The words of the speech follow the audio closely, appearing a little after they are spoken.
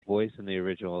voice in the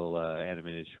original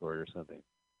animated short or something.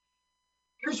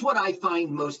 Here's what I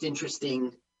find most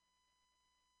interesting.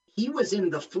 He was in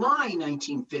The Fly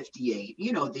 1958.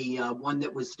 You know, the one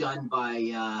that was done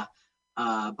by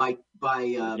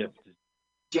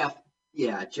Jeff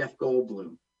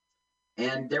Goldblum.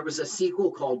 And there was a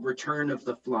sequel called Return of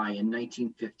the Fly in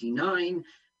 1959.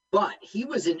 But he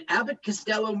was in Abbott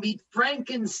Costello Meet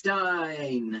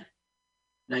Frankenstein.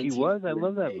 He was. I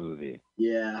love that movie.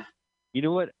 Yeah. You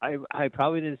know what? I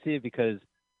probably didn't see it because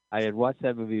I had watched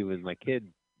that movie with my kid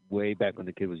way back when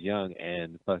the kid was young,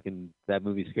 and fucking that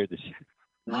movie scared the shit.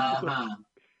 Uh-huh.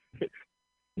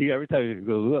 Every time he would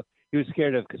go, look, he was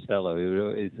scared of Costello. He would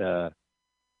always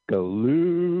go,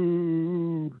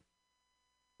 Lou.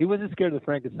 He wasn't scared of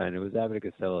Frankenstein. It was Abbott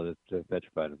and Costello that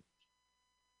petrified him.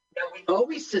 Now, we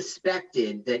always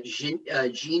suspected that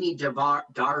Jeannie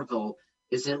Darville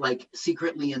isn't like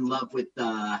secretly in love with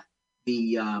the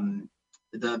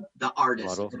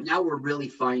artist. Model. Now we're really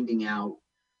finding out.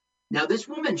 Now, this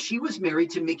woman, she was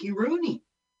married to Mickey Rooney.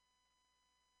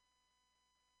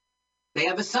 They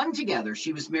have a son together.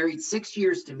 She was married 6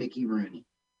 years to Mickey Rooney.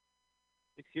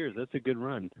 6 years, that's a good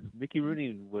run. Mickey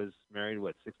Rooney was married,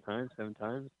 what, 6 times, 7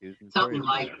 times? Something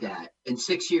like that. In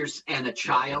 6 years and a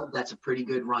child, that's a pretty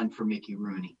good run for Mickey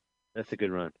Rooney. That's a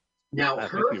good run. Now,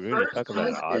 her Mickey Rooney, first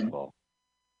husband,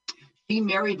 she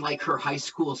married like her high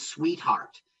school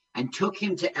sweetheart and took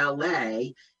him to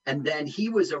L.A., and then he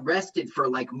was arrested for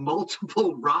like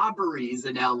multiple robberies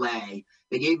in L.A.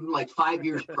 They gave him like 5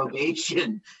 years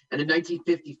probation. And in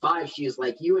 1955, she is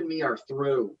like, you and me are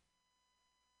through.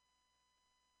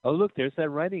 Oh, look, there's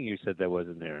that writing you said that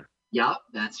wasn't there. Yep,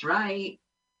 that's right.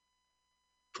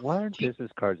 Why aren't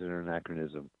business cards an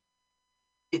anachronism?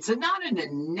 It's not an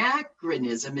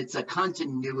anachronism. It's a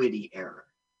continuity error.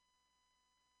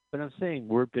 But I'm saying,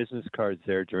 were business cards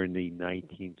there during the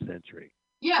 19th century?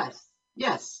 Yes.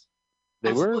 They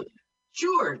absolutely. were?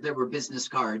 Sure, there were business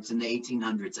cards in the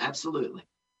 1800s. Absolutely.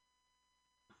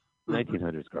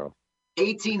 1900s, Carl.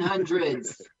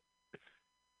 1800s.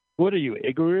 What are you,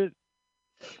 ignorant?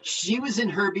 She was in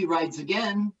Herbie Rides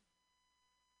Again.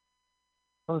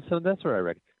 Oh, so that's where I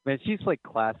reckon. Man, she's like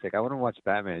classic. I want to watch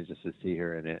Batman just to see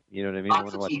her in it. You know what I mean? I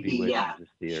want to watch TV, yeah.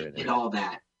 just to see her in it. Did all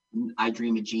that. I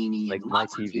Dream of Jeannie. Like and my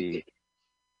lots of TV.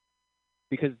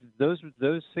 Because those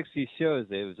 60s shows,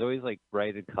 it was always like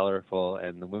bright and colorful,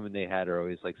 and the women they had are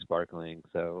always like sparkling.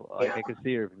 So like I could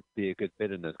see her be a good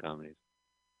fit in those comedies.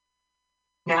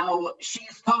 Now,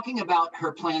 she's talking about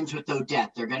her plans with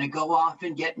Odette. They're going to go off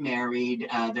and get married.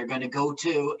 They're going to go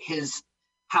to his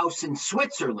house in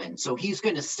Switzerland. So he's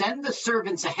going to send the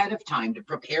servants ahead of time to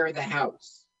prepare the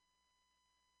house.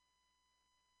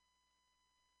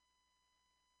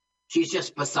 She's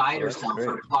just beside herself. Great.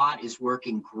 Her plot is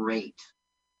working great.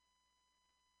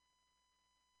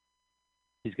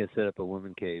 He's going to set up a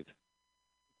woman cave.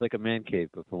 It's like a man cave,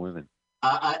 but for women.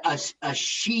 A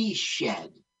she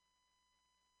shed.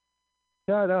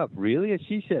 Shut up. Really? A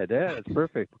she shed? Yeah, that's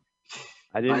perfect.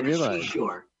 I didn't realize.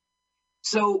 Sure.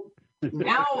 So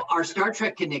now our Star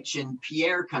Trek connection,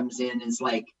 Pierre comes in and is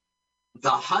like,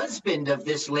 the husband of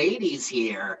this lady's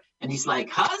here. And he's like,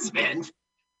 husband?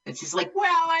 And she's like, well,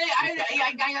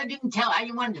 I didn't tell. I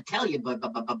wanted to tell you, but.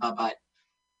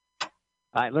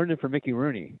 I learned it from Mickey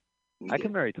Rooney. I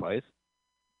can marry twice.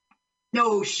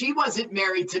 No, she wasn't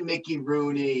married to Mickey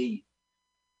Rooney.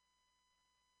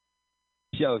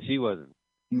 No, she wasn't.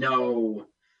 No,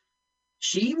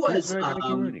 she was.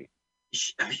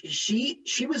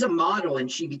 She was a model,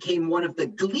 and she became one of the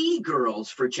Glee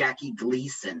girls for Jackie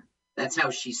Gleason. That's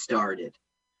how she started.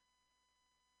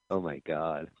 Oh my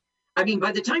God! I mean,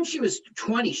 by the time she was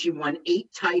 20, she won 8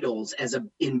 titles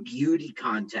in beauty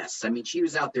contests. I mean, she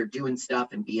was out there doing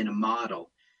stuff and being a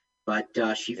model, but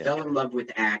she fell in love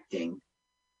with acting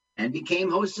and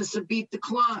became hostess of Beat the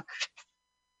Clock.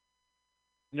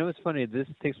 You know, it's funny. This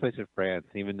takes place in France,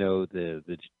 even though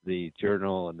the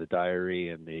journal and the diary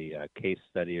and the case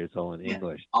study is all in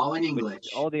English. All in English.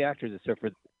 But all the actors, except for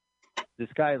this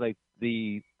guy, like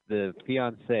the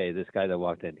fiance, this guy that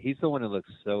walked in, he's the one that looks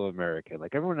so American.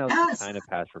 Like everyone else is kind of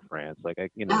passed for France, like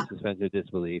suspends their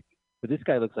disbelief. But this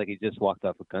guy looks like he just walked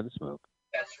off a Gunsmoke.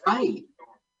 That's right.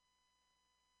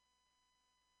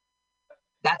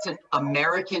 That's an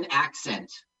American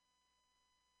accent.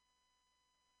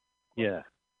 Yeah.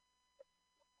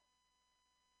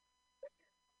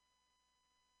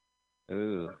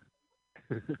 Ooh.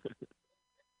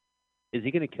 Is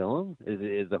he going to kill him?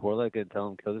 Is the Horla going to tell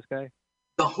him to kill this guy?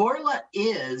 The Horla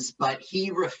is, but he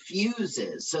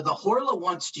refuses. So the Horla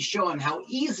wants to show him how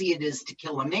easy it is to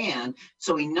kill a man,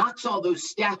 so he knocks all those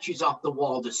statues off the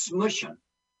wall to smush him.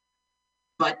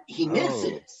 But he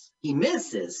misses. He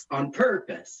misses on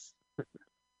purpose.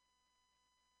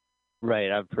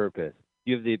 Right, on purpose.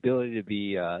 You have the ability to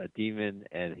be a demon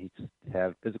and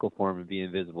have physical form and be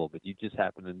invisible, but you just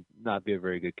happen to not be a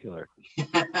very good killer.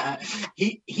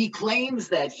 He claims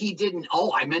that he didn't.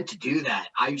 Oh, I meant to do that.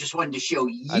 I just wanted to show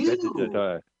you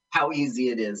how easy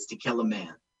it is to kill a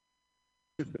man.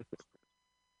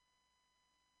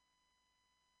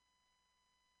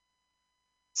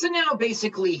 So now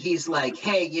basically he's like,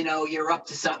 hey, you're up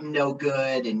to something no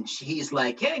good. And he's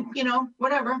like, hey,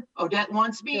 whatever. Odette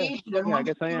wants me. Yeah, I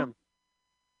guess I am.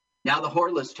 Now the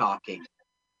Horla's talking.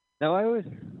 No, I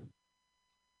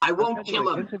won't kill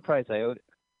him. Vincent Price, I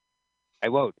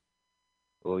won't.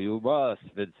 Well, you must,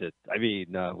 Vincent. I mean,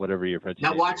 whatever your French.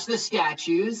 Now watch the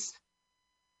statues.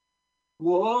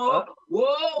 Whoa, whoa,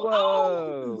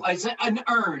 whoa. Oh, I said an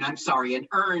urn. I'm sorry, an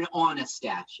urn on a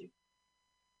statue.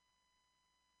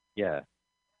 Yeah.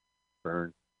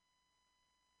 Burn.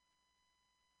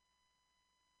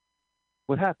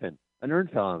 What happened? An urn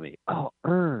fell on me. Oh,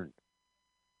 urn.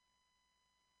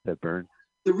 That burn.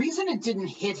 The reason it didn't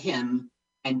hit him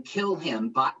and kill him,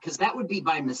 because that would be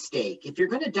by mistake. If you're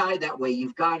going to die that way,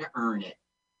 you've got to earn it.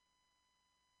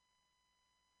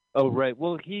 Oh, right.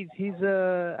 Well, he's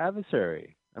a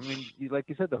adversary. I mean, like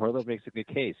you said, the Horla makes a good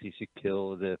case. He should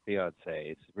kill the fiance.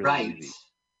 It's really easy.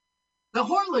 The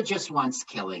Horla just wants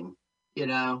killing,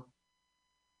 Evil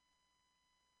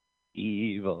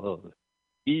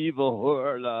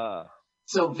Horla.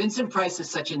 So Vincent Price is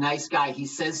such a nice guy. He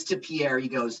says to Pierre, he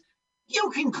goes, you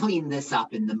can clean this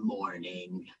up in the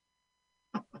morning.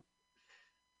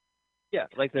 Yeah,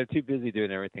 like they're too busy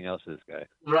doing everything else to this guy.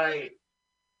 Right.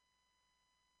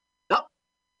 Oh,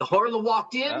 the Horla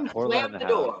walked in, slammed the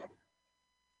door.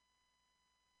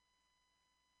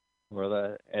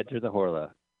 Horla, enter the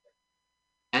Horla.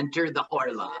 Enter the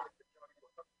Horla.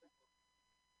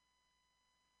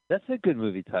 That's a good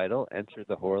movie title, Enter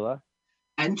the Horla.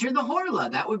 Enter the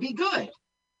Horla. That would be good.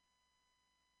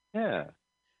 Yeah.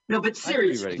 No, but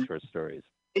seriously. I'd be ready for stories.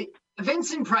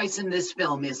 Vincent Price in this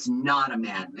film is not a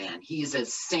madman. He's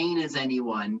as sane as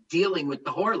anyone dealing with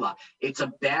the Horla. It's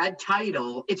a bad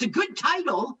title. It's a good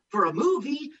title for a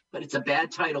movie, but it's a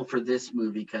bad title for this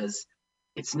movie because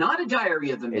it's not a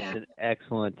Diary of a Man. It's an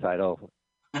excellent title.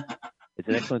 It's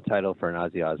an excellent title for an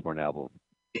Ozzy Osbourne album.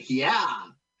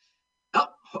 Yeah. Oh,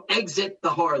 exit the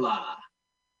Horla.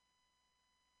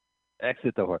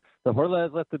 Exit the Horla. The Horla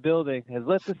has left the building, has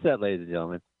left the set, ladies and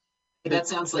gentlemen. That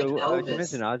sounds like Elvis. You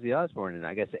mentioned Ozzy Osbourne in,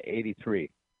 I guess, 83.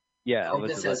 Yeah,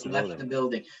 Elvis has left the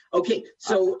building. Okay,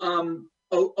 so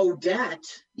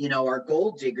Odette, our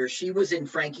gold digger, she was in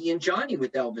Frankie and Johnny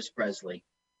with Elvis Presley.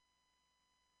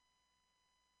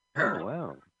 Her. Oh,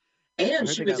 wow. And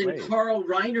she was in Carl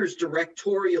Reiner's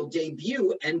directorial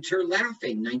debut, Enter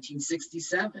Laughing,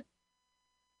 1967.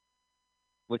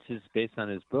 Which is based on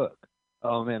his book.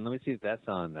 Oh, man, let me see if that's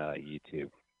on YouTube.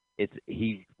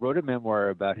 He wrote a memoir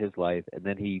about his life, and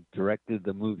then he directed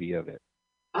the movie of it.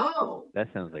 Oh.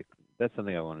 That's something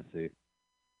I want to see.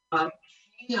 I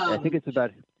think it's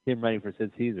about him writing for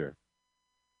Sid Caesar.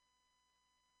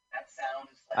 That sounds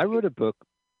like I wrote a book,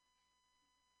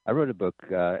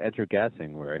 Enter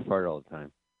Gassing, where I fart all the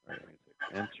time.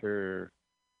 Enter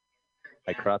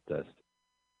I crop dust.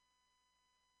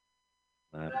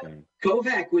 Laughing.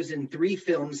 Kovac was in 3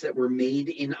 films that were made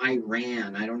in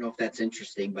Iran. I don't know if that's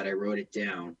interesting, but I wrote it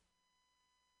down.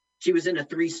 She was in a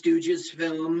Three Stooges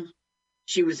film.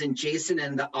 She was in Jason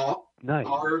and the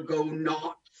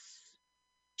Argonauts.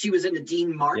 She was in a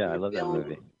Dean Martin film. Yeah, I love that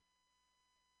movie.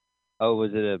 Oh,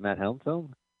 was it a Matt Helm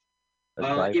film?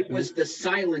 It was The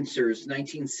Silencers,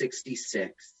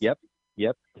 1966. Yep.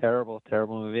 Terrible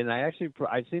movie. And I've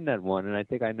seen that one, and I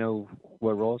think I know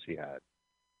what role she had.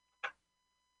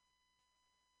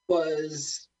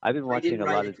 I've been watching a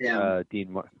lot of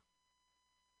Dean Martin.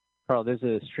 Carl, there's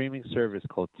a streaming service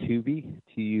called Tubi,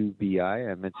 Tubi.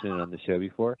 I mentioned it on the show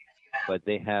before, but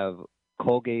they have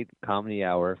Colgate Comedy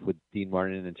Hour with Dean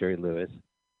Martin and Jerry Lewis.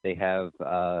 They have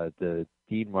the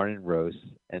Dean Martin roast,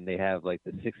 and they have like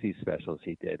the '60s specials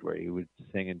he did where he would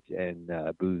sing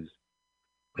and booze.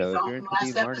 So if you're into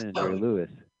Dean Martin and Jerry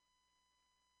Lewis,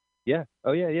 yeah,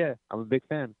 I'm a big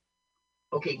fan.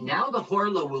 Okay, now the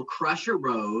Horla will crush a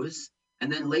rose, and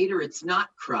then later it's not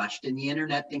crushed, and the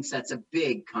internet thinks that's a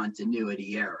big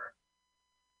continuity error.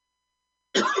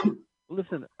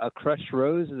 Listen, a crushed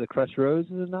rose is a crushed rose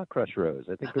is a not crushed rose.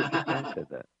 I think Richard Grant said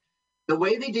that. The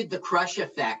way they did the crush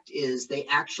effect is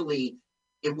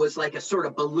it was like a sort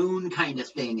of balloon kind of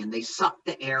thing, and they sucked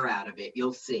the air out of it.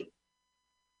 You'll see.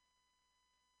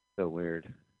 So weird.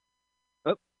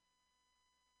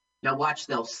 Now watch,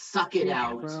 they'll suck it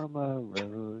out. From a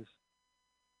rose.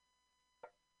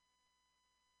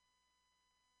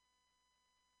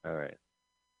 All right.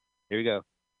 Here we go.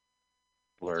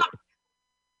 Blurp.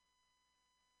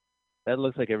 That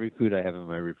looks like every food I have in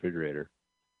my refrigerator.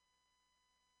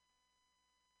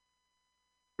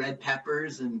 Red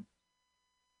peppers and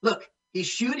look, he's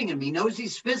shooting him. He knows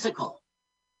he's physical.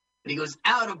 And he goes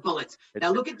out of bullets.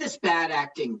 Now look at this bad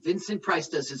acting. Vincent Price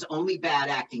does his only bad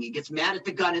acting. He gets mad at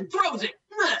the gun and throws it.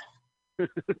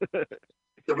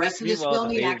 The rest of this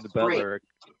film, he acts great.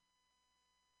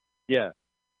 Yeah.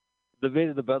 The maid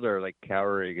and the butler are like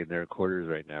cowering in their quarters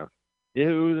right now.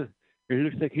 Ew, it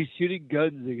looks like he's shooting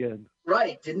guns again.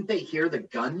 Right. Didn't they hear the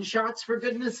gunshots, for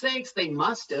goodness sakes? They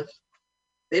must have.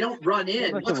 They don't run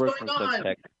in. What's going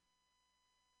on?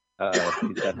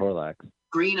 He's got Horlax.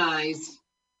 Green eyes.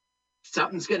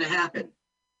 Something's going to happen.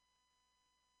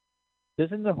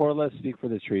 Doesn't the Horla speak for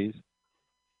the trees?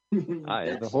 I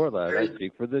am the Horla. I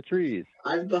speak for the trees.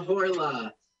 I'm the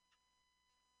Horla.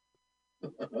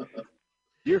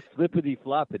 Your flippity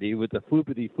floppity with the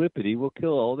floopity flippity will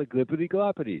kill all the glippity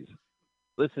gloppities.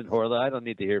 Listen, Horla, I don't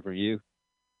need to hear from you.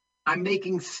 I'm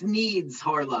making Sneeds,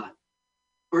 Horla.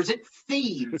 Or is it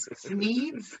thieves?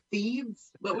 Sneeds?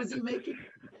 Thieves? What was he making?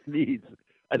 Sneeds.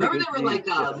 Remember they were like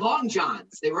long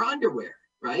johns. They were underwear,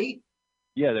 right?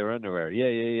 Yeah, they were underwear.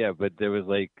 Yeah. But there was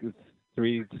like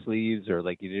 3 sleeves or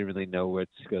like you didn't really know which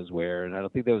goes where. And I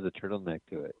don't think there was a turtleneck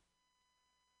to it.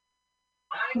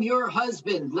 I'm your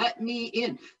husband. Let me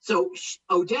in. So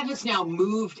Odette has now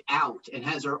moved out and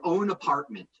has her own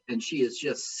apartment. And she is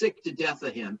just sick to death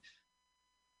of him.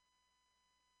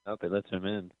 Okay, lets him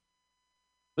in.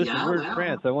 Listen, we're in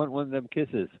France. I want one of them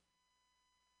kisses.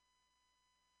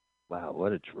 Wow,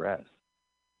 what a dress.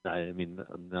 I mean,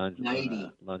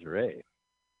 lingerie.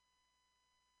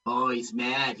 Oh, he's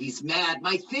mad. He's mad.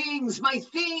 My things, my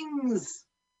things.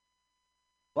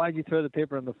 Why'd you throw the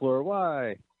paper on the floor?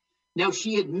 Why? Now,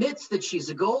 she admits that she's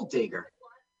a gold digger.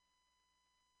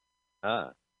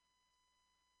 Ah.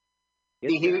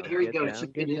 See, here he goes. She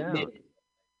can admit it.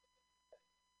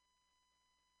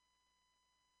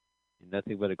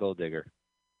 Nothing but a gold digger.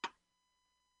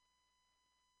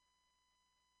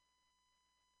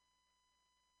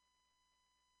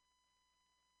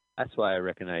 That's why I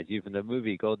recognize you from the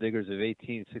movie Gold Diggers of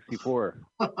 1864.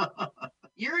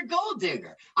 You're a gold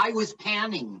digger. I was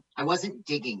panning. I wasn't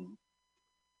digging.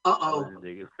 Uh-oh.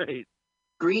 Right.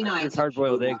 Green eyes.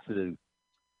 Hard-boiled eggs to do.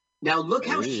 Now look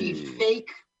how she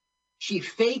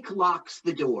fake locks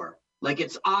the door. Like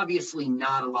it's obviously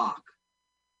not a lock.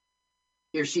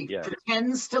 Here she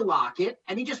pretends to lock it,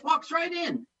 and he just walks right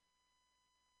in.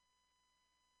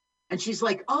 And she's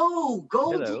like, oh,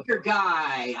 gold digger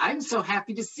guy. I'm so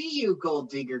happy to see you, gold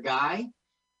digger guy.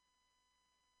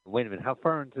 Wait a minute. How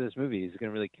far into this movie is he going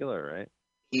to really kill her, right?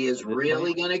 He is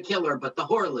really going to kill her, but the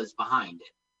Horla's behind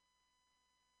it.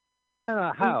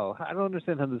 How? I don't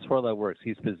understand how this Horla works.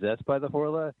 He's possessed by the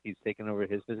Horla? He's taken over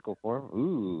his physical form?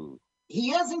 Ooh. He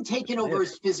hasn't taken over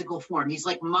his physical form. He's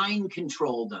like mind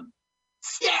controlled him.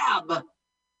 Stab!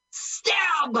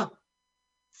 Stab!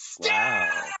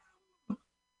 Stab! Wow.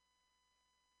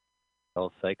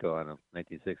 All psycho on him,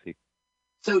 1960.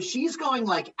 So she's going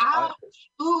like, ouch,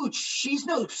 ooch. She's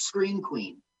no scream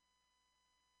queen.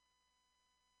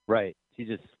 Right. She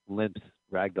just limps,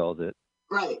 ragdolls it.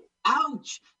 Right.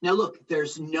 Ouch. Now look,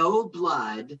 there's no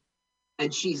blood,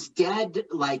 and she's dead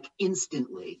like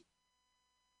instantly.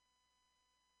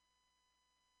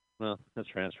 Well, that's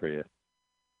transfer you.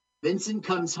 Vincent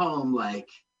comes home like,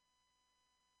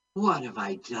 what have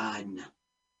I done?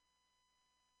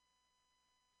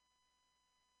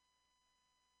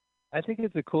 I think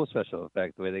it's a cool special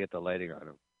effect, the way they get the lighting on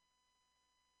him.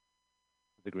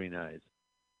 The green eyes.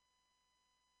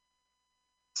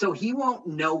 So he won't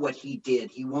know what he did.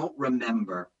 He won't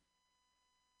remember.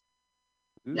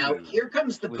 Ooh. Now, here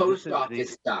comes the post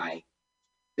office guy.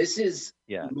 This is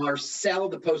Marcel,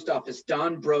 the post office,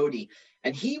 Don Brody.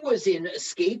 And he was in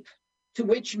Escape to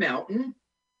Witch Mountain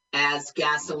as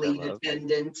gasoline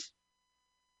attendant.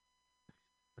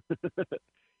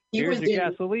 Here's your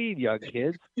gasoline, young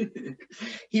kids.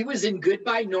 He was in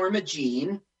Goodbye Norma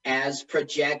Jean as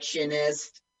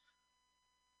projectionist.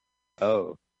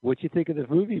 Oh, what'd you think of the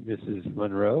movie, Mrs.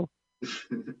 Monroe?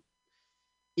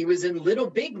 He was in Little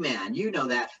Big Man. You know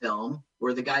that film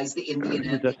where the guy's the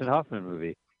Indian. The Dustin Hoffman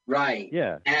movie. Right.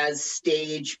 Yeah. As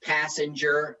stage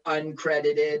passenger,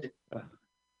 uncredited.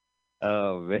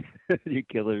 Oh, man. You're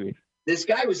killing me. This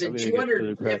guy was in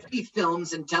 250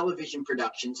 films and television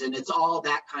productions, and it's all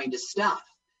that kind of stuff.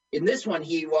 In this one,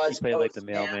 he played like the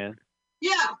mailman.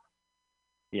 Yeah.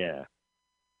 Yeah.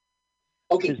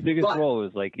 Okay. His biggest role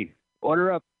was like,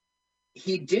 order up.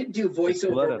 He did do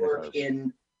voiceover work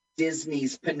in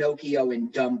Disney's Pinocchio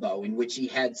and Dumbo, in which he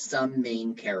had some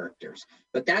main characters.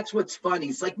 But that's what's funny.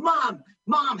 He's like, Mom,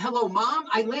 hello, Mom.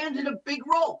 I landed a big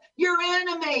role. You're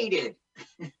animated.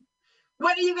 When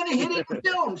are you going to hit it in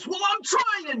films? Well, I'm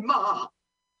trying, Ma.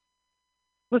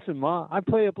 Listen, Ma, I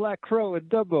play a black crow in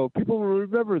Dumbo. People will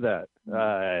remember that.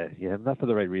 Yeah, not for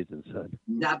the right reasons, son.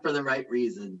 Not for the right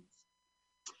reasons.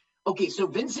 Okay, so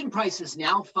Vincent Price is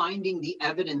now finding the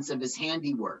evidence of his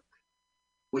handiwork,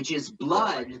 which is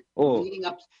blood leading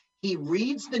up. He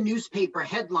reads the newspaper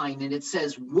headline and it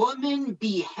says, "Woman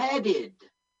beheaded."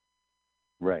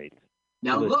 Right.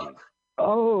 Now look.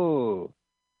 Oh.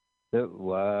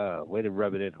 Wow. Way to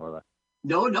rub it in, Horla.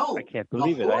 No. I can't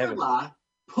believe it. Horla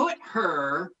put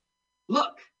her,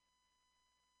 look.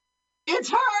 It's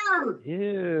her.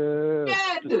 Ew.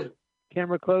 Dead.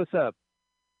 Camera close up.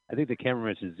 I think the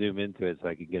cameraman should zoom into it so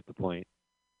I can get the point.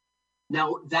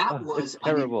 Now, that was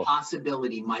an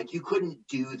impossibility, Mike. You couldn't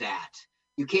do that.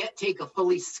 You can't take a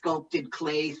fully sculpted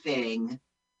clay thing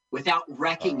without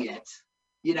wrecking it,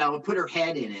 and put her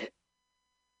head in it.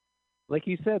 Like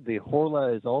you said, the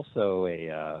Horla is also a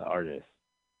artist.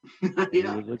 Yeah. He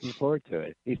was looking forward to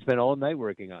it. He spent all night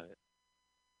working on it.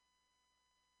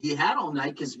 He had all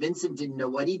night because Vincent didn't know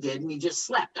what he did, and he just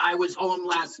slept. I was home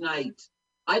last night.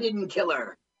 I didn't kill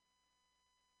her.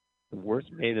 The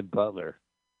worst maid and butler.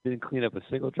 Didn't clean up a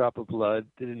single drop of blood.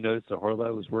 Didn't notice the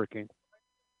Horla was working.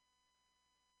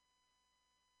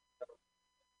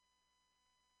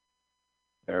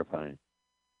 Terrifying.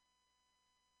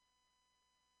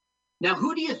 Now,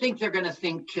 who do you think they're going to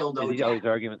think killed O.J.? His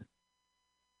argument.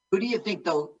 Who do you think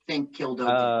they'll think killed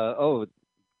O.J.?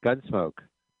 Gunsmoke.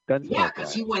 Yeah,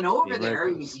 because he went over there.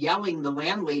 He was yelling. The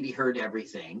landlady heard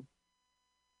everything.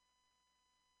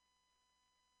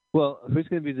 Well, who's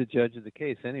going to be the judge of the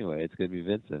case anyway? It's going to be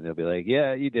Vincent. He'll be like,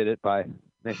 "Yeah, you did it. Bye.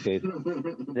 Next case.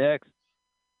 Next."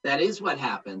 That is what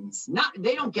happens.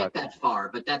 They don't get that far,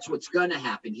 but that's what's going to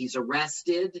happen. He's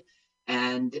arrested,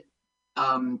 and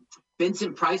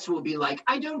Vincent Price will be like,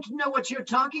 "I don't know what you're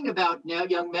talking about now,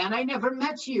 young man. I never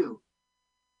met you."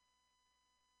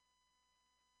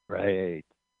 Right.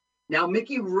 Now,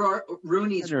 Mickey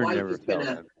Rooney's wife is going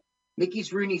to...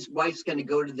 Rooney's wife's going to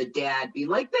go to the dad, be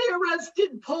like, "They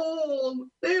arrested Paul.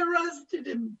 They arrested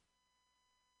him."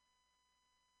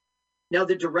 Now,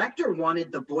 the director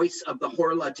wanted the voice of the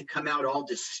Horla to come out all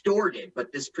distorted,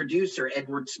 but this producer,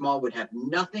 Edward Small, would have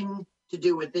nothing to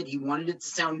do with it. He wanted it to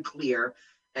sound clear,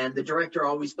 and the director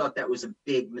always thought that was a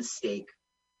big mistake.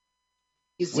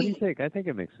 What do you think? I think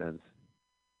it makes sense.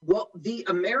 Well, the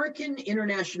American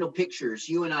International Pictures,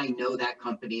 you and I know that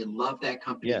company and love that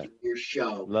company from your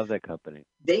show. Love that company.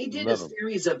 They did a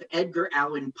series of Edgar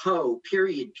Allan Poe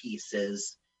period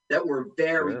pieces that were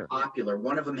very popular.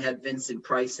 One of them had Vincent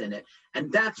Price in it.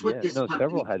 And that's what this company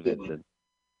several had doing. Vincent.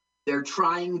 They're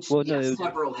trying to,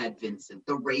 several had Vincent.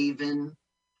 The Raven.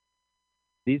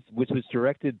 Which was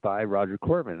directed by Roger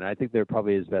Corman. And I think they're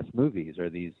probably his best movies, are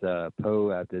these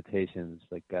Poe adaptations.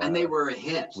 And they were a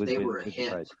hit. They were a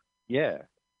hit. Price. Yeah.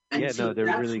 And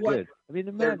they're really good. I mean,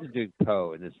 imagine doing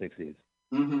Poe in the 60s.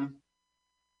 Mm-hmm.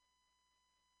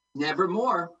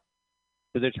 Nevermore.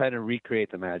 So they're trying to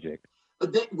recreate the magic.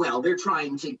 They're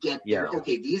trying to get there.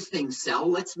 Okay, these things sell.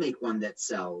 Let's make one that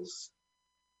sells.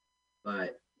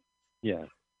 But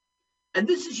and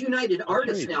this is United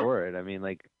Artists now. For it. I mean,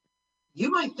 like, you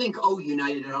might think,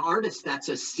 United Artists, that's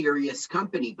a serious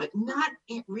company, but not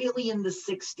really in the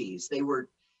 60s.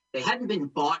 They hadn't been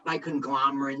bought by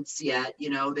conglomerates yet.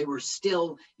 They were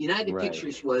still United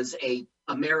Pictures was an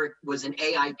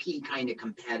AIP kind of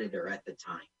competitor at the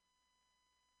time.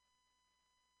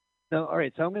 No, all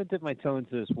right. So I'm going to dip my toe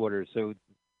into this water. So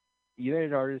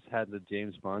United Artists had the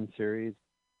James Bond series,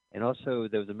 and also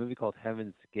there was a movie called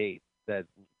Heaven's Gate that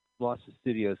lost the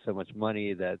studio so much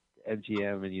money that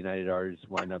MGM and United Artists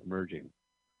wind up merging.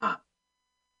 Huh.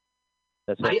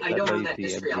 I don't know that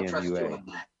history. I'll trust you on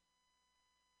that.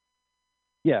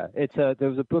 Yeah, it's there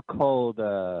was a book called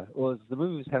the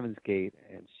movie was Heaven's Gate,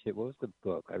 and what was the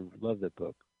book? I love that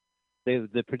book.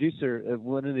 The producer,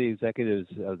 one of the executives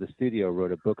of the studio,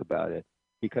 wrote a book about it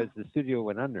because the studio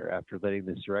went under after letting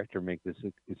this director make this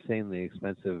insanely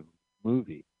expensive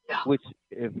movie. Yeah. Which,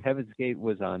 if Heaven's Gate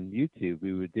was on YouTube,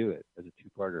 we would do it as a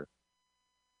two-parter.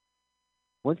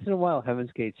 Once in a while,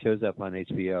 Heaven's Gate shows up on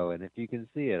HBO, and if you can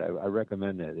see it, I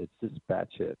recommend it. It's just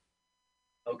batshit.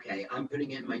 Okay, I'm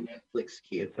putting it in my Netflix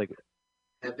queue. It's like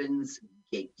Heaven's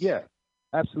Gate. Yeah,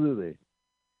 absolutely.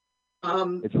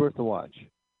 It's worth the watch.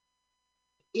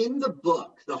 In the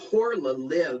book, the Horla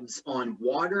lives on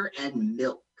water and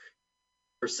milk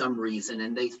for some reason,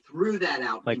 and they threw that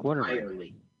out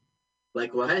entirely.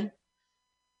 Like what?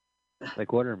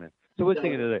 like Waterman. So we're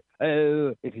thinking of like,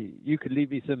 oh, if you could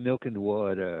leave me some milk and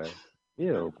water.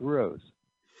 Ew, gross.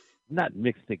 Not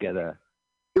mixed together.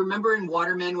 You remember in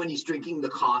Waterman when he's drinking the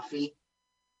coffee?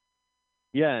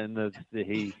 Yeah, and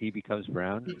he becomes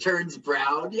brown. He turns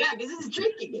brown. Yeah, because he's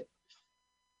drinking it.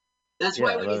 That's Yeah,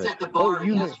 why when he's at the bar,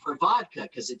 he asks for vodka,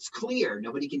 because it's clear.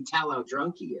 Nobody can tell how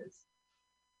drunk he is.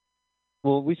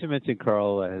 Well, we should mention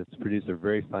Carl has produced a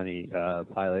very funny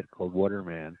pilot called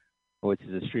Waterman, which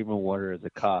is a stream of water as a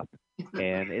cop.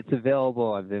 And it's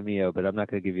available on Vimeo, but I'm not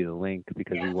going to give you the link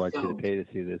because we want you to pay to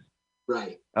see this.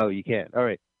 Right. Oh, you can't. All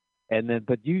right. And then,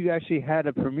 but you actually had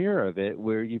a premiere of it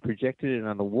where you projected it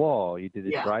on the wall. You did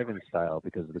it drive-in style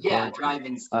because of the quarantine.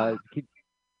 Drive-in style.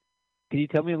 Can you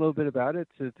tell me a little bit about it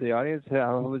to the audience?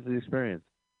 How was the experience?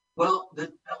 Well,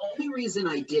 the only reason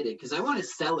I did it, because I want to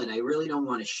sell it, I really don't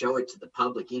want to show it to the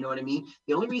public, you know what I mean?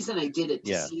 The only reason I did it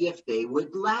to see if they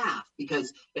would laugh,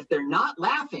 because if they're not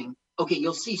laughing, okay,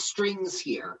 you'll see strings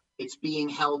here. It's being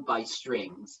held by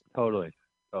strings. Totally.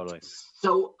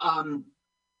 So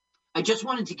I just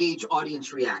wanted to gauge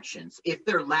audience reactions. If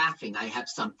they're laughing, I have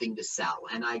something to sell,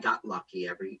 and I got lucky.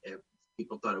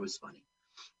 People thought it was funny.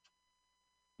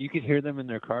 You could hear them in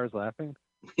their cars laughing?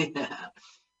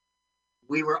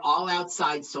 We were all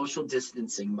outside social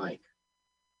distancing, Mike.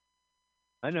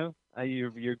 I know.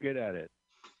 You're good at it.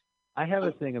 I have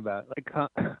a thing about, like,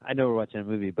 I know we're watching a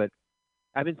movie, but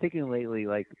I've been thinking lately,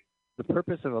 like, the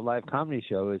purpose of a live comedy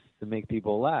show is to make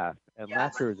people laugh. And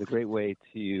laughter is a great way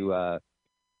to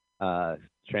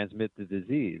transmit the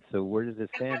disease. So where does it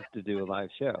stand to do a live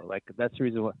show? Like, that's the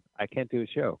reason why I can't do a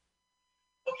show.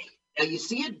 Okay. Now, you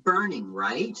see it burning,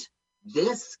 right?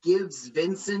 This gives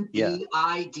Vincent the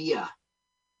idea.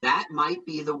 That might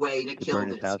be the way to kill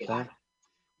this guy.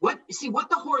 What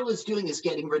the Horrell is doing is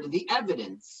getting rid of the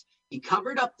evidence. He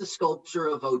covered up the sculpture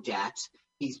of Odette.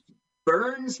 He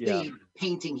burns the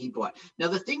painting he bought. Now,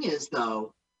 the thing is,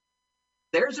 though,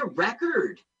 there's a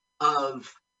record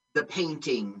of the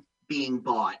painting being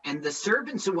bought. And the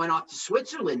servants who went off to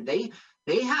Switzerland, they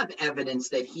have evidence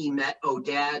that he met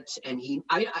Odette, and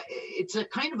it's a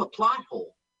kind of a plot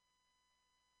hole.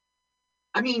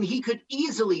 I mean, he could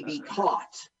easily be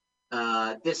caught.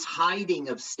 This hiding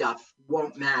of stuff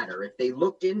won't matter. If they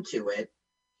looked into it,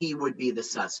 he would be the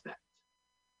suspect.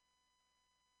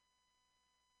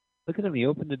 Look at him. He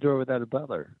opened the door without a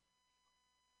butler.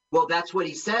 Well, that's what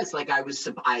he says. Like,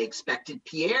 I expected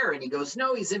Pierre, and he goes,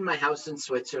 no, he's in my house in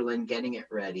Switzerland getting it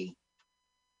ready.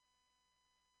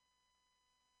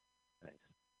 Nice.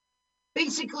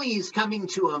 Basically, he's coming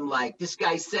to him like, this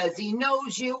guy says he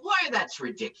knows you. Why, that's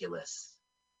ridiculous.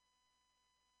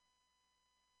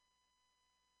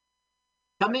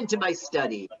 Come into my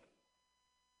study.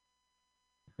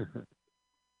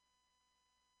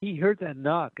 He heard that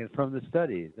knock from the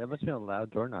study. That must have been a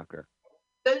loud door knocker.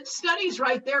 The study's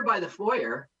right there by the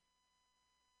foyer.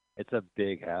 It's a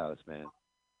big house, man.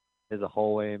 There's a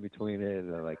hallway in between it,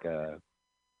 and like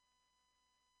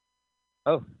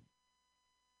oh,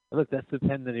 look, that's the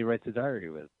pen that he writes a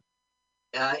diary with.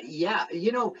 Yeah,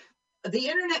 you know, the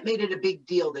internet made it a big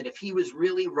deal that if he was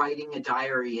really writing a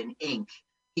diary in ink,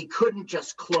 he couldn't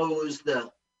just close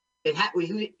it had,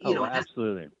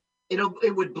 absolutely.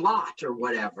 It would blot or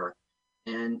whatever.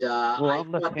 And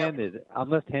I'm left-handed. I'm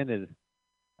left-handed.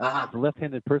 As a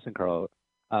left-handed person, Carl,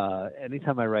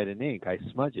 anytime I write in ink, I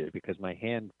smudge it because my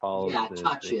hand follows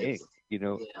the ink. You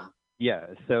know. Yeah.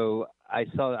 So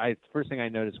first thing I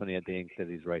noticed when he had the ink that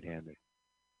he's right-handed.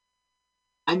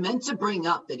 I meant to bring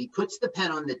up that he puts the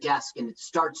pen on the desk and it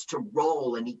starts to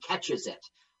roll and he catches it.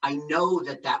 I know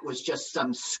that was just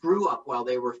some screw up while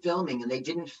they were filming and they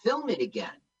didn't film it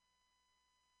again.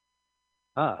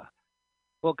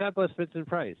 Well, God bless Vincent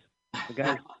Price.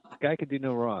 The guy could do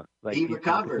no wrong. Like, he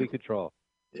recovered. Complete control.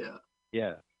 Yeah.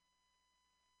 Yeah.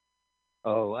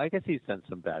 Oh, I guess he's done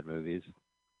some bad movies.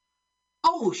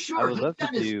 Oh, sure. I would love to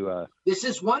do. This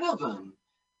is one of them.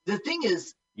 The thing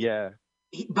is. Yeah.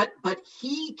 But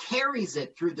he carries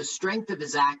it through the strength of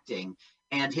his acting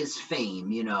and his fame.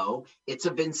 You know, it's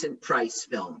a Vincent Price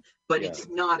film, but it's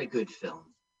not a good film.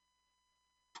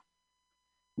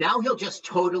 Now he'll just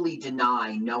totally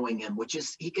deny knowing him, which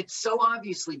is, he could so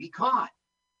obviously be caught.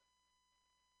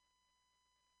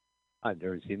 I've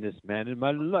never seen this man in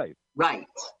my life. Right.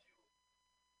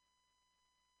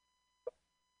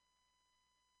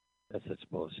 That's such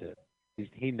bullshit.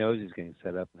 He knows he's getting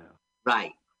set up now.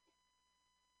 Right.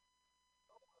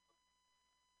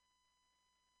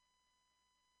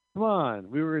 Come on.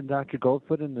 We were in Dr.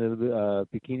 Goldfoot in the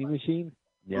Bikini Machine.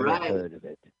 Never heard of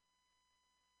it.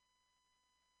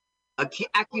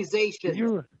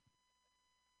 Accusation.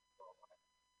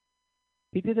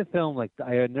 He did a film like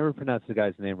I had never pronounced the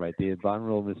guy's name right. The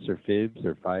Abominable Mr. Phibbs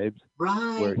or Fibes,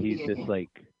 Right. where he's just like,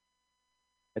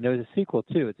 and there was a sequel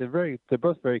too. They're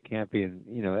both very campy and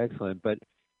excellent. But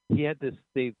he had this.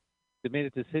 They made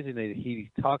a decision that he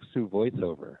talks through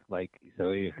voiceover, like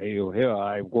so. Hey, here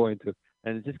I'm going to,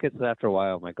 and it just gets after a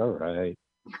while. I'm like, all right.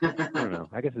 I don't know.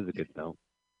 I guess it's a good film.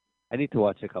 I need to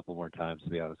watch it a couple more times to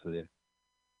be honest with you.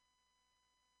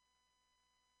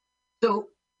 So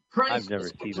I've Price never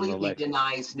just seen him completely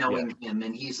denies knowing him,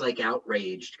 and he's like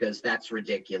outraged because that's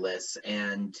ridiculous,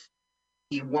 and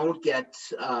he won't get.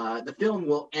 The film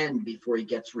will end before he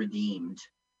gets redeemed.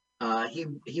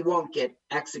 He won't get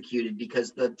executed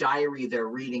because the diary they're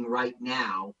reading right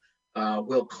now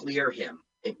will clear him.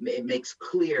 It makes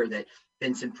clear that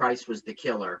Vincent Price was the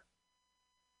killer.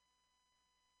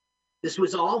 This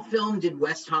was all filmed in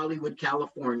West Hollywood,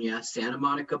 California, Santa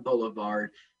Monica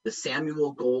Boulevard, the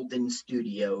Samuel Golden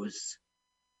Studios.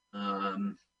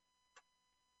 And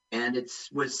it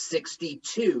was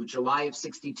 62, July of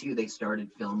 62, they started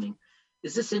filming.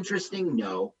 Is this interesting?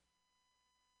 No.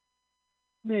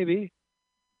 Maybe.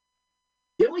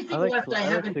 The only thing left I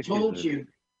haven't told you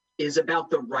is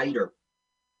about the writer.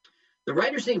 The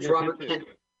writer's name's Robert Kent.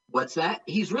 What's that?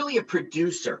 He's really a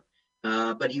producer.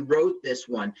 But he wrote this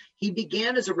one. He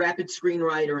began as a rapid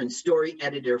screenwriter and story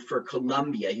editor for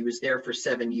Columbia. He was there for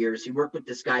 7 years. He worked with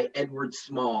this guy, Edward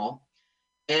Small.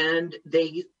 And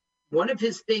one of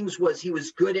his things was he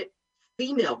was good at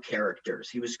female characters.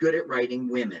 He was good at writing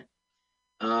women.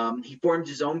 He formed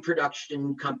his own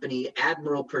production company,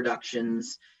 Admiral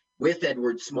Productions, with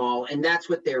Edward Small, and that's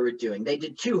what they were doing. They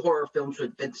did 2 horror films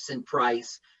with Vincent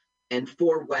Price and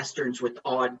 4 westerns with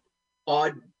Audie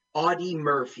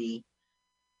Murphy.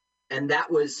 And that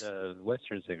was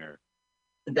Western singer.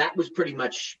 That was pretty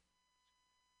much,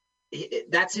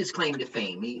 that's his claim to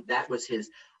fame. That was his.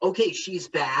 Okay, she's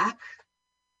back.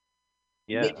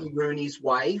 Yeah. Mickey Rooney's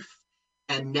wife,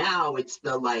 and now it's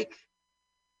the like.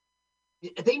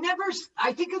 They never.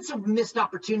 I think it's a missed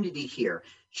opportunity here.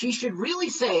 She should really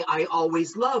say, "I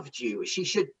always loved you." She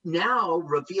should now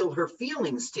reveal her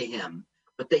feelings to him,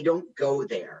 but they don't go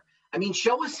there. I mean,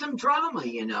 show us some drama,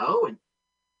 and.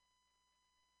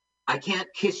 I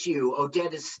can't kiss you.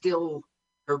 Odette is still,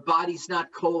 her body's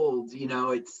not cold.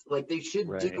 It's like they should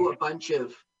do a bunch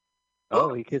of.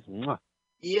 Oh, he kissed. Mwah.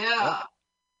 Yeah.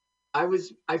 Oh.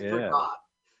 I forgot.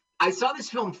 I saw this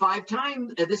film 5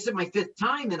 times. This is my 5th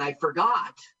time, and I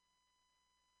forgot.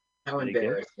 How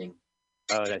embarrassing.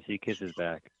 Oh, that's he kisses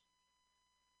back.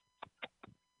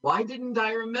 Why didn't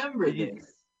I remember this?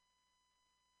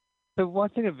 So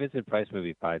watching a Vincent Price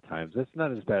movie 5 times, that's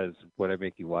not as bad as what I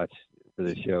make you watch for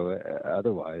the show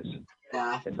otherwise.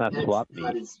 Yeah, it's not swap meet.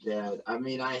 Not as bad. I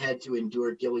mean, I had to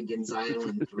endure Gilligan's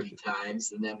Island 3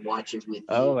 times and then watch it with you.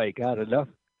 Oh my God, enough.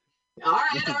 All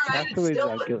right.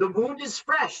 Still, the wound is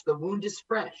fresh.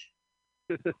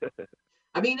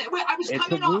 I mean, I was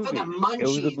coming off of the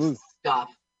Munchies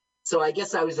stuff, so I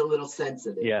guess I was a little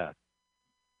sensitive. Yeah.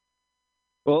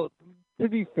 Well, to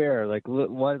be fair, like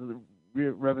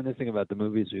reminiscing about the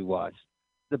movies we watched,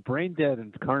 The Brain Dead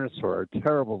and Carnosaur are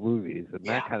terrible movies, and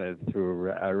that kind of threw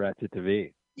a ratchet to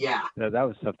me. Yeah. That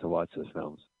was tough to watch those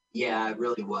films. Yeah, it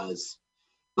really was.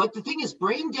 But the thing is,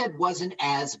 Brain Dead wasn't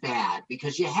as bad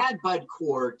because you had Bud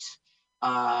Cort,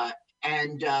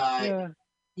 and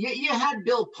you had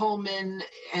Bill Pullman,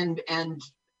 and it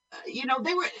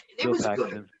was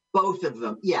good. Both of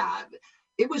them, yeah.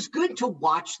 It was good to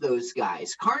watch those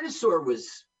guys. Carnosaur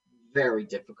was very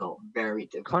difficult, very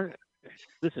difficult.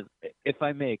 Listen, if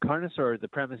I may, Carnosaur, the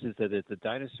premise is that it's a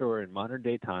dinosaur in modern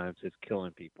day times that's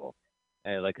killing people,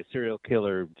 like a serial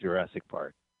killer Jurassic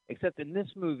Park. Except in this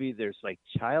movie, there's like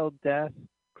child death,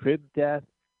 crib death,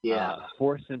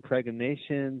 forced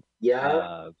impregnation,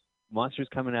 monsters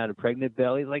coming out of pregnant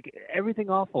bellies. Like everything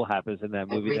awful happens in that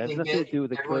movie. That has nothing to do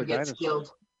with the killer dinosaur. Killed.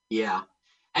 Yeah.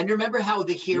 And remember how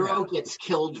the hero gets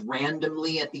killed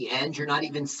randomly at the end? You're not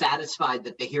even satisfied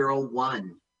that the hero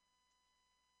won.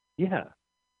 Yeah.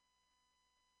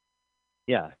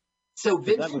 Yeah. So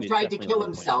Vincent tried to kill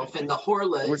himself, and the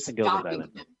Horla is stopping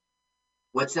him.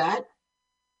 What's that?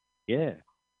 Yeah.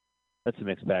 That's a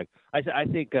mixed bag. I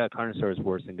think Carnosaur is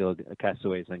worse than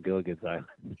Castaways on Gilligan's Island.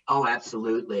 Oh,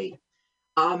 absolutely.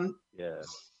 Yeah.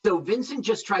 So Vincent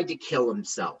just tried to kill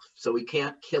himself, so he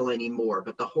can't kill anymore.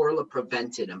 But the Horla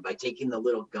prevented him by taking the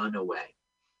little gun away.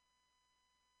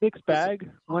 Mixed bag.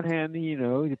 One hand,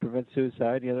 you prevent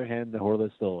suicide. The other hand, the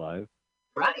Horla's still alive.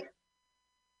 Right.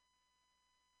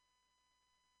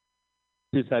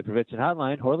 Suicide Prevention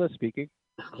Hotline. Horla speaking.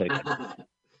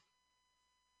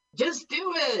 Just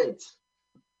do it.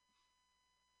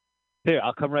 Here,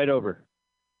 I'll come right over.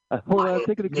 Hold on, I'm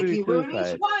thinking of committing Mickey Rooney's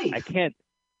suicide. wife. I can't.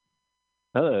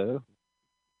 Hello.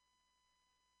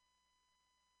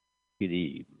 Good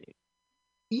evening.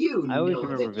 I always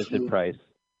remember Vincent Price.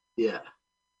 Yeah.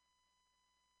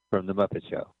 From The Muppet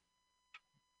Show.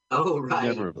 Oh, right.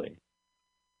 Memorably.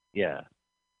 Yeah.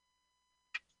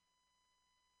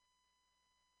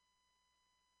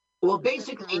 Well,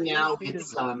 basically now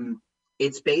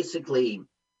it's basically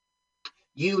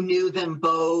you knew them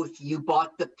both, you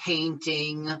bought the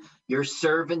painting, your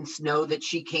servants know that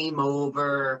she came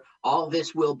over, all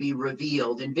this will be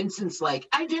revealed. And Vincent's like,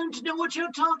 I don't know what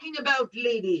you're talking about,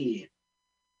 lady.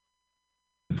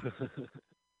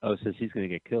 Oh, so she's going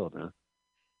to get killed, huh?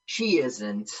 She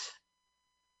isn't.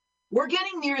 We're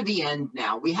getting near the end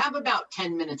now. We have about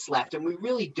 10 minutes left, and we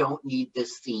really don't need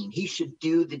this scene. He should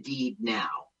do the deed now.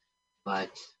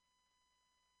 But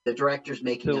the director's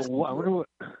making us. I wonder what.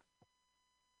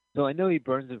 So I know he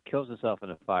kills himself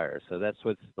in a fire. So that's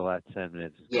what's the last 10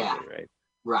 minutes is going to be, right?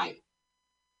 Right.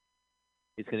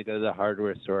 He's going to go to the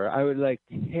hardware store. I would like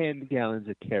 10 gallons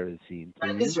of kerosene,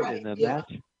 please. That is right. In the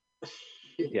match.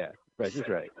 Yeah, right. That's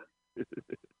right.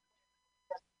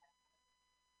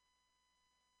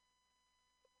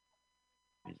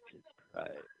 Right.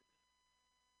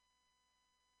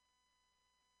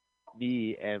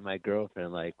 Me and my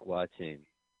girlfriend like watching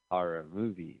horror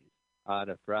movies on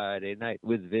a Friday night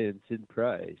with Vincent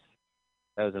Price.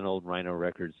 That was an old Rhino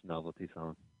Records novelty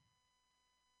song.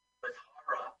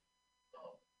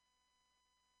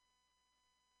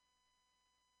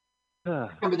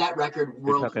 Remember that record,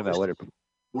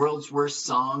 World's Worst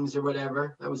Songs or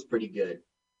whatever? That was pretty good.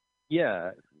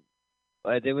 Yeah.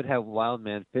 They would have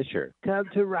Wildman Fisher. Come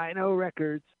to Rhino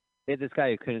Records. They had this guy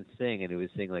who couldn't sing, and he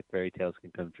was singing like fairy tales can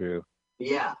come true.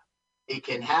 Yeah. It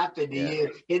can happen to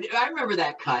you. I remember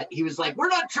that cut. He was like, we're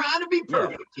not trying to be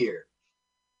perfect here.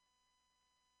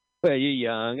 Well, you're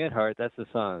young at heart. That's the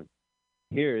song.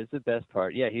 Here is the best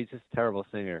part. Yeah, he's just a terrible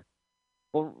singer.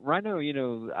 Well, Rhino,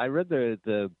 I read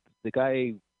the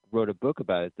guy wrote a book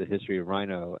about it, the history of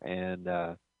Rhino, and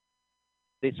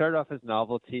they started off as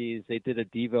novelties. They did a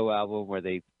Devo album where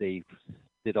they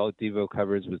did all Devo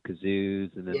covers with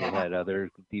kazoos, and then they had other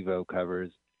Devo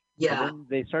covers. Yeah. And then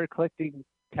they started collecting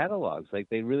catalogs. Like,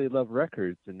 they really loved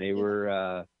records, and they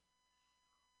were...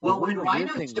 well, when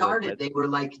Rhino started, they were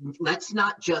like, let's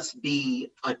not just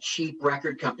be a cheap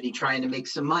record company trying to make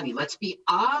some money. Let's be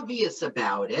obvious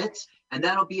about it, and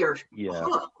that'll be our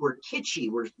hook. We're kitschy.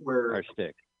 We're our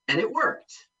shtick. And it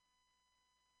worked.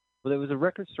 Well, there was a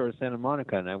record store in Santa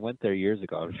Monica, and I went there years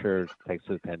ago. I'm sure thanks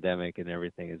to the pandemic and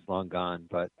everything, it's long gone.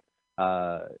 But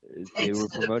they were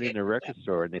promoting their record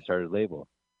store, and they started a label.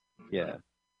 Yeah.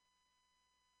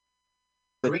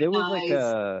 But there was like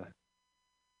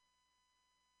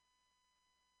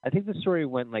I think the story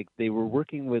went like they were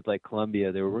working with like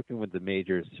Columbia. They were working with the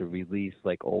majors to release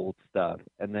like old stuff.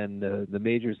 And then the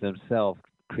majors themselves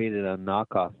created a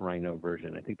knockoff Rhino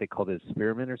version. I think they called it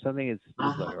Spearmint or something. It's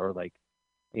or like,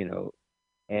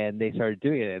 and they started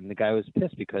doing it. And the guy was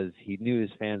pissed because he knew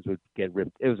his fans would get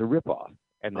ripped. It was a ripoff,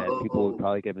 and that people would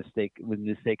probably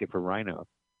mistake it for Rhino.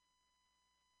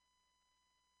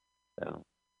 So,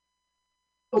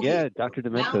 yeah, Dr.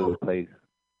 Demento would play.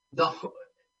 Go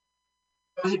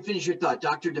ahead, finish your thought.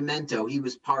 Dr. Demento, he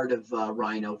was part of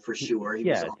Rhino for sure. He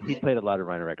played a lot of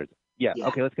Rhino records. Yeah.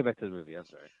 Okay, let's get back to the movie. I'm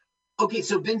sorry. Okay,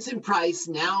 so Vincent Price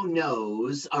now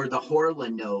knows, or the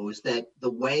Horla knows, that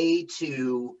the way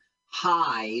to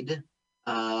hide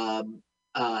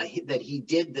that he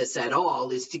did this at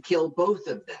all is to kill both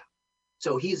of them.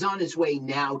 So he's on his way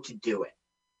now to do it.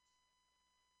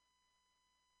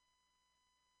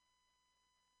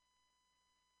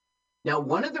 Now,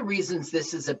 one of the reasons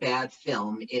this is a bad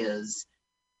film is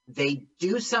they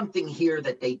do something here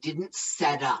that they didn't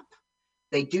set up.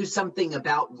 They do something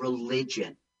about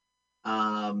religion.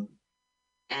 And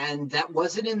that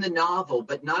wasn't in the novel,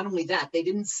 but not only that, they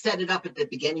didn't set it up at the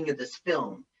beginning of this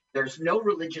film. There's no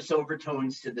religious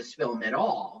overtones to this film at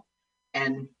all.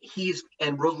 And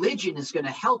religion is going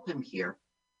to help him here.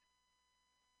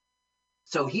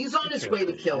 So he's on his way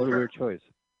to kill her. What a weird choice.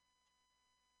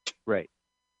 Right.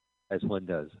 As one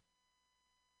does.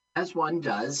 As one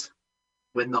does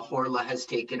when the Horla has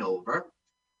taken over.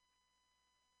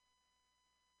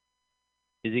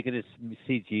 Is he going to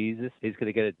see Jesus? He's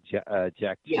going to get a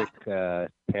Jack Chick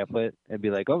pamphlet and be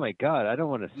like, "Oh my God, I don't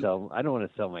want to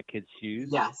sell my kids' shoes."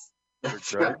 Yes,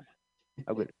 that's right.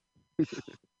 I would.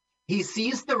 He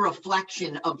sees the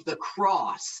reflection of the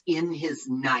cross in his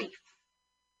knife,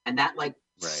 and that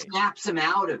snaps him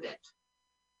out of it.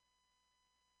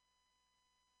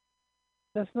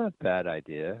 That's not a bad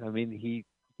idea. I mean, he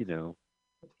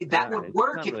That would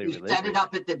work if really you set it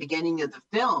up at the beginning of the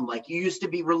film, like you used to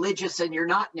be religious and you're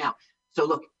not now. So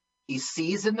look, he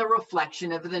sees in the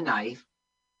reflection of the knife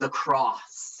the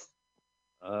cross.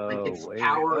 Like it's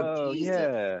power of Jesus.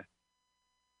 Yeah.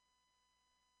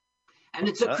 And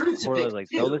it's a crucifix like,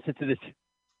 too. Don't listen to this.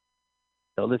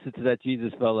 Don't listen to that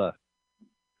Jesus fella.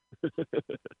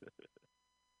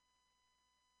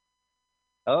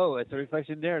 Oh, it's a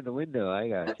reflection there in the window. I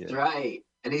got you. That's right.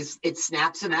 And it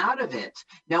snaps him out of it.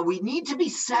 Now, we need to be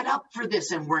set up for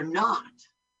this, and we're not.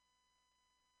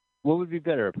 What would be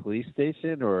better, a police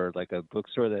station or like a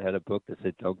bookstore that had a book that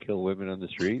said "Don't kill women on the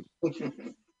street"?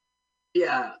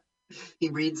 Yeah, he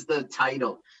reads the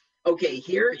title. Okay,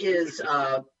 here is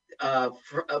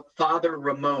Father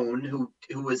Ramon,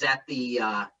 who was at the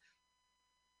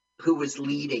who was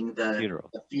leading the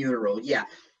funeral. Yeah.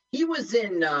 He was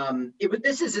in,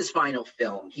 this is his final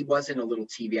film. He was in a little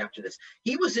TV after this.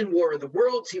 He was in War of the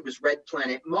Worlds. He was Red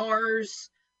Planet Mars.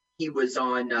 He was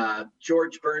on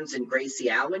George Burns and Gracie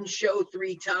Allen's show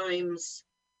 3 times.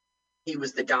 He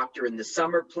was the doctor in The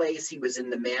Summer Place. He was in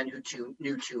The Man Who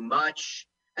Knew Too Much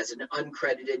as an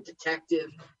uncredited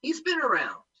detective. He's been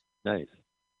around. Nice.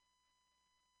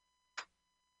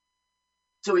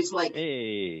 So he's like,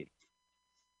 hey.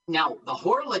 Now, the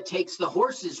Horla takes the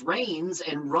horse's reins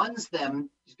and runs them.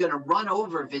 He's going to run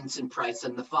over Vincent Price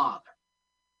and the father.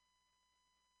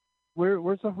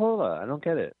 Where's the Horla? I don't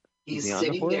get it. He's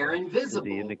sitting there invisible.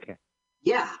 Is he in the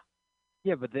Yeah.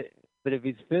 Yeah, but if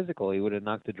he's physical, he would have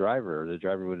knocked the driver, or the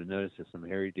driver would have noticed there's some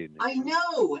hairy dude. I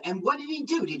know. And what did he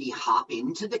do? Did he hop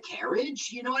into the carriage?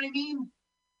 You know what I mean?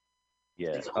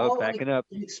 Yeah. Oh, backing up.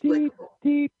 Inexplicable.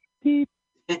 Deep, deep,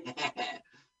 deep.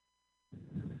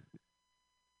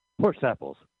 Poor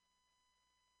Sapples.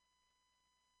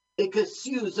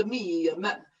 Excuse me,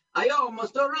 I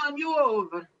almost ran you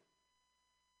over.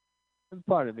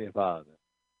 Pardon me, Father.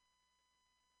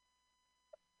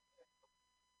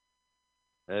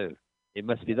 Oh, it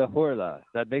must be the Horla.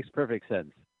 That makes perfect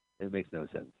sense. It makes no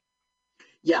sense.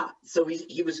 Yeah, so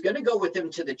he was going to go with him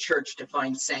to the church to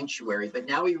find sanctuary, but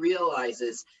now he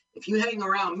realizes, if you hang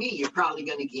around me, you're probably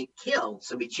going to get killed.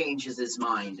 So he changes his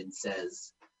mind and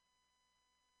says,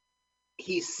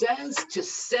 to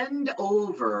send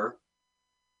over,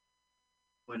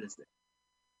 what is it?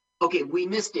 Okay, we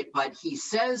missed it, but he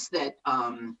says that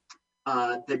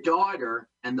the daughter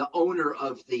and the owner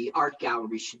of the art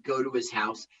gallery should go to his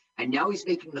house. And now he's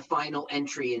making the final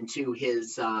entry into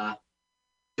his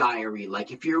diary.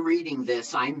 Like, if you're reading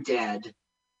this, I'm dead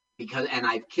and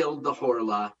I've killed the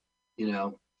Horla, you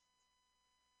know.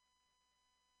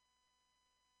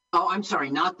 Oh, I'm sorry,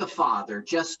 not the father,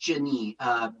 just Jeannie.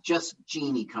 Just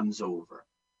Jeannie comes over.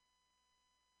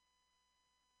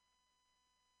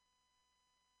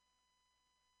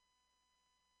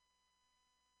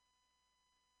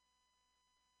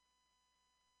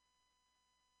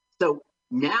 So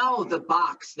now the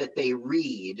box that they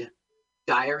read,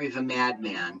 Diary of a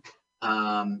Madman,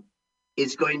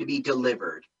 is going to be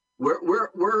delivered. We're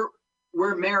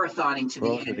marathoning to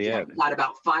the end. Got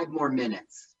about 5 more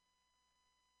minutes.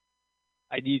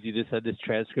 I need you to send this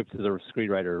transcript to the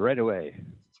screenwriter right away.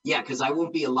 Yeah, because I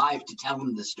won't be alive to tell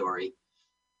him the story.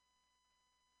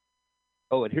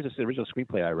 Oh, and here's the original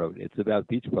screenplay I wrote. It's about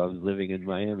beach bums living in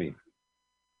Miami.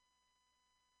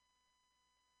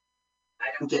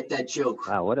 I don't get that joke.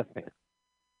 Wow, what a fan.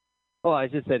 Oh, I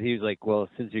just said he was like, well,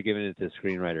 since you're giving it to the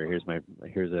screenwriter,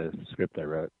 here's a script I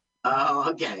wrote.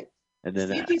 Oh, okay. And then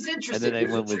see if he's interested.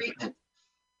 Here's a treatment.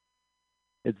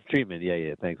 It's treatment.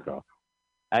 Yeah. Thanks, Carl.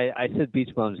 I said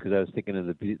beach bums because I was thinking of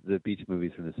the beach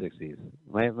movies from the 60s.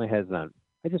 My head's not.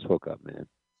 I just woke up, man.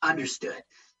 Understood.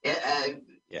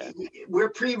 Yeah. We're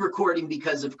pre-recording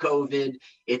because of COVID.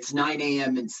 It's 9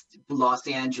 a.m. in Los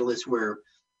Angeles, where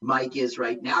Mike is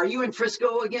right now. Are you in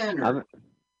Frisco again? Or?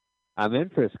 I'm in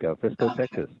Frisco,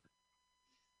 Texas.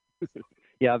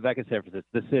 Yeah, I'm back in San Francisco.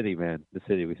 The city, man. The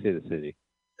city. We say the city.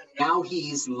 Now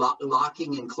he's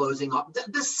locking and closing off.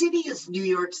 The city is New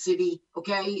York City,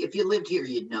 okay? If you lived here,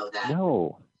 you'd know that.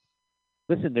 No.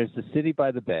 Listen, there's the city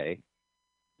by the bay.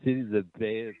 The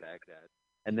Bay of Baghdad.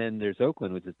 And then there's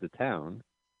Oakland, which is the town.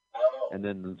 Oh. And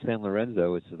then San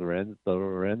Lorenzo, which is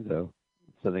Lorenzo.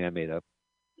 Something I made up.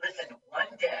 Listen,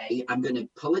 one day I'm going to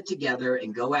pull it together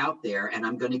and go out there, and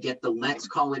I'm going to get the Let's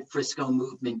Call It Frisco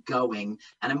movement going,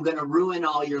 and I'm going to ruin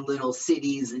all your little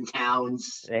cities and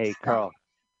towns. Hey, Carl,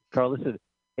 listen,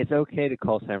 it's okay to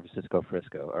call San Francisco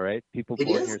Frisco, all right? People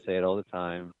born here say it all the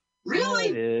time. Really?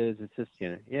 Yeah, it is. It's just,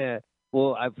 yeah.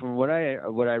 Well, from what I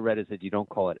read is that you don't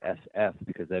call it SF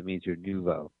because that means you're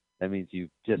nouveau. That means you've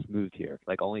just moved here.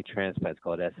 Like only transplants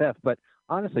call it SF. But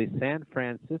honestly, San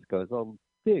Francisco is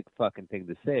big fucking thing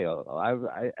to say.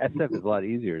 SF is a lot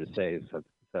easier to say,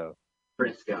 so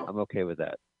Frisco. I'm okay with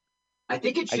that. I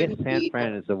think it should I guess San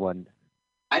Fran is the one.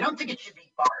 I don't think it should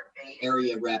be FART, Bay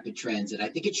Area Rapid Transit. I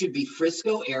think it should be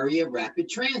Frisco Area Rapid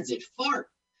Transit, FART.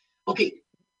 Okay.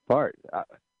 FART.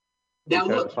 Now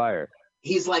look, fire.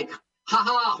 He's like,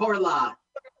 ha-ha, Horla.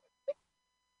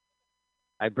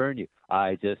 I burn you.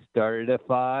 I just started a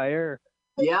fire.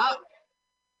 Yeah.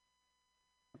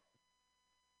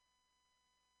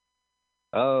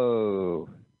 Oh.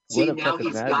 See, now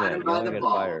he's got him by the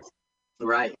balls.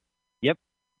 Right. Yep.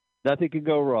 Nothing can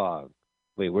go wrong.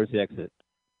 Wait, where's the exit?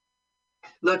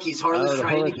 Look, he's Horla's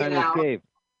trying to get out. Escape.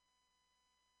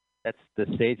 That's the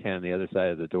stagehand on the other side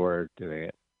of the door doing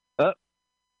it.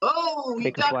 Oh,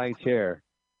 take a flying chair.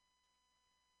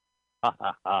 Ha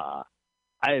ha ha.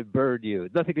 I have burned you.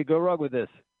 Nothing could go wrong with this.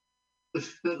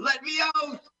 Let me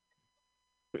out.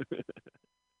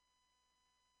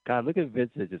 God, look at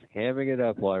Vincent just hamming it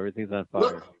up while everything's on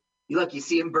fire. Look, you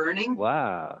see him burning?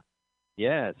 Wow.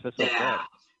 Yeah, special effects.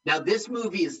 Now, this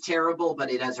movie is terrible,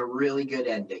 but it has a really good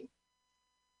ending.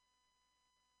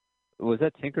 Was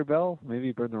that Tinkerbell? Maybe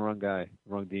you burned the wrong guy,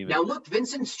 wrong demon. Now, look,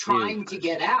 Vincent's trying to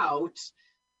get out,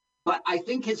 but I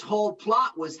think his whole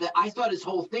plot was that I thought his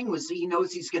whole thing was he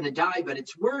knows he's going to die, but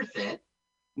it's worth it.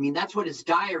 I mean, that's what his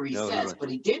diary says, but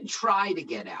he did try to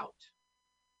get out.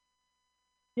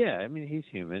 Yeah, I mean, he's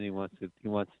human. He wants to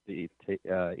eat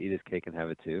his cake and have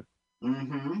it too.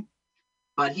 Mm-hmm.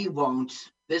 But he won't.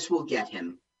 This will get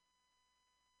him.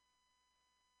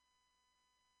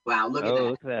 Wow, look at that.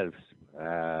 Look at that.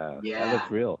 Yeah. That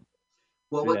looks real.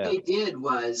 Well, what they did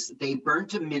was they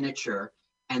burnt a miniature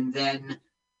and then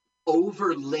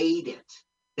overlaid it.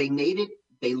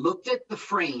 They looked at the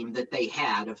frame that they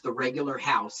had of the regular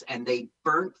house and they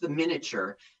burnt the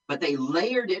miniature, but they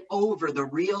layered it over the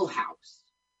real house.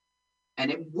 And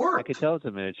it worked. I could tell it's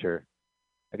a miniature.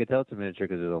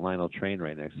 because there's a Lionel train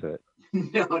right next to it.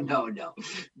 No.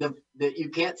 You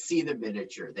can't see the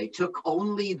miniature. They took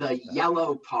only the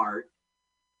yellow part.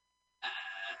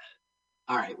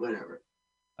 All right, whatever.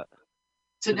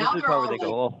 So now they're all they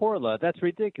go, oh, Horla, that's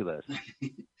ridiculous.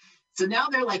 So now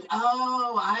they're like,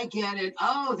 oh, I get it.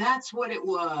 Oh, that's what it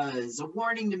was. A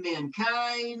warning to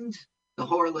mankind. The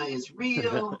Horla is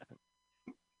real.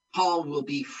 Paul will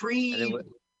be free.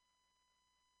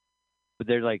 But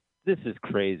they're like, this is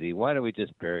crazy. Why don't we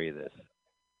just bury this?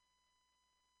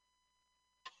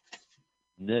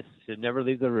 This should never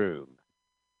leave the room.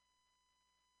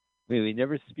 We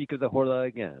never speak of the Horla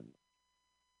again.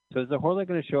 So is the Horla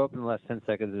going to show up in the last 10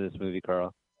 seconds of this movie,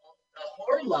 Carl? The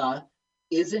Horla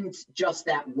isn't just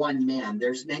that one man.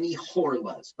 There's many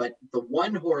Horlas, but the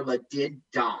one Horla did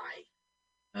die.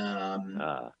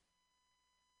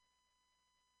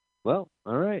 Well,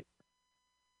 all right.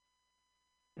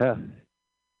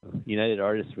 United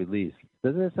Artists release.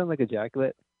 Doesn't that sound like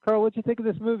ejaculate? Carl, what'd you think of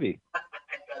this movie? I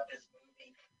love this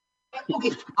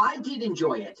movie. Okay, I did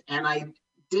enjoy it, and I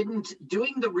didn't.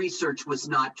 Doing the research was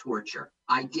not torture.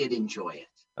 I did enjoy it.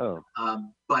 Oh.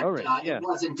 But it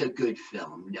wasn't a good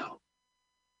film, no.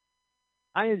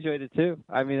 I enjoyed it too.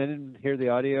 I mean, I didn't hear the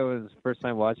audio. It was the first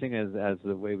time watching as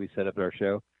the way we set up our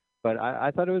show. But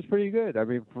I thought it was pretty good. I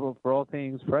mean, for all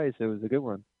things priced, it was a good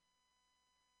one.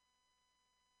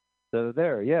 So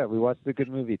there, we watched a good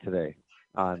movie today.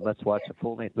 Let's watch a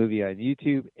full-length movie on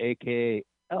YouTube, a.k.a.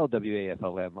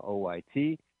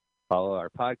 LWAFLMOYT. Follow our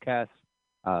podcast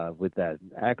with that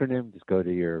acronym. Just go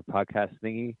to your podcast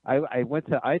thingy. I went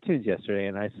to iTunes yesterday,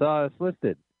 and I saw us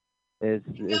listed. It's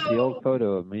the old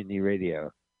photo of MutinyRadio.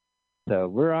 So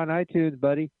we're on iTunes,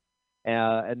 buddy.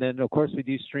 And then, of course, we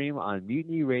do stream on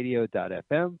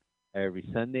MutinyRadio.fm every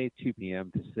Sunday, 2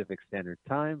 p.m. Pacific Standard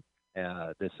Time.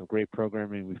 There's some great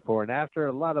programming before and after.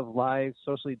 A lot of live,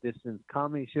 socially distanced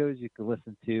comedy shows you can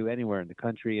listen to anywhere in the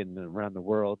country and around the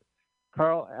world.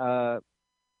 CarlSucks.com.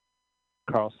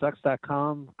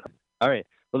 All right.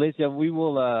 Well, ladies and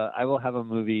gentlemen, I will have a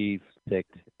movie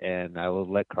picked, and I will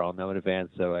let Carl know in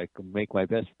advance so I can make my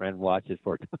best friend watch it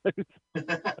 4 times. Pick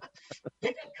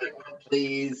a good one,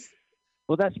 please.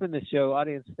 Well, that's been the show.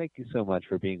 Audience, thank you so much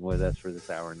for being with us for this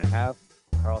hour and a half.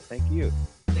 Carl, thank you.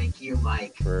 Thank you,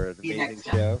 Mike. For the amazing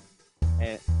show.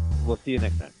 And we'll see you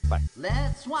next time. Bye.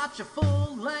 Let's watch a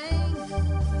full-length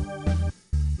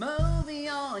movie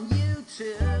on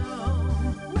YouTube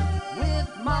with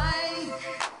Mike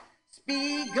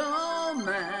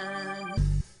Spiegelman.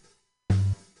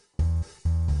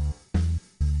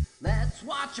 Let's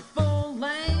watch a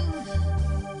full-length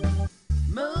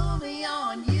movie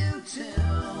on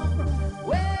YouTube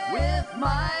with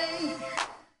Mike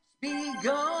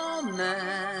Spiegelman.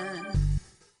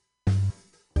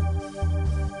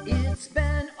 It's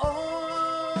been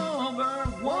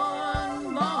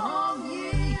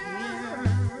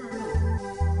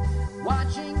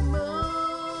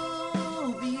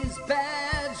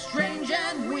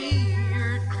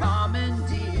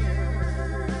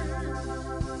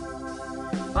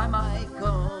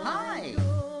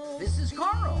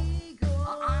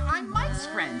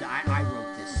friend. I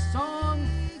wrote this song.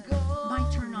 My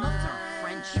turn-ons are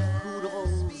French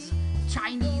poodles,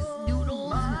 Chinese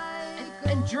noodles,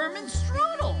 and German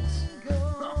strudels.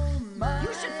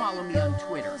 You should follow me on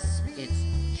Twitter.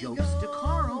 It's Jokes to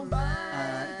Carl.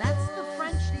 That's the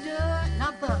French duh,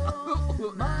 not the duh.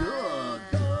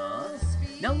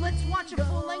 Now let's watch a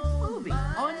full-length movie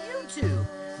on YouTube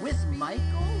with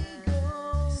Michael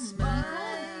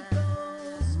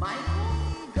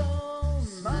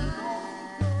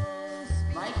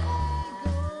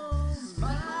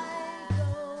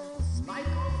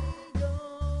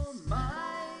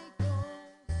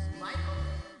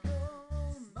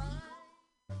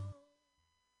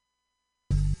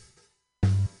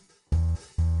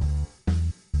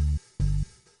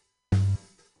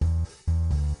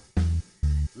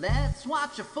Let's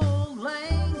watch a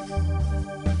full-length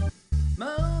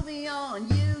movie on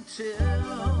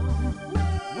YouTube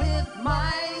with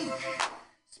Mike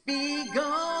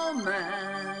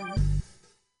Spiegelman.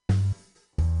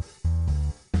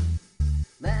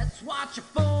 Let's watch a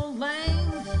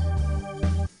full-length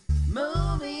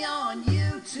movie on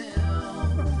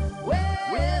YouTube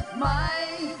with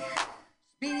Mike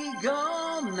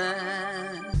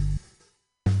Spiegelman.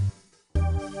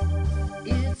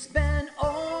 It's been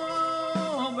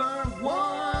over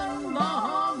 1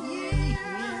 long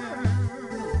year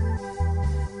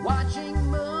watching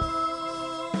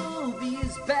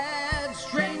movies, bad,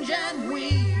 strange, and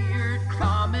weird,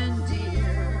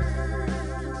 commandeered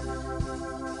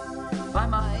by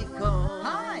Michael.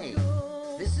 Hi,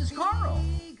 this is Carl.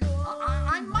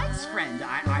 I'm Mike's friend.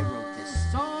 I wrote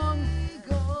this song.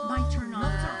 My turn-ons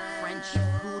are French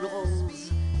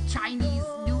poodles, Chinese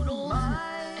noodles,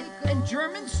 and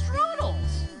German strudels.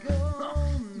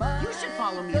 You should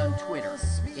follow me on Twitter.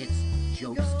 It's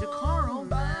Jokes to Carl.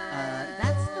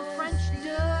 That's the French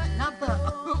duh, not the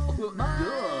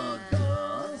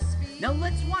duh. Now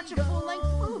let's watch a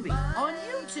full-length movie on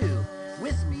YouTube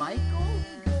with Michael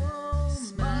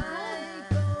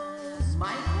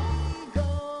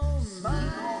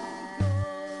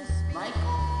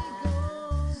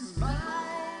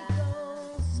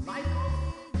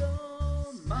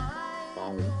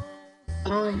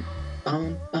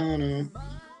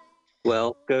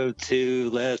Well, go to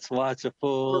Let's Watch a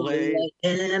Full-Length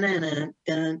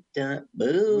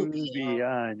movie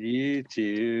on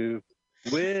YouTube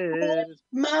with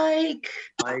Mike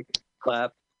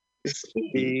Clap,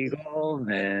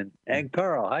 Spiegelman, and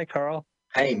Carl. Hi, Carl.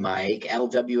 Hey, Mike.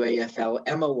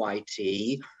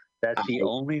 LWAFLMOYT. That's the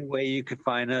only way you can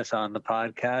find us on the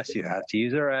podcast. You have to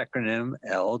use our acronym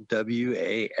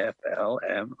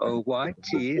LWAFLMOYT.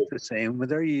 It's the same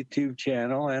with our YouTube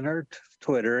channel and our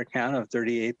Twitter account of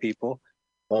 38 people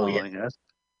following us.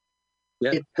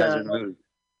 Yeah, hasn't moved.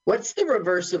 What's the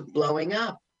reverse of blowing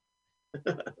up?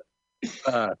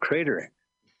 Cratering.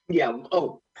 Yeah.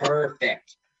 Oh,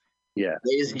 perfect. Yeah.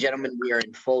 Ladies and gentlemen, we are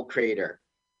in full crater.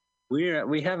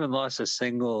 We haven't lost a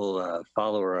single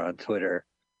follower on Twitter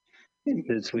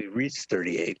since we reached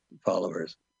 38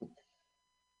 followers.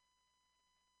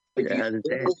 But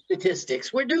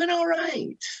statistics, we're doing all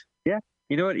right. Yeah.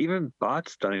 You know what? Even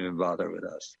bots don't even bother with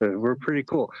us. So we're pretty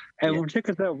cool. And check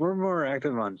us out. We're more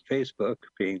active on Facebook,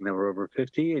 being that we're over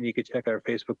 50. And you can check our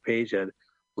Facebook page at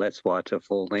Let's Watch a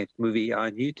Full-Length Movie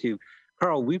on YouTube.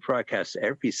 Carl, we broadcast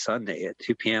every Sunday at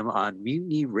 2 p.m. on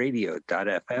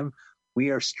MutinyRadio.fm. We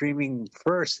are streaming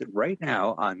first right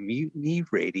now on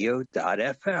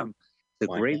MutinyRadio.fm. The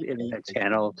great internet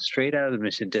channel straight out of the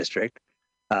Mission District.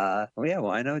 Why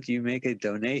don't you make a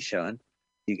donation?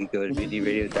 You could go to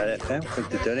MutinyRadio.fm, click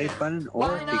the donate button,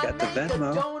 or if you got the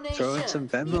Venmo, throw in some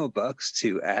Venmo bucks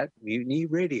to @Mutiny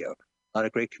Radio. A lot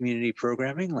of great community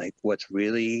programming, like What's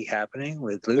Really Happening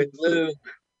with Luke.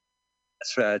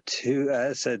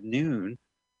 That's at noon.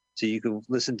 So you can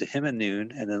listen to him at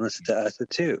noon and then listen to us at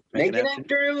 2. Make an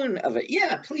afternoon of it.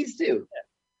 Yeah, please do.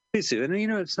 Please do.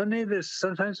 And, Sunday,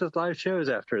 sometimes there's live shows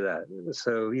after that.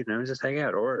 So, just hang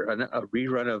out. Or a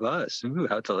rerun of us. Ooh,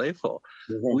 how delightful.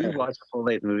 We watch a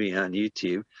full-length movie on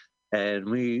YouTube, and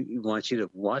we want you to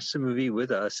watch the movie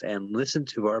with us and listen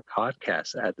to our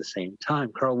podcast at the same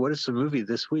time. Carl, what is the movie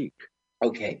this week?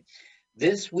 Okay.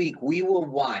 This week, we will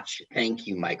watch, thank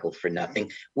you, Michael, for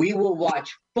nothing. We will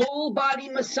watch Full Body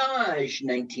Massage,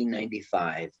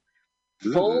 1995.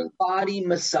 Full Body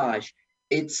Massage.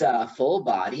 It's full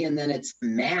body, and then it's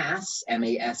mass,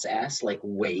 M-A-S-S, like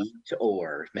weight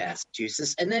or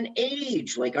Massachusetts, and then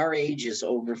age, like our age is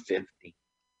over 50.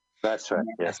 That's right.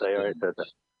 Yes, I already said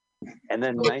that. And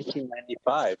then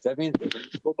 1995. That means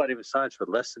full body massage for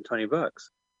less than $20.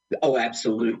 Oh,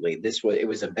 absolutely. It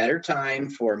was a better time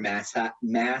for mass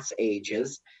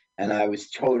ages, and I was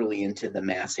totally into the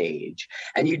Mass Age.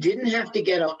 And you didn't have to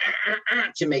get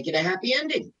to make it a happy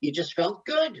ending. You just felt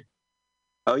good.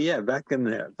 Oh yeah, back in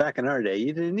our day,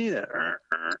 you didn't need it.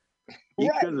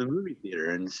 You could go to the movie theater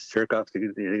and jerk off to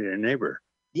your neighbor.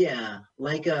 Yeah,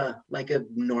 like a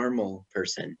normal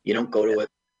person. You don't go to a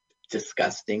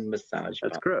disgusting massage.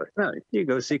 That's gross. No, you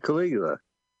go see Caligula.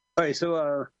 All right,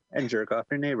 so and jerk off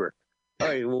your neighbor. All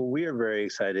right, well, we are very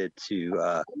excited to.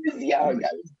 I was young. I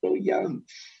was so young.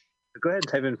 Go ahead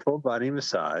and type in full body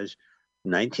massage,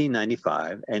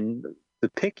 1995, and the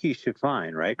pic you should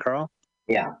find, right, Carl?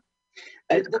 Yeah.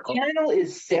 The channel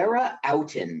is Sarah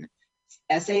Outen,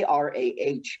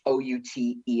 SarahOuten,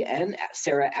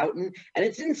 Sarah Outen, and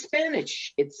it's in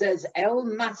Spanish. It says El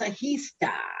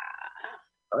Masajista.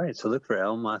 All right, so look for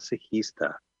El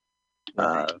Masajista.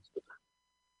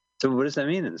 So what does that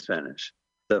mean in Spanish?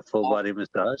 The full body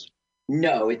massage?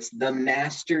 No, it's the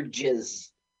master jizzer.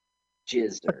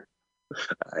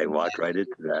 I walked right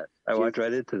into that.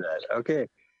 Okay.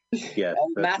 Yes. El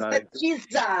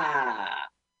Masajista.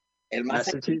 El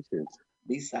Massachusetts.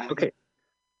 Okay.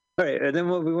 All right, and then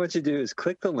what we want you to do is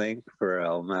click the link for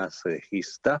El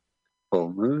Masajista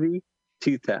full movie,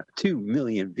 2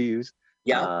 million views.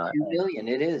 Yeah, 2 million.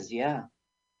 It is, yeah.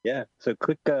 Yeah, so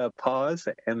click pause,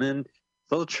 and then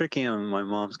it's a little tricky on my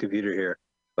mom's computer here,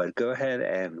 but go ahead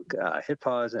and hit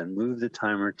pause and move the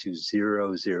timer to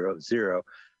 000.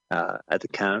 At the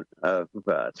count of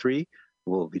 3,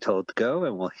 we'll be told to go,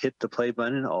 and we'll hit the play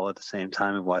button all at the same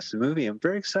time and watch the movie. I'm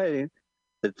very excited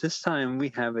that this time we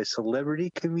have a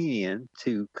celebrity comedian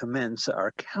to commence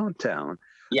our countdown.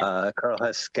 Yeah. Carl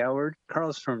has scoured.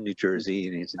 Carl's from New Jersey,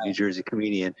 and he's a New Jersey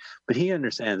comedian, but he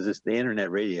understands this. The internet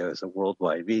radio is a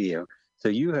worldwide video. So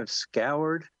you have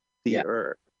scoured the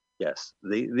earth. Yes,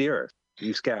 the earth.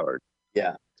 You scoured.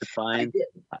 Yeah. To find.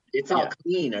 It's all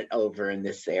clean over in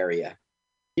this area.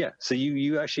 Yeah. So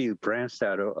you actually branched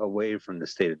out away from the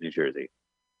state of New Jersey.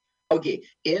 Okay.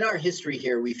 In our history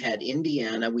here, we've had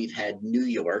Indiana, we've had New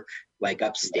York, like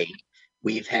upstate.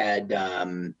 We've had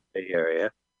Bay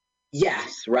Area.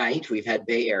 Yes, right. We've had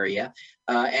Bay Area.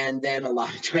 And then a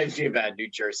lot of times we've had New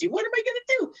Jersey. What am I going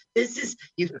to do?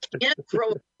 You can't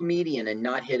throw a comedian and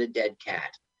not hit a dead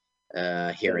cat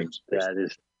here in Jersey. That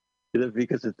is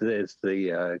because it's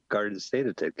the Garden State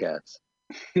of dead cats.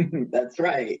 That's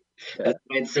right. Yeah. That's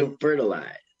why it's so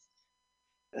fertilized.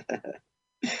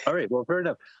 All right. Well, fair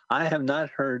enough. I have not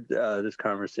heard this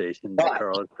conversation that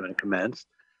Carl is going to commence.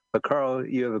 But Carl,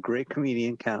 you have a great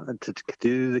comedian to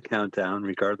do the countdown,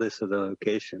 regardless of the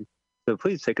location. So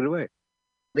please take it away.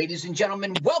 Ladies and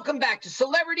gentlemen, welcome back to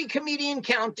Celebrity Comedian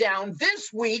Countdown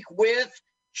this week with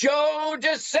Joe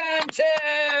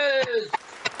DeSantis.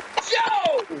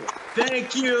 Joe!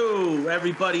 Thank you,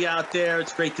 everybody out there.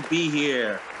 It's great to be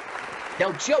here.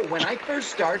 Now, Joe, when I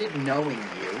first started knowing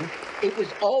you, it was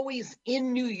always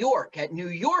in New York, at New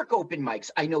York open mics.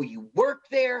 I know you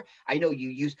worked there. I know you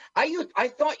used. I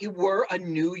thought you were a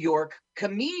New York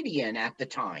comedian at the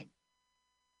time.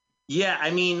 Yeah,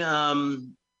 I mean,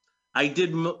 I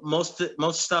did most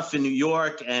stuff in New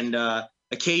York and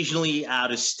occasionally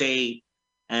out of state.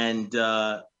 And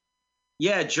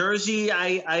yeah, Jersey.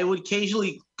 I would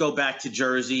occasionally go back to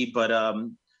Jersey, but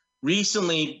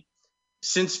recently,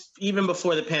 since even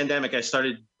before the pandemic, I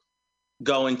started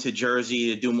going to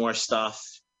Jersey to do more stuff.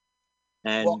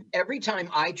 And well, every time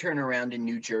I turn around in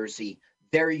New Jersey,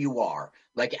 there you are,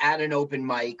 like at an open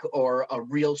mic or a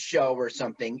real show or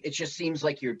something. It just seems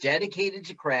like you're dedicated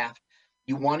to craft.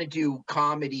 You want to do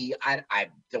comedy. I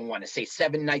don't want to say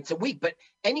 7 nights a week, but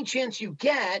any chance you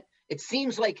get, it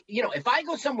seems like, if I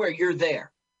go somewhere, you're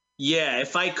there. Yeah,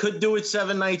 if I could do it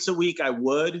 7 nights a week, I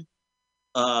would.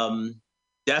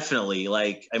 Definitely.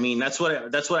 Like, I mean, that's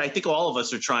what I think all of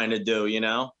us are trying to do,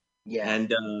 Yeah.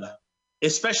 And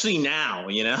especially now,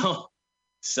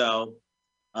 So,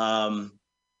 yeah.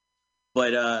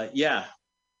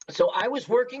 So I was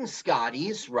working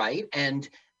Scotty's, right? And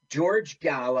George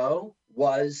Gallo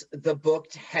was the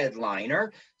booked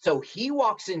headliner. So he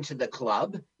walks into the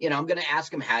club. I'm going to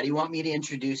ask him, how do you want me to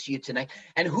introduce you tonight?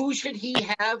 And who should he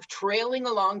have trailing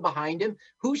along behind him?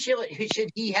 Who should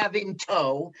he have in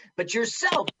tow but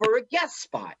yourself for a guest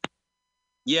spot?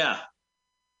 Yeah.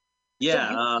 Yeah.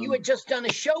 So you had just done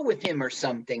a show with him or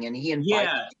something, and he invited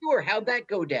you, or how'd that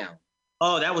go down?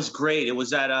 Oh, that was great. It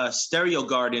was at Stereo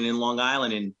Garden in Long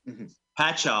Island in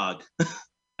Patchogue.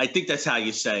 I think that's how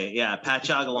you say it. Yeah,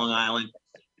 Patchogue, Long Island.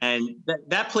 And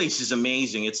that place is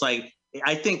amazing. It's like,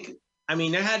 I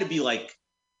mean, there had to be like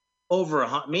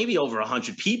maybe over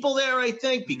 100 people there, I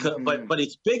think, because but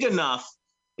it's big enough.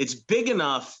 It's big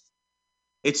enough.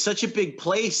 It's such a big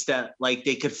place that like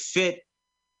they could fit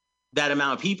that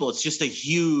amount of people. It's just a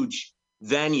huge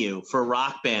venue for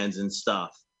rock bands and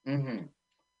stuff. Mm-hmm.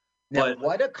 Now,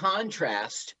 what a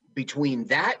contrast between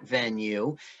that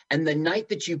venue and the night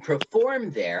that you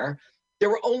performed there. There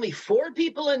were only 4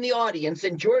 people in the audience,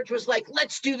 and George was like,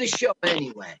 let's do the show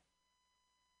anyway.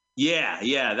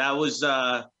 Yeah,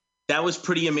 that was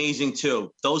pretty amazing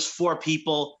too. Those 4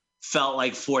 people felt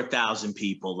like 4,000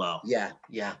 people, though. Yeah.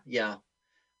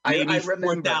 Maybe I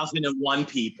remember 4,001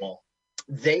 people.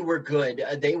 They were good.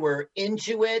 They were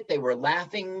into it. They were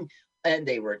laughing, and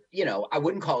they were, I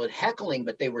wouldn't call it heckling,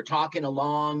 but they were talking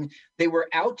along. They were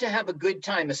out to have a good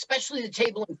time, especially the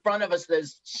table in front of us,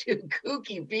 those 2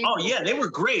 kooky people. Oh, yeah, they were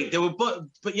great. They were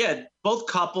both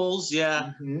couples.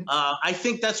 Yeah. Mm-hmm. I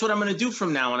think that's what I'm going to do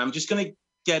from now on. I'm just going to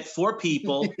get 4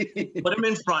 people, put them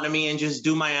in front of me, and just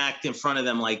do my act in front of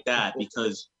them like that,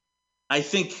 because I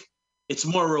think it's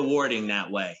more rewarding that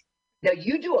way. Now,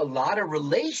 you do a lot of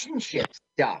relationship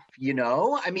stuff,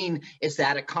 I mean, is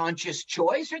that a conscious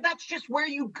choice, or that's just where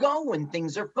you go when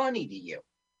things are funny to you?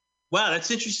 Wow, that's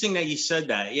interesting that you said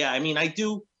that. Yeah, I mean, I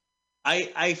do.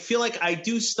 I feel like I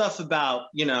do stuff about,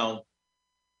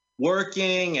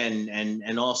 working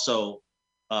and also,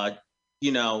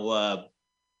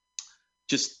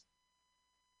 just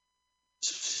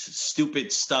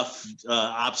stupid stuff,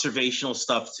 observational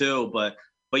stuff too. But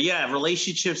yeah,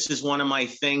 relationships is one of my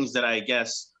things that I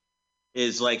guess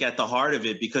is like at the heart of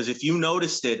it, because if you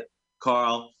noticed it,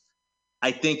 Carl,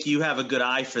 I think you have a good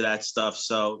eye for that stuff.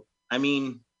 So, I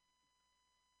mean,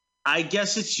 I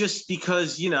guess it's just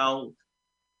because, it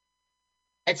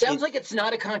sounds like it's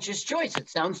not a conscious choice. It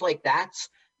sounds like that's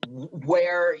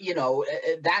where,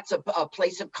 that's a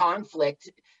place of conflict.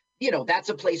 That's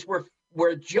a place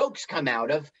where jokes come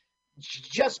out of,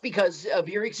 just because of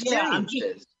your experiences.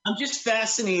 Yeah, I'm just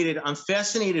fascinated. I'm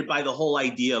fascinated by the whole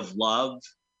idea of love.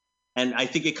 And I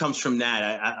think it comes from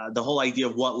that, the whole idea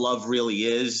of what love really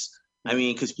is. I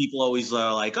mean, because people always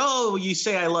are like, oh, you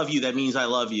say I love you, that means I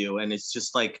love you. And it's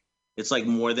just like, it's like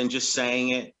more than just saying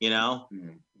it, Yeah.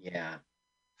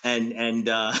 And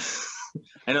I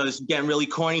know this is getting really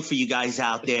corny for you guys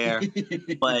out there,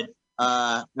 but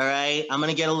all right, I'm going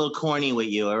to get a little corny with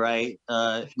you, all right?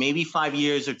 Maybe 5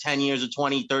 years or 10 years or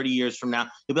 20, 30 years from now,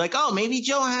 you'll be like, oh, maybe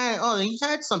Joe he's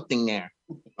had something there.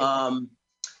 I'm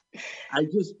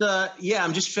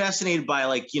just fascinated by,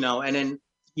 like, and then,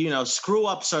 screw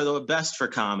ups are the best for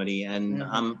comedy. And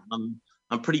I'm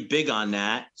pretty big on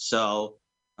that. So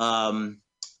I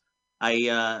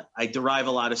derive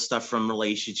a lot of stuff from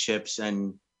relationships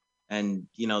and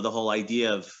the whole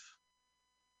idea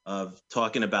of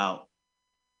talking about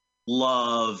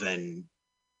love and,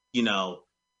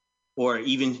 or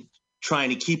even trying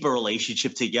to keep a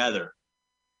relationship together,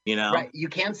 Right. You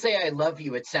can't say I love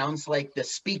you. It sounds like the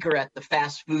speaker at the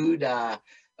fast food yeah,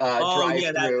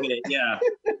 drive-through. that's it.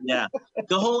 Yeah.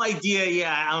 The whole idea.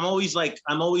 Yeah. I'm always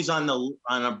on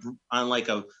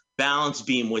a balance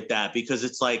beam with that,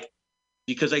 because I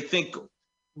think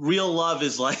real love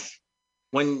is like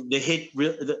when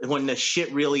the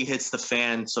shit really hits the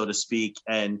fan, so to speak,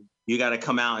 and you got to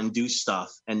come out and do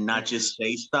stuff and not just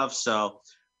say stuff. So,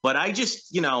 but I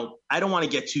just, I don't want to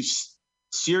get too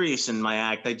serious in my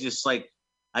act. I just want to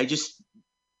I just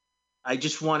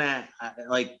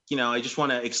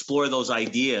want to explore those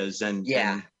ideas and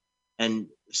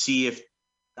see if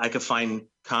I could find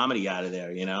comedy out of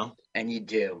there, And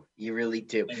you really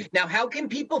do. Now, how can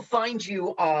people find you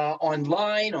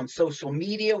online, on social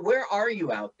media? Where are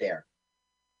you out there?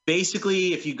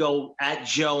 Basically, if you go at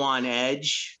Joe on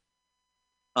Edge,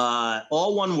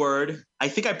 all one word. I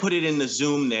think I put it in the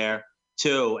Zoom there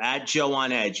too, at Joe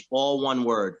on Edge, all one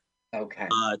word. Okay.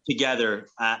 Together.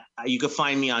 You can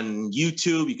find me on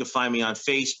YouTube. You can find me on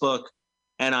Facebook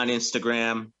and on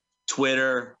Instagram,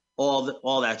 Twitter,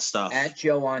 all that stuff. At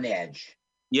Joe on Edge.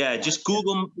 Yeah, just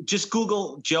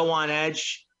Google Joe on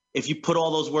Edge. If you put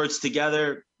all those words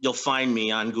together, you'll find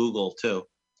me on Google too.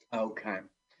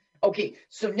 Okay,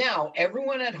 so now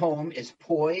everyone at home is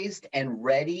poised and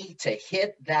ready to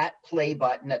hit that play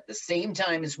button at the same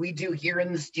time as we do here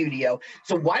in the studio.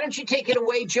 So why don't you take it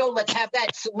away, Joe? Let's have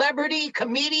that celebrity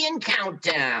comedian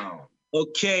countdown.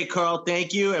 Okay, Carl,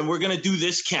 thank you. And we're going to do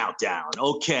this countdown.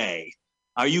 Okay.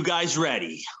 Are you guys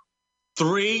ready?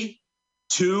 3,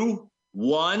 2,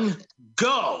 1,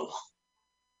 go.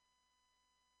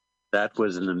 That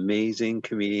was an amazing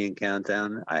comedian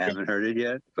countdown. I haven't heard it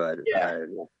yet, but I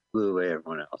blew away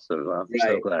everyone else. So I'm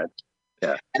so glad.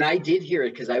 Yeah. And I did hear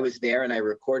it because I was there and I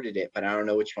recorded it, but I don't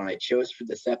know which one I chose for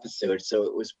this episode. So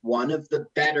it was one of the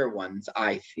better ones,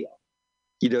 I feel.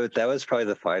 That was probably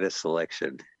the finest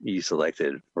selection you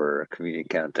selected for a comedian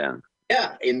countdown.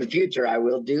 Yeah, in the future, I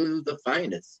will do the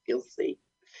finest. You'll see.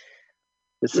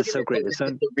 This Look is so great. It's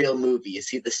the real movie. You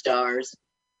see the stars?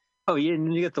 Oh, yeah,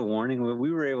 and you get the warning.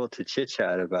 We were able to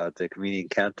chit-chat about the comedian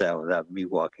countdown without me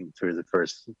walking through the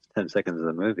first 10 seconds of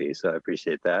the movie, so I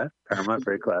appreciate that. Paramount,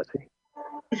 very classy.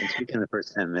 And speaking of the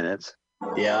first 10 minutes.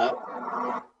 Yeah.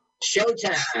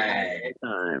 Showtime.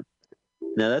 Time.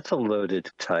 Now, that's a loaded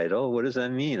title. What does that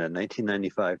mean? A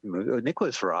 1995 movie? Oh,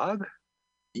 Nicholas Rogg?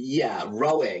 Yeah,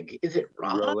 Roeg. Is it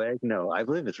Rog? Roeg? No, I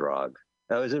believe it's Rogg.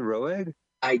 Oh, is it Roeg?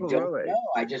 I don't know.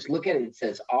 I just look at it. It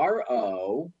says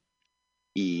R-O...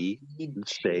 E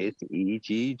space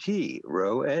E-G-G.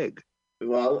 Roeg.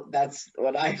 Well, that's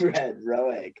what I read,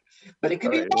 Roeg. But it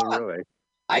could be wrong. Roeg.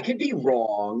 I could be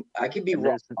wrong. I could be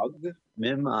wrong. Rogers.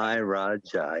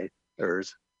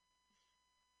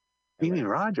 Mimi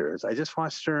Rogers. I just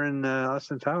watched her in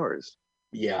Austin Powers.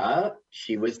 Yeah,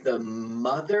 she was the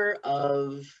mother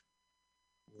of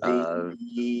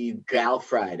the Gal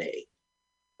Friday.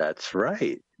 That's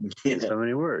right. In so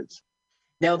many words.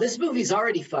 Now, this movie's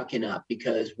already fucking up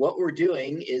because what we're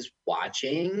doing is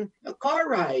watching a car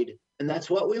ride, and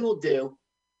that's what we will do.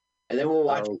 And then we'll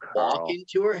watch walk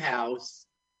into her house.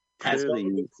 That's what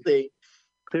we see.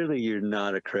 Clearly, you're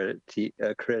not a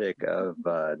critic of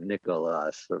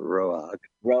Nicholas Roeg.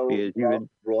 Roy.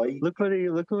 Look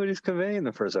what he's conveying in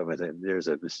the first opening. There's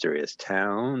a mysterious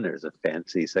town. There's a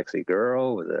fancy, sexy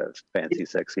girl with a fancy,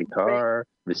 sexy car.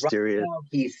 Mysterious. Right now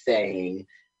he's saying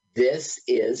this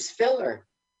is filler.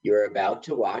 You're about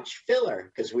to watch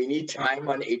filler because we need time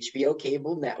on HBO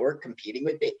cable network competing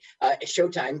with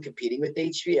Showtime competing with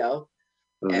HBO.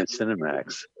 With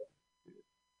Cinemax.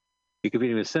 You're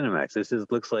competing with Cinemax. This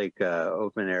looks like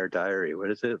Open Air Diary. What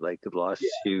is it? Like the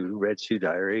Red Shoe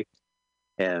Diary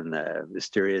and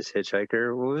Mysterious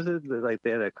Hitchhiker. What was it? Like they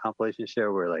had a compilation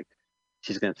show where like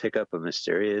she's going to pick up a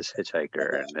mysterious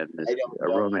hitchhiker and then there's a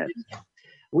romance.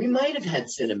 We might have had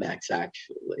Cinemax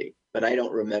actually, but I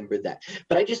don't remember that.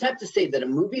 But I just have to say that a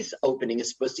movie's opening is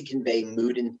supposed to convey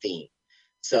mood and theme.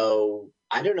 So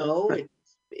I don't know.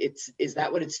 Is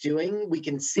that what it's doing? We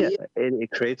can see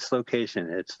it creates location.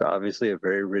 It's obviously a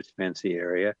very rich, fancy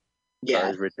area. Yeah,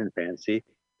 it's rich and fancy.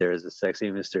 There is a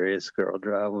sexy, mysterious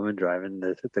woman driving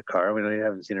the car. We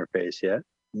haven't seen her face yet.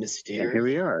 Mysterious. And here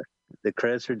we are. The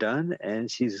credits are done, and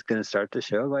she's going to start the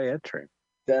show by entering.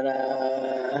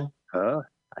 Ta-da! Oh,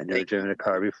 I've never driven a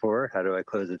car before. How do I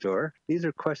close the door? These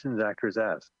are questions actors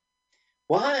ask.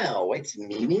 Wow, it's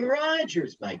Mimi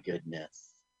Rogers, my goodness.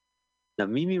 Now,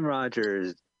 Mimi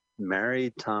Rogers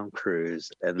married Tom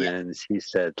Cruise, and then she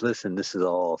said, listen, this is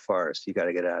all a farce. You got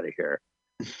to get out of here.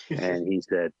 And he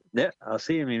said, yeah, I'll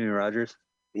see you, Mimi Rogers.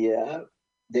 Yeah,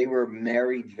 they were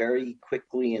married very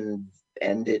quickly and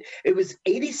ended. It was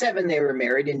 87 they were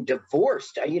married and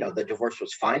divorced. The divorce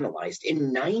was finalized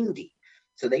in 90.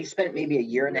 So they spent maybe a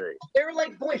year and a half. They were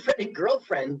like boyfriend and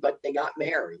girlfriend, but they got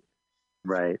married.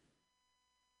 Right.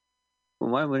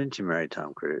 Well, why wouldn't you marry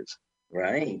Tom Cruise?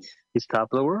 Right. He's top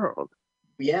of the world.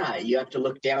 Yeah, you have to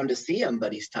look down to see him,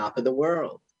 but he's top of the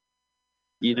world.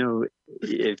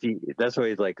 That's why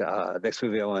he's like, next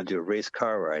movie I want to do a race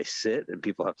car where I sit and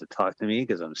people have to talk to me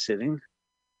because I'm sitting.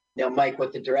 Now, Mike,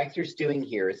 what the director's doing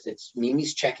here is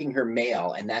Mimi's checking her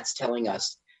mail, and that's telling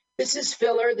us this is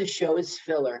filler. The show is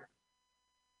filler.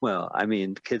 Well, I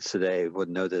mean, kids today would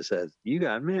know this as you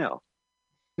got mail.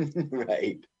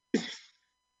 Right.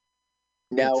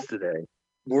 Now, today.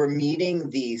 We're meeting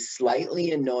the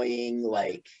slightly annoying,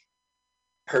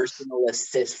 personal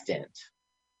assistant.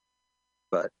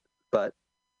 But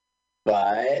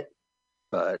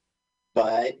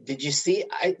did you see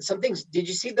did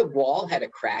you see the wall had a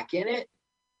crack in it?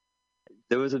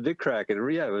 There was a big crack, and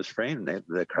it was framed,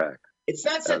 the crack. It's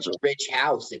not such a rich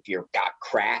house if you've got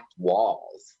cracked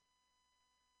walls.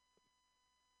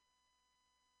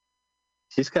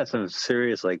 She's got some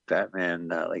serious, Batman,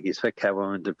 you expect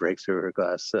Catwoman to break through her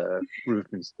glass roof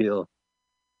and steal.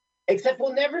 Except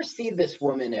we'll never see this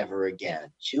woman ever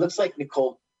again. She looks like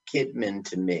Nicole Kidman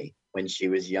to me when she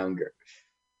was younger.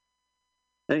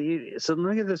 So let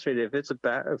me get this straight. If it's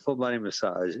a full-body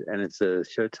massage and it's a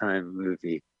Showtime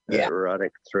movie, an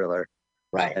erotic thriller,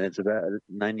 right, and it's about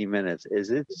 90 minutes,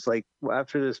 is it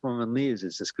after this woman leaves,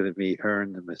 it's just going to be her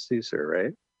and the masseuser,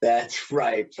 right? That's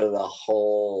right, for the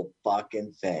whole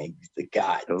fucking thing. The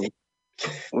guy. So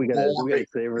we gotta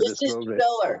savor this moment.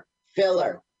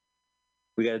 Filler.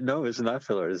 No, it's not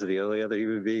filler. This is the only other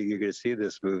human being you're gonna see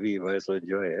this movie. You might as well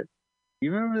enjoy it.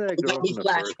 You remember that girl?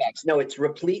 Flashbacks. No, it's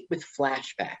replete with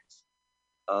flashbacks.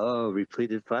 Oh,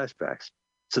 repleted flashbacks.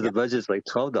 So the budget's like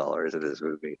 $12 in this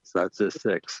movie. It's not just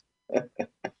 $6.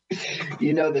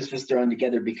 You know, this was thrown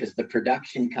together because the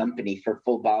production company for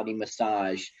Full Body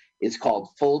Massage is called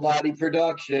Full Body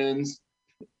Productions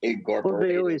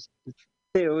Incorporated. Well,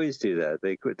 they always do that.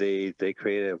 They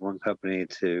created one company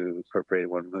to incorporate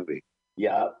one movie.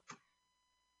 Yeah.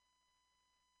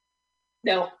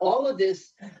 Now, all of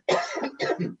this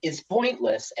is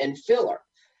pointless and filler.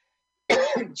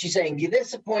 She's saying, the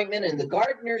disappointment and the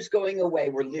gardener's going away.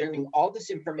 We're learning all this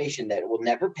information that will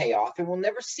never pay off and we'll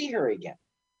never see her again.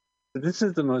 This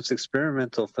is the most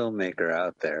experimental filmmaker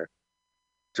out there,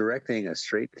 directing a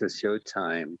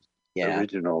straight-to-Showtime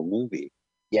original movie.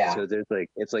 Yeah. So there's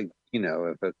it's like,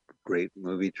 if a great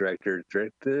movie director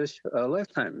directed a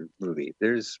Lifetime movie,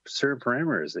 there's certain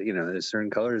parameters that, there's certain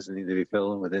colors that need to be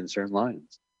filled in within certain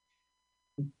lines.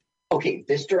 Okay,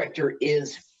 this director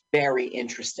is very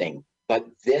interesting, but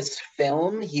this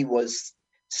film, he was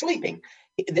sleeping.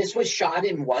 This was shot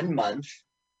in 1 month,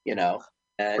 and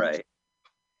right.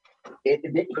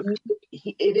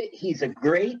 He's a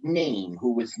great name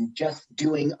who was just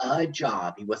doing a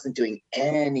job. He wasn't doing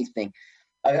anything.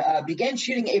 Began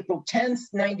shooting April 10th,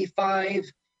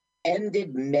 95,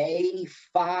 ended May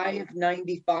 5,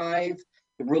 95.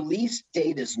 The release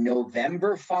date is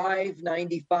November 5,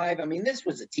 95. I mean, this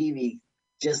was a TV,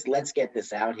 just let's get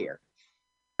this out here.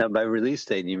 Now, by release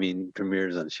date, you mean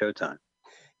premieres on Showtime?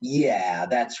 Yeah,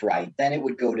 that's right. Then it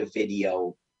would go to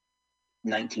video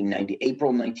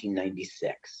April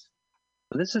 1996.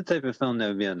 Well, this is the type of film that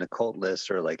would be on the cult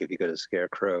list, or like if you go to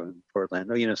Scarecrow in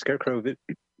Portland. Oh, Scarecrow,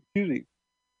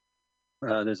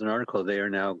 there's an article, they are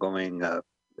now going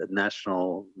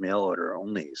national mail order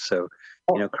only. So,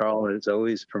 Carl has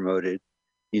always promoted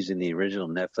using the original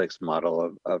Netflix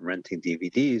model of renting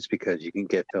DVDs because you can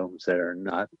get films that are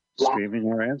not streaming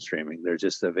or am streaming. They're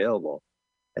just available.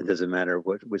 It doesn't matter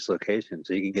which location.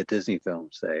 So you can get Disney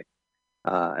films, say.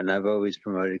 And I've always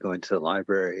promoted going to the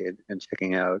library and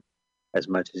checking out as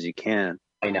much as you can.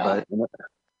 I know. But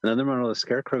another model of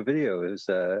Scarecrow Video is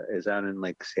out in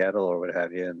like Seattle or what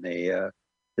have you, and they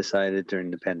decided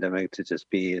during the pandemic to just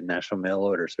be a national mail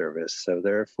order service. So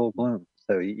they're full bloom.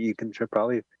 So you can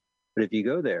probably, but if you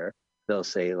go there, they'll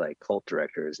say like cult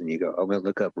directors, and you go, I'm going to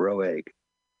look up Roeg.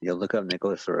 You'll look up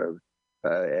Nicholas Roeg.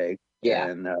 Yeah.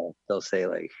 And they'll say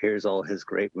like, here's all his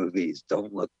great movies.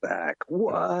 Don't look back.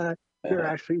 What? They're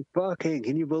actually fucking.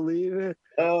 Can you believe it?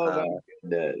 Oh, my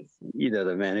goodness.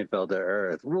 The Man Who Fell to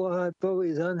Earth. What?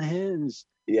 Bowie's unhinged.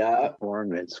 Yeah.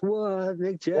 Performance. What?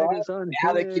 Mick Jagger's unhinged.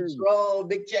 Out of control.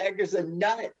 Mick Jagger's a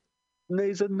nut.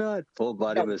 He's a nut. Full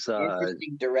body massage.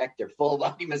 Interesting director. Full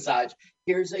body massage.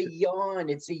 Here's a yawn.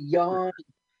 It's a yawn.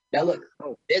 Now look,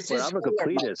 this is. I'm a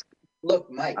completist.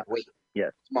 Look, Mike. Wait.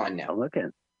 Yes. Come on now. I'm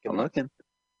looking. Yeah.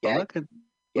 Look at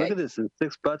this. It's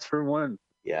 6 butts for one.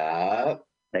 Yeah.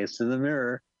 Next to the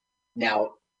mirror.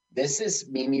 Now, this is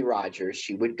Mimi Rogers.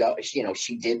 She would go,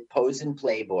 she did pose in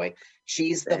Playboy.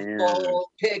 She's the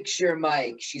full picture,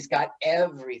 Mike. She's got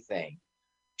everything.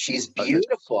 She's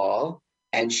beautiful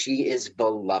and she is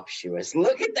voluptuous.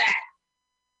 Look at that.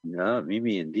 No,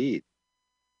 Mimi indeed.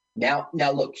 Now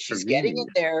look, she's getting in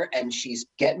there and she's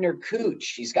getting her cooch.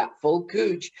 She's got full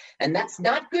cooch, and that's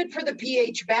not good for the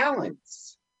pH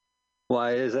balance.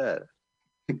 Why is that?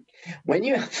 When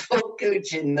you have full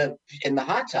cooch in the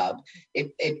hot tub,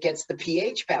 it gets the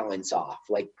pH balance off.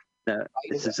 Like, you're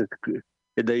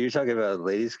talking about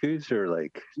ladies' cooch or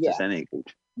like just any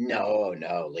cooch? No,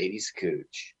 ladies'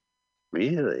 cooch.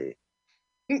 Really?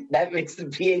 That makes the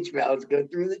pH balance go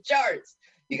through the charts.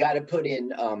 You got to put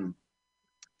in.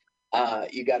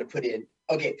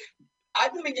 Okay,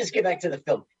 let me just get back to the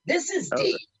film. This is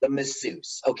Dave, the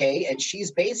masseuse, okay? And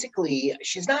she's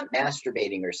not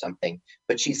masturbating or something,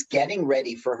 but she's getting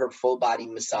ready for her full body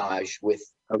massage with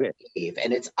Dave.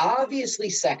 And it's obviously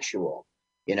sexual,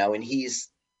 and she's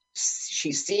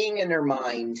seeing in her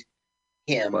mind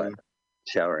him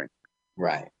showering.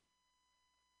 Right.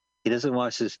 He doesn't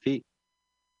wash his feet.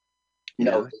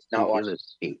 No, he's not washing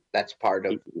his feet. That's part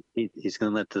of. He's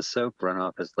going to let the soap run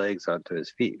off his legs onto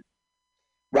his feet.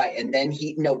 Right, and then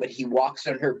he walks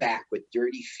on her back with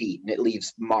dirty feet, and it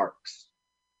leaves marks.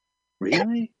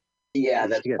 Really? Yeah,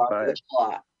 that's part of the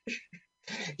plot.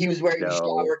 He was wearing a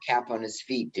shower cap on his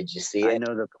feet. Did you see it? I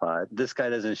know the plot. This guy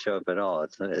doesn't show up at all.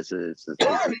 That's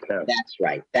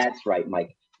right. That's right,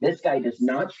 Mike. This guy does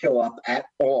not show up at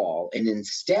all, and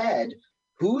instead,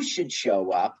 who should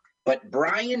show up but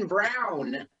Brian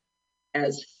Brown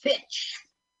as Fitch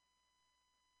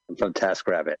from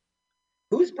TaskRabbit?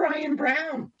 Who's Brian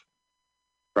Brown?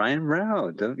 Brian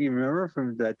Brown. Don't you remember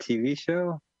from that TV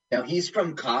show? Now, he's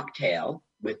from Cocktail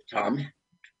with Tom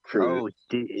cruise.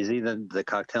 Oh, is he the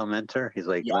cocktail mentor? He's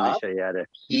like, let Yeah. me show you how to.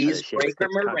 He's shake Breaker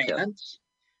this cocktail. Morant.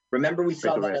 Remember we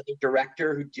saw Breaker that Morant. other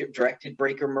director who directed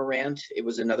Breaker Morant? It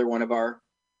was another one of our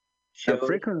Now, shows.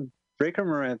 Breaker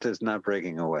Morant is not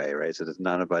breaking away, right? So there's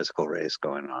not a bicycle race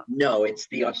going on. No, it's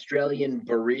the Australian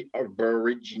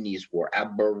Aborigines War.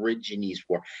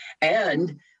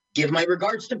 And give my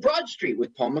regards to Broad Street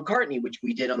with Paul McCartney, which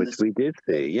we did on this. Which we did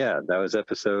see. Yeah, that was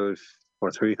episode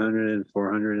 300 and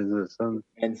 400 and something.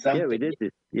 And something. Yeah, we did.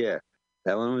 Yeah,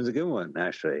 that one was a good one,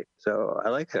 actually. So I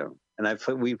like him. And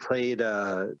we played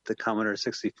the Commodore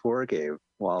 64 game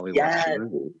while we watched the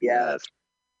movie. Yes.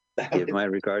 Give my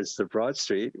regards to Broad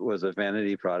Street was a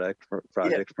vanity project from.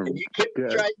 And you kept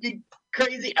driving me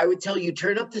crazy. I would tell you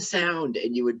turn up the sound,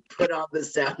 and you would put on the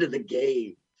sound of the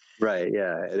game. Right.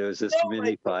 Yeah. It was this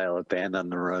MIDI file of Band on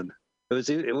the Run. It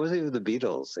wasn't even the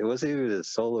Beatles. It wasn't even the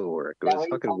solo work. It was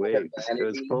fucking wigs. It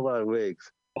was full on wigs.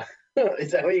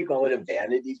 Is that what you call it? A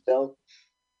vanity film?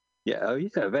 Yeah. Oh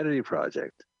yeah. Vanity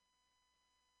project.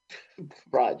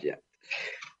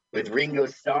 With Ringo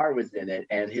Starr was in it,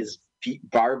 and his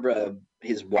Barbara,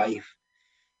 his wife.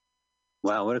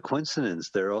 Wow, what a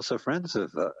coincidence! They're also friends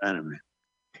of anime.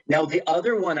 Now the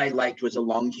other one I liked was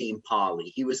Along Came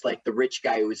Polly. He was like the rich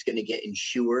guy who was going to get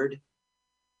insured.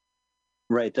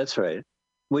 Right, that's right.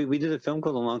 Wait, we did a film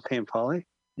called Along Came Polly?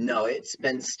 No, it's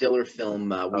Ben Stiller film.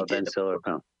 Ben Stiller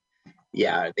film.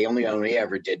 Yeah, the only one we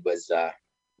ever did was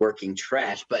Working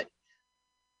Trash. But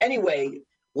anyway,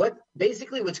 what's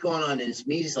going on is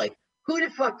he's like, "Who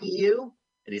the fuck are you?"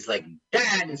 And he's like,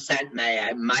 "Dan sent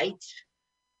me, mate."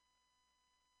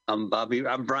 I'm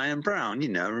Brian Brown.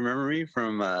 Remember me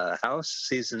from House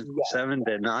season 7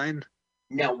 to 9?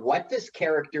 Now, what this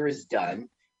character has done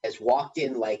is walked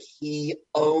in like he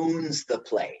owns the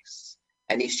place,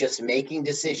 and he's just making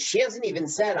decisions. She hasn't even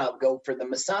said, "I'll go for the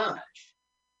massage."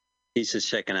 He's just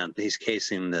checking out. He's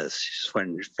casing this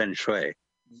feng shui.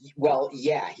 Well,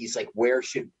 yeah, he's like, where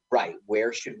should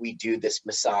we do this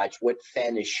massage? What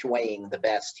fen is shuiing the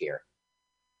best here?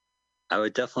 I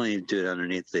would definitely do it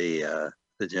underneath the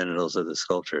genitals of the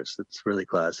sculptures. It's really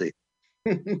classy.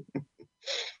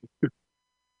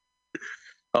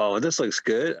 Oh, this looks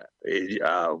good.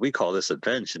 We call this a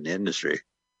bench in the industry.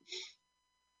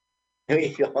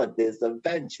 We call this a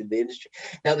bench in the industry.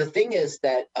 Now, the thing is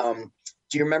that,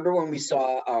 do you remember when we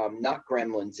saw, not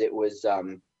Gremlins, it was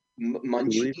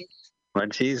Munchies?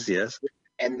 Munchies, yes.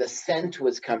 And the scent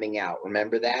was coming out.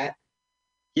 Remember that?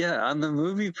 Yeah, on the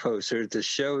movie poster, to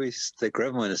show the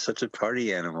gremlin is such a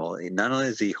party animal. Not only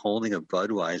is he holding a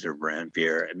Budweiser brand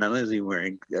beer, and not only is he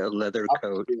wearing a leather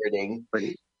coat, but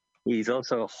he's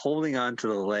also holding on to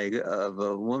the leg of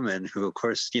a woman who, of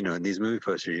course, in these movie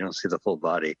posters, you don't see the full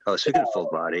body. Oh, speaking of full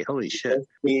body, holy shit.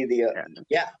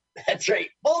 Yeah, that's right.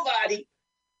 Full body.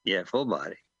 Yeah, full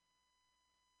body.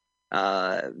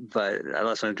 But I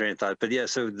lost my train of thought. But yeah,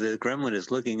 so the gremlin is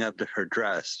looking up to her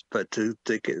dress, but to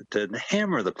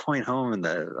hammer the point home on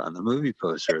the movie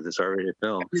poster of this R-rated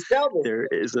film, there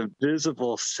is a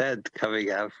visible scent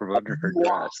coming out from under her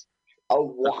dress. A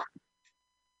waft.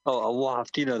 Oh, a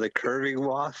waft. The curving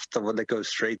waft, the one that goes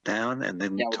straight down and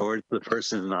then towards the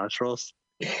person's nostrils.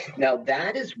 Now,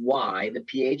 that is why the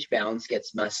pH balance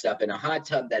gets messed up in a hot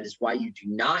tub. That is why you do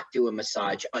not do a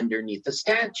massage underneath a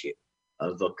statue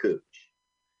of a cooch.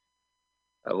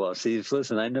 Well, see,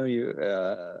 listen, I know you.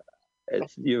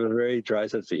 You have a very dry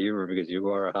sense of humor because you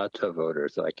are a hot tub owner,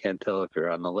 so I can't tell if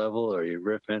you're on the level or you're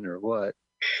riffing or what.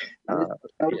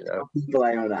 People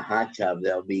I own a hot tub,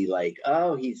 they'll be like,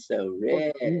 "Oh, he's so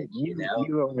rich,"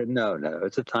 No.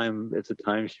 It's a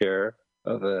timeshare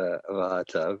of a hot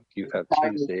tub. You have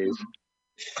Tuesdays.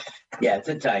 Yeah, it's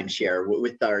a timeshare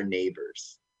with our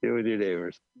neighbors. With your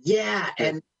neighbors. Yeah,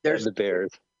 and there's the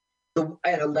Bears.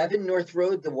 At 11 North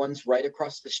Road, the ones right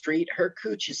across the street, her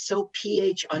cooch is so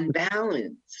pH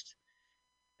unbalanced.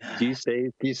 Do you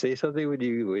say something when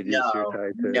you're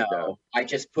tied to? No. I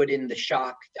just put in the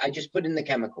shock. I just put in the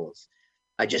chemicals.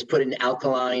 I just put in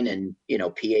alkaline and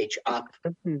pH up.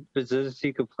 But does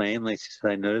she complain? Like she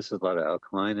said, I noticed a lot of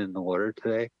alkaline in the water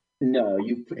today. No,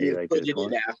 you put it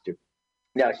in after.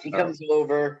 No, she comes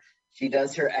over. She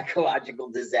does her ecological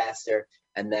disaster,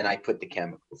 and then I put the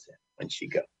chemicals in when she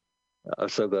goes. I'm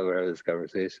so glad we're having this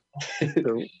conversation.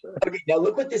 Okay, now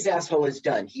look what this asshole has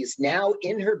done. He's now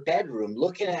in her bedroom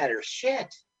looking at her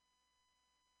shit.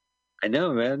 I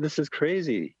know, man. This is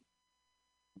crazy.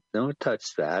 Don't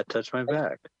touch that. Touch my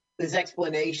back. His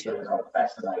explanation.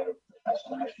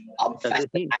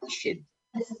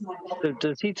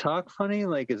 Does he talk funny?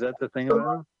 Like, is that the thing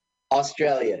about him?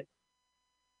 Australia.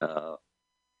 Oh.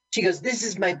 She goes, "This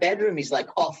is my bedroom." He's like,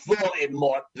 "I thought it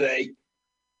might be."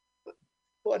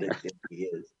 What a dick he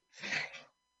is.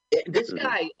 This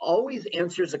guy always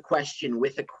answers a question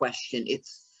with a question.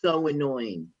 It's so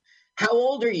annoying. How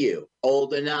old are you?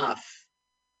 Old enough.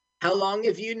 How long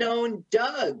have you known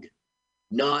Doug?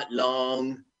 Not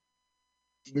long.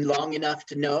 Long enough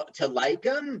to like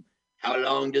him? How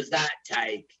long does that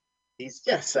take? He's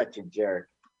just such a jerk.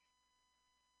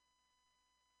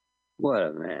 What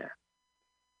a man.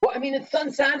 Well, I mean, it's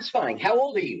unsatisfying. How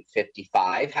old are you?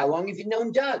 55. How long have you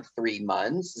known Doug? 3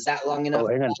 months. Is that long enough? Oh,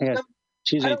 hang on, hang on.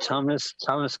 Excuse me, don't-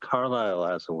 Thomas Carlyle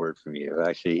has a word from you.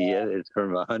 Actually, it's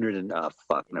from 100 and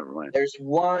fuck, never mind. There's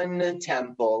one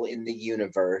temple in the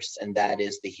universe, and that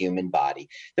is the human body.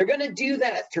 They're going to do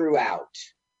that throughout.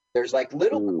 There's like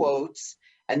little quotes,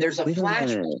 and there's a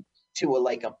flashback to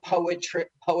a poetry.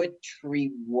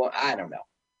 I don't know.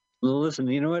 Well, listen,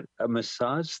 you know what? A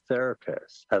massage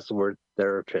therapist has the word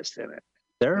therapist in it.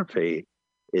 Therapy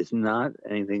is not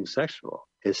anything sexual.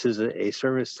 This is a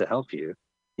service to help you.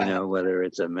 You know, whether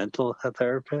it's a mental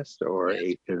therapist or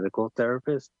a physical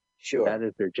therapist, sure, that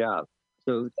is their job.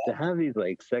 So to have these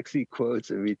like sexy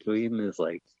quotes in between is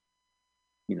like,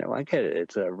 you know, I get it.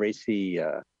 It's a racy.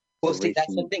 Well, see,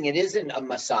 that's the thing. It isn't a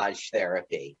massage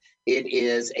therapy. It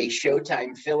is a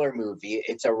Showtime filler movie.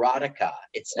 It's erotica.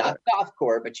 It's not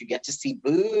softcore, but you get to see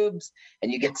boobs and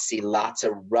you get to see lots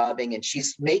of rubbing. And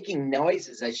she's making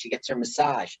noises as she gets her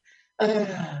massage.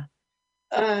 You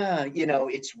know,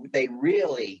 they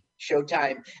really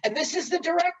Showtime. And this is the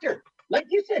director. Like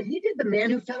you said, he did The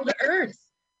Man Who Fell to Earth.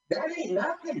 That ain't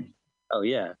nothing. Oh,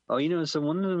 yeah. Oh, you know, so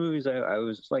one of the movies I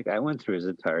went through his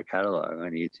entire catalog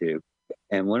on YouTube.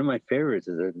 And one of my favorites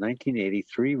is a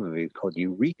 1983 movie called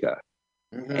Eureka.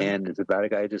 Mm-hmm. And it's about a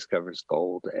guy who discovers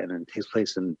gold, and it takes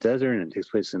place in the desert, and it takes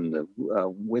place in the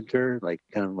winter, like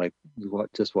kind of like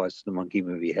just watch the monkey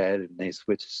movie Head, and they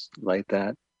switch like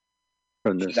that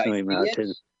from the snowy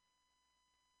mountains.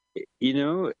 You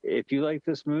know, if you like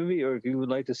this movie, or if you would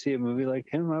like to see a movie like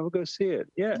him, I would go see it.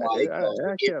 Yeah.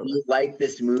 If you like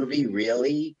this movie,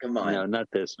 really? Come on. No, not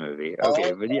this movie.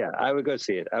 Okay, but yeah, I would go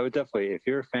see it. I would definitely, if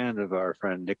you're a fan of our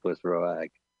friend Nicholas Roeg,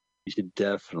 you should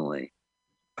definitely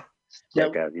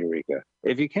check out Eureka.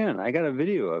 If you can. I got a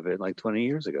video of it like 20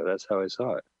 years ago. That's how I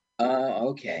saw it.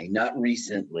 Okay. Not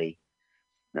recently.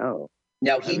 No.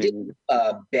 Now, he did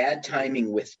Bad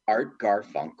Timing with Art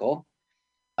Garfunkel.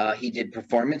 He did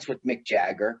Performance with Mick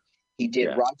Jagger. He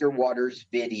did Roger Waters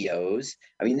videos.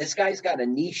 I mean, this guy's got a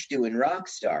niche doing rock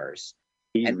stars.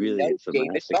 He really is a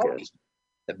masochist.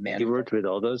 The man. He worked with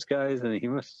all those guys, and he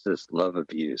must just love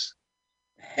abuse.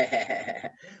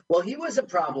 Well, he was a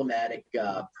problematic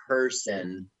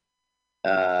person.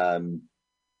 Where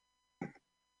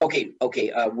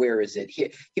is it?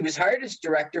 He was hired as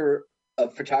director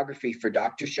of photography for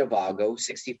Dr. Zhivago,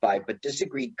 65, but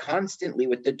disagreed constantly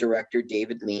with the director,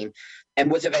 David Lean, and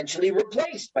was eventually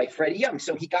replaced by Freddie Young.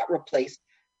 So he got replaced.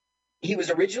 He was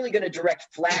originally going to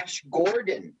direct Flash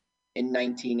Gordon in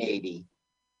 1980.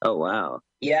 Oh, wow.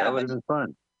 Yeah. That would have been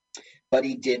fun. But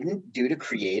he didn't due to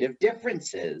creative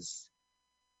differences.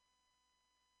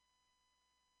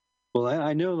 Well,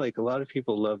 I know like a lot of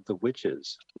people love The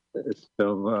Witches. It's the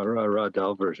Rod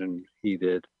Dahl version he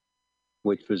did,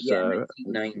 which was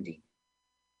 1990.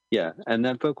 Yeah, and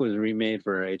that book was remade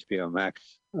for an HBO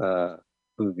Max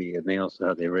movie, and they also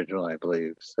have the original, I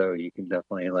believe. So you can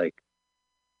definitely make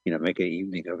an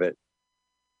evening of it.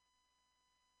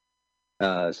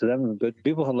 So that was good.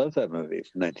 People love that movie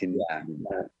from 19. Yeah.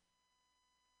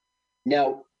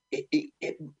 Now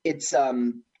it's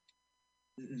the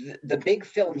big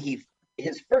film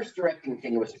his first directing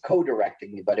thing was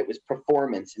co-directing, but it was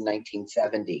Performance in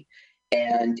 1970.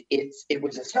 And it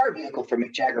was a star vehicle for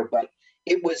Mick Jagger, but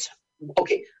it was,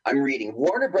 okay, I'm reading.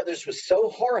 Warner Brothers was so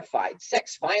horrified,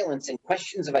 sex, violence, and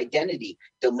questions of identity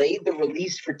delayed the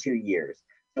release for 2 years.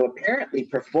 So apparently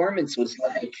Performance was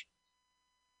like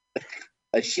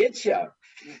a shit show.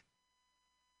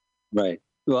 Right.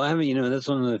 Well, I haven't, that's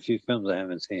one of the few films I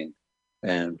haven't seen.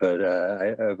 But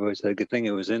I've always had a good thing.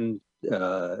 It was in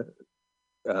cult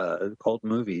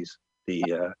movies,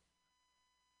 the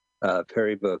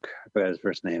Perry book. I forgot his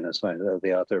first name. That's fine,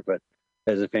 the author. But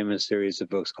there's a famous series of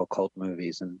books called Cult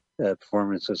Movies, and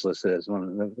Performance was listed as one of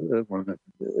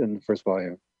in the first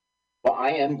volume. Well,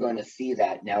 I am going to see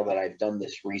that now that I've done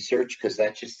this research, because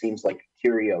that just seems like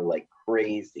curio like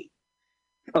crazy.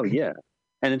 Oh yeah,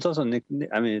 and it's also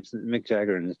it's Mick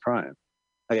Jagger in his prime.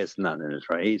 I guess not in his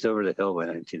prime. He's over the hill by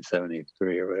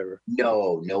 1973 or whatever.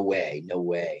 No way.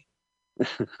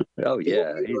 Oh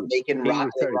yeah, they were making rock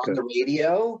on the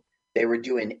radio. They were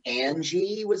doing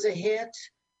Angie was a hit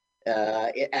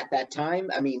at that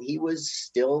time. I mean, he was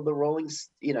still the Rolling.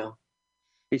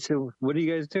 He said, "What are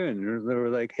you guys doing?" They were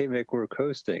like, "Hey, Mick, we're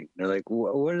coasting." They're like,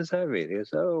 "What does that mean?" He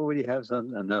goes, "Oh, when you have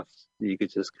enough, you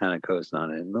could just kind of coast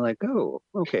on it." And they're like, "Oh,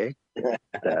 okay." And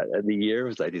the year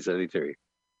was 1973.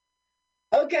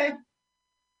 Okay.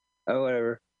 Oh,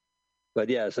 whatever. But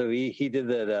yeah, so he did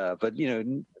that. But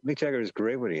Mick Jagger is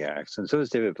great when he acts, and so is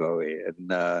David Bowie.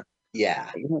 And Yeah.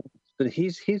 but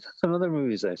he's done some other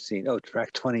movies I've seen. Oh,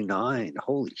 Track 29.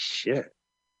 Holy shit!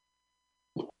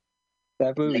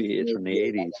 That movie is from the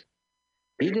 80s.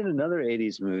 He did another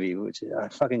 80s movie, which I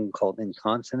fucking called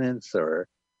Incontinence or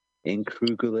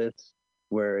Incrugulis,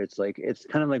 where it's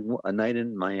kind of like A Night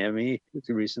in Miami. It's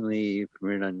recently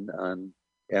premiered on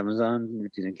Amazon,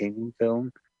 Regina King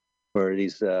film, where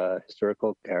these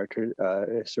historical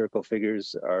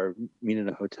figures are meet in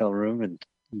a hotel room and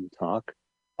talk.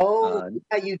 Oh,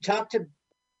 you talked to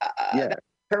yeah.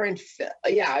 current.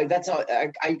 Yeah, that's all.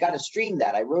 I got to stream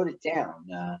that. I wrote it down.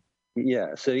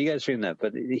 Yeah, so you guys stream that,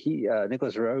 but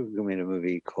Nicholas Roeg made a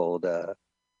movie called it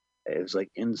was like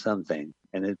In Something,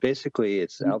 and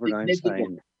it's Albert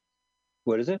Einstein.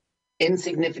 What is it?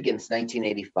 Insignificance,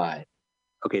 1985.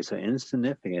 Okay, so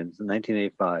Insignificance,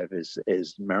 1985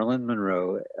 is Marilyn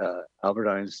Monroe, Albert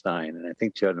Einstein, and I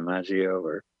think Joe DiMaggio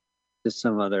or just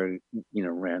some other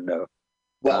rando.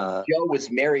 Well, Joe was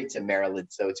married to Marilyn,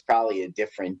 so it's probably a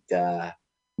different. Yeah,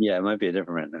 it might be a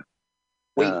different rando.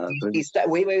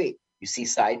 Wait. You see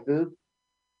side boob?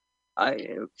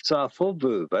 I saw full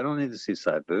boob. I don't need to see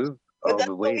side boob. But that's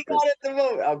what we got at the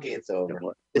moment. Okay, it's over.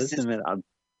 Listen, man, I'm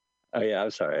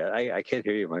sorry. I can't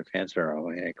hear you. My pants are on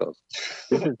my ankles.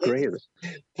 This is great.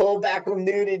 Full back with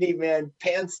nudity, man.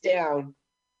 Pants down.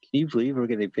 Can you believe we're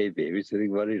getting paid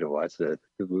babysitting money to watch the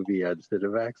movie on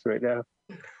Cinemax right now?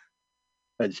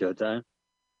 On Showtime?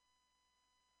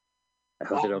 I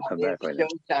hope they don't come back right now.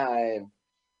 Showtime.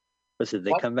 Listen,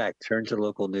 they come back, turn to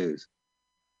local news.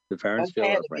 The parents I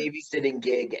had a babysitting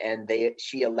gig, and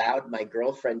she allowed my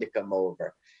girlfriend to come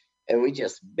over. And we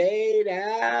just made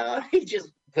out. He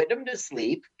just put him to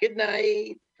sleep. Good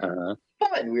night.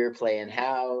 Fun. We were playing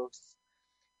house.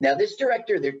 Now, this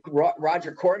director,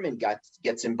 Roger Corman,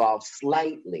 gets involved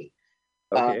slightly.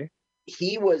 Okay.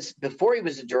 Before he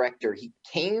was a director, he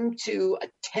came to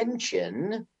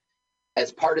attention as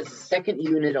part of the second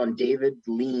unit on David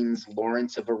Lean's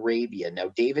Lawrence of Arabia. Now,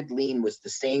 David Lean was the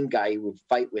same guy who would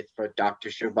fight with for Dr.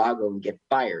 Zhivago and get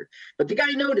fired. But the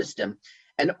guy noticed him.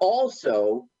 And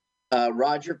also,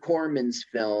 Roger Corman's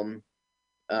film,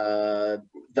 The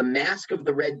Mask of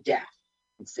the Red Death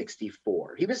in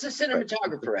 1964. He was a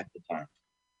cinematographer at the time.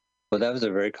 Well, that was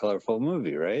a very colorful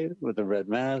movie, right? With the red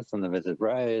mask and the Vincent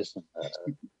Price. And,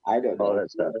 I don't know. All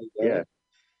that stuff. Yeah.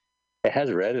 It has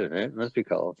red in it. It must be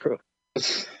colorful.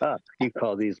 You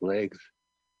call these legs.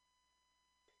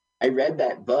 I read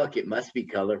that book. It must be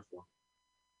colorful.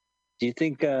 Do you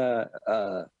think, you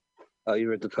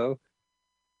read the Poe? Do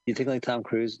you think like Tom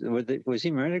Cruise, was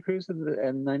he married to Cruise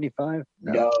in 95?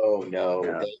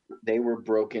 No. They were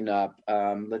broken up.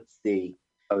 Let's see.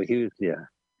 Oh, he was, yeah.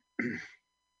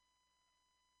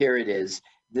 Here it is.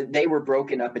 They were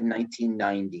broken up in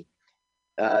 1990.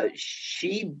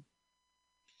 She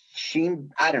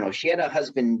I don't know. She had a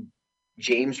husband,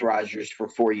 James Rogers, for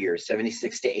 4 years,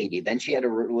 76 to 80. Then she had a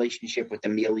relationship with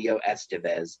Emilio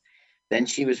Estevez. Then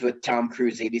she was with Tom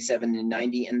Cruise, 87 to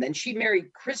 90. And then she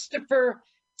married Christopher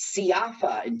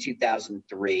Siafa in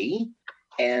 2003.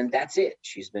 And that's it.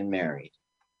 She's been married.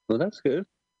 Well, that's good.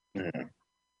 Mm-hmm.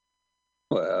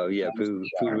 Well, yeah, boo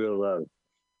real love.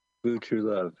 Boo true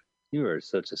love. You are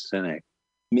such a cynic.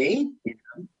 Me?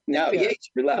 No, yeah,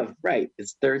 true love. Right.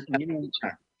 It's third. I'm going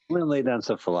to lay down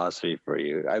some philosophy for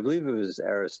you. I believe it was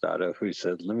Aristotle who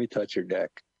said, "Let me touch your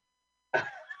neck."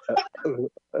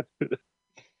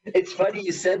 It's funny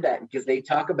you said that because they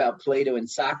talk about Plato and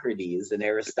Socrates, and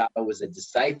Aristotle was a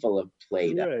disciple of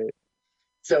Plato. Right.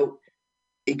 So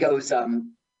he goes,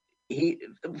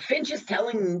 Finch is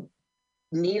telling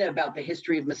Nina about the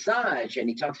history of massage, and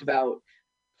he talks about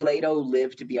Plato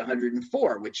lived to be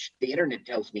 104, which the internet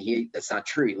tells me that's not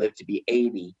true. He lived to be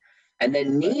 80. And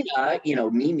then Nina,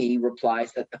 Mimi,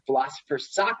 replies that the philosopher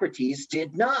Socrates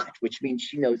did not, which means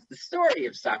she knows the story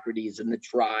of Socrates and the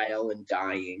trial and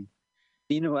dying.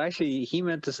 Actually, he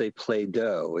meant to say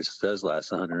Play-Doh, which does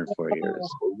last 104 years.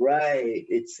 Right.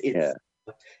 It's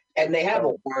and they have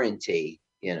a warranty,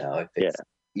 if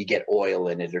you get oil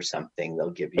in it or something, they'll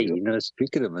give you. Hey,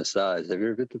 speaking of massage, have you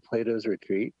ever been to Plato's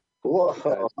retreat?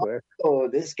 Whoa,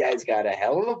 this guy's got a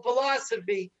hell of a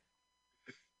philosophy.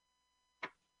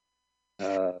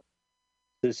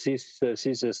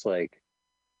 She's just like,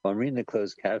 I'm reading the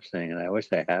closed captioning, and I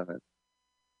wish I haven't.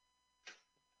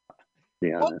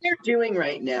 be honest. What they're doing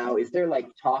right now is they're like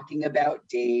talking about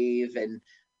Dave, and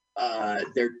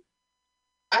they're,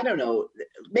 I don't know,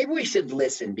 maybe we should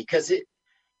listen because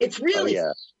it's really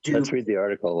stupid. Let's read the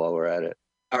article while we're at it.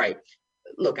 All right.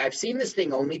 Look, I've seen this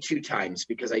thing only 2 times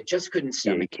because I just couldn't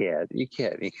stomach it. You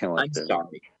can't. I'm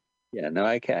sorry. Yeah, no,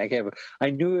 I can't.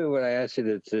 I knew it when I asked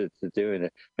you to do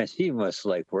it. And she must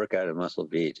like work out at Muscle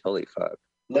Beach. Holy fuck.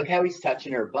 Look how he's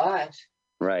touching her butt.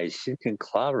 Right. She can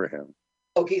clobber him.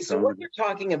 Okay, so what they're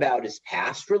talking about is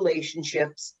past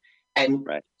relationships, and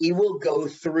he will go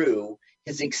through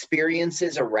his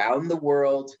experiences around the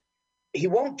world. He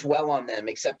won't dwell on them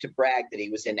except to brag that he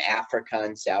was in Africa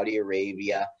and Saudi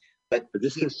Arabia. But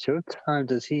this is Showtime.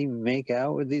 Does he make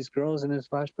out with these girls in his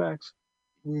flashbacks?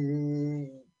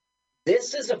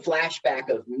 This is a flashback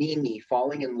of Mimi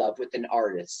falling in love with an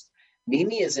artist.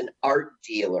 Mimi is an art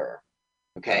dealer.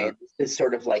 Okay, this is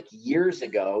sort of like years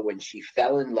ago when she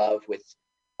fell in love with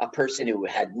a person who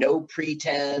had no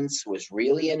pretense, was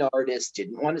really an artist,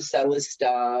 didn't want to sell his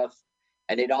stuff,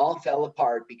 and it all fell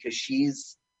apart because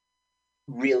she's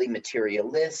really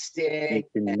materialistic.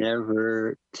 You can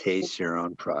never taste your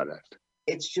own product.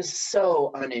 It's just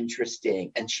so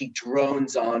uninteresting, and she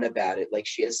drones on about it like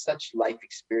she has such life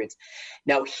experience.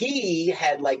 Now, he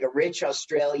had like a rich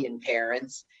Australian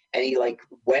parents, and he like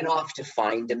went off to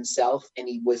find himself, and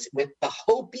he was with the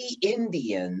Hopi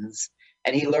Indians,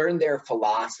 and he learned their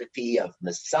philosophy of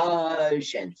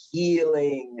massage and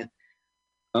healing.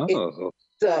 It's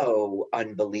so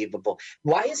unbelievable.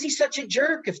 Why is he such a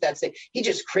jerk? If that's it, he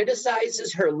just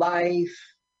criticizes her life.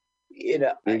 You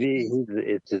know, maybe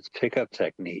it's his pickup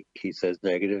technique. He says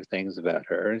negative things about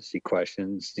her, and she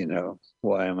questions, you know,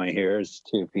 why am I here? It's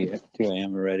 2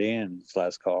 a.m. already, and it's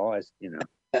last call.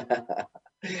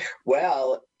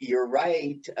 Well, you're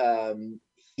right.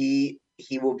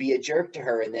 He will be a jerk to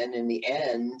her, and then in the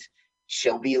end,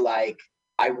 she'll be like,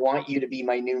 I want you to be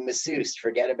my new masseuse.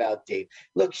 Forget about Dave.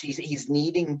 Look, he's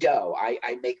kneading dough.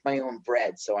 I make my own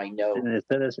bread, so I know. And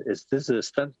is this a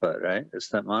stunt butt, right? A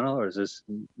stunt model, or is this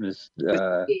Miss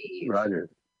Rogers?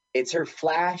 It's her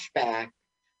flashback.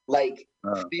 Like,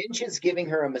 Finch is giving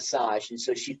her a massage, and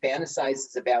so she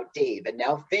fantasizes about Dave, and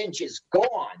now Finch is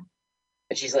gone.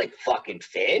 And she's like, fucking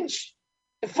Finch?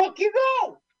 The fuck you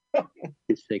go?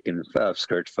 He's taking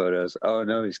skirt photos. Oh,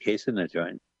 no, he's casing the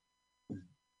joint.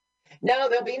 No,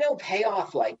 there'll be no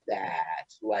payoff like that.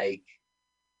 Like,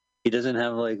 he doesn't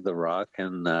have like The Rock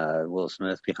and Will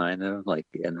Smith behind him, like,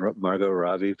 and Margot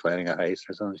Robbie planning a heist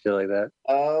or something shit like that.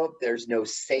 Oh, there's no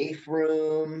safe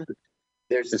room.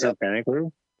 There's no panic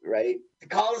room. Right. The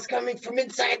call is coming from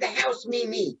inside the house,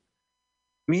 Mimi.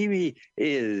 Mimi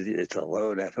it's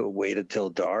alone. I have to wait until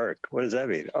dark. What does that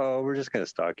mean? Oh, we're just gonna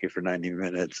stalk you for 90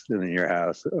 minutes in your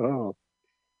house. Oh,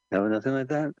 no, nothing like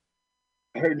that.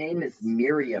 Her name is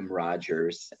Miriam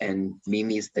Rogers, and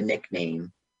Mimi's the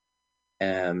nickname.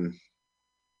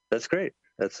 That's great.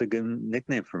 That's a good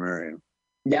nickname for Miriam.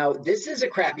 Now, this is a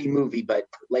crappy movie, but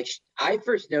like I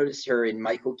first noticed her in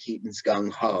Michael Keaton's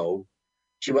Gung Ho.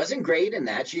 She wasn't great in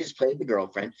that. She just played the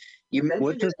girlfriend. You mentioned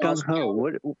what does Gung Ho?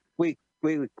 What?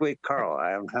 Wait, Carl.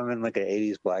 I'm having like an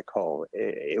 '80s black hole.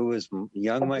 It was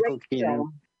young Michael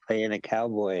Keaton playing a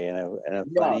cowboy in a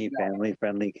funny,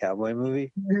 family-friendly cowboy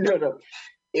movie. No.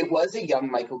 It was a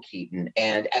young Michael Keaton,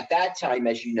 and at that time,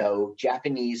 as you know,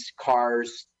 Japanese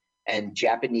cars and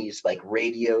Japanese like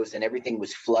radios and everything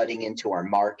was flooding into our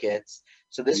markets.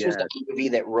 So this was the movie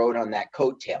that rode on that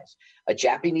coattails. A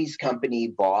Japanese company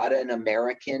bought an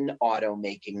American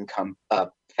automaking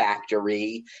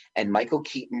factory, and Michael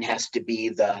Keaton has to be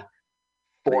the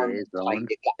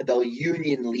the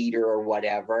union leader or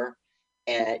whatever.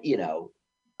 And you know,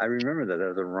 I remember that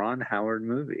was a Ron Howard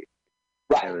movie.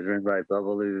 Right. It was written by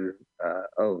Babalu. It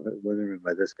wasn't written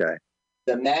by this guy.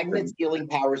 The magnet's healing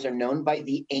powers are known by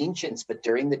the ancients, but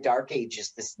during the Dark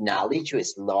Ages, this knowledge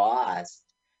was lost.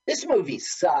 This movie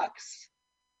sucks.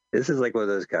 This is like one of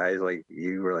those guys, like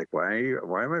you were like, why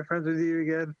am I friends with you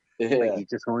again? Like you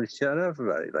just won't shut up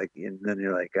about it. Like, and then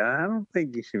you're like, I don't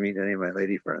think you should meet any of my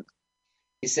lady friends.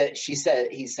 He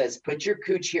says, put your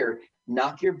cooch here,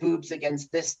 knock your boobs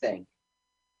against this thing.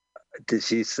 Did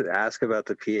she ask about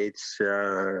the pH?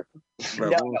 No,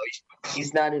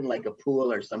 he's not in like a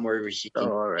pool or somewhere where she can.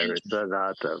 Oh, all right, it's not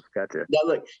hot tub. Gotcha. No,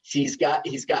 look, he's got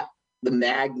the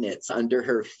magnets under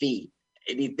her feet,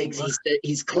 and he thinks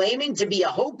he's claiming to be a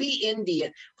Hopi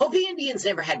Indian. Hopi Indians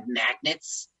never had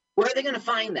magnets. Where are they going to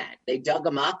find that? They dug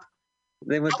them up.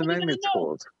 They went to magnet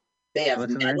schools. They have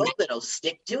metal that'll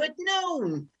stick to it.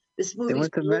 No, this movie. They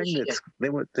went to magnets.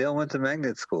 They all went to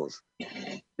magnet schools.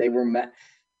 They were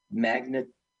magnet.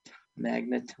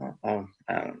 Oh,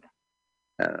 I don't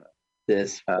know.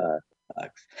 This.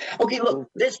 Okay, look,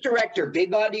 this director,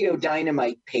 Big Audio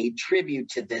Dynamite, paid tribute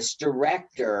to this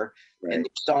director in the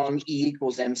song E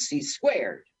equals MC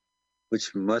squared.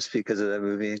 Which must be because of that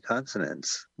movie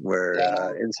Inconsonance, where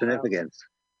Insignificance.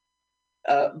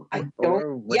 I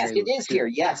don't. Yes, it is here.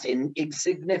 Yes, in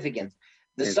Insignificance.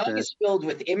 The song is filled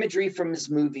with imagery from his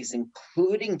movies,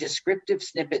 including descriptive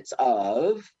snippets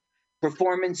of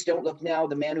Performance, Don't Look Now,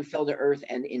 The Man Who Fell to Earth,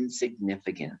 and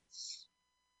Insignificance.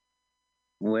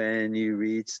 When you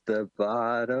reach the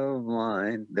bottom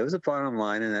line, there was a bottom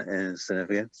line in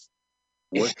Insignificance.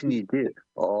 What can you do?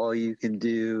 All you can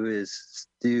do is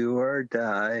do or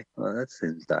die. Well, that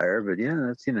seems dire, but yeah,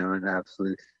 that's, an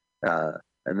absolute.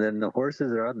 And then the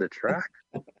horses are on the track.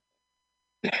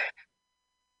 Did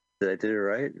I do it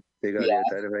right? Big Audio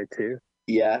Dynamite too?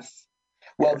 Yes.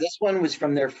 Well, this one was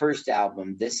from their first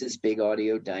album. This is Big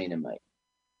Audio Dynamite.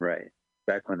 Right.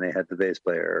 Back when they had the bass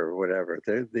player or whatever.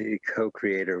 The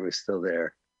co-creator was still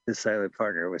there. His silent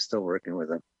partner was still working with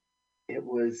him. It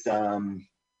was,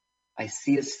 I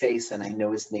see his face and I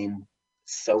know his name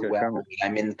so Joe well. Strummer.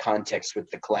 I'm in context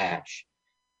with The Clash.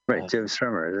 Right, Joe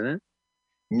Strummer, isn't it?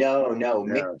 No.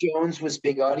 Mick Jones was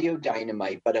Big Audio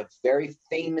Dynamite, but a very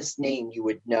famous name you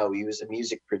would know. He was a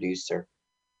music producer.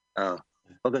 Oh,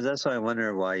 because that's why I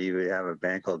wonder why you would have a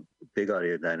band called Big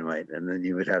Audio Dynamite, and then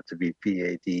you would have to be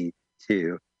PAD2.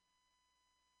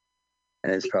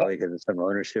 And it's probably because of some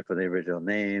ownership of the original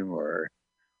name, or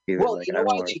well, you know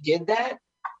why they did that?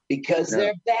 Because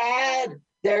they're bad.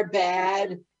 They're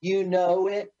bad. You know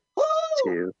it.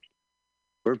 Too.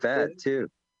 We're bad too.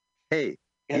 Hey,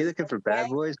 you looking for bad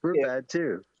boys? We're bad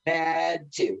too.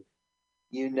 Bad too.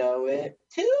 You know it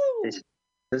too.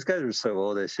 Those guys were so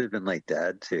old, they should have been like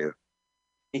dad too.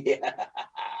 Yeah.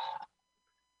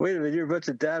 Wait a minute, you're a bunch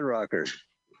of dad rockers.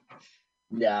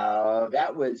 No,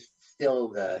 that was still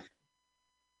the.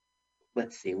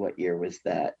 Let's see, what year was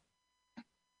that?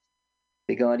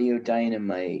 Big Audio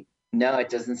Dynamite. No, it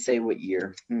doesn't say what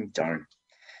year. Darn.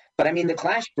 But I mean, the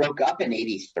Clash broke up in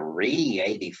 83,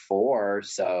 84.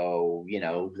 So,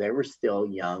 they were still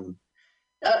young.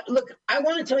 Look, I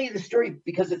want to tell you the story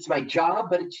because it's my job,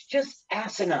 but it's just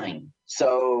asinine.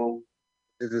 So.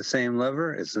 Is it the same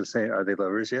lover? Is the same? Are they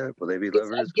lovers yet? Will they be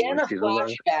lovers? Again, a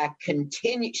flashback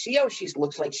continues. See how she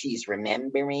looks like she's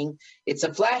remembering? It's a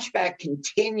flashback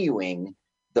continuing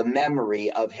the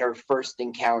memory of her first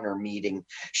encounter meeting.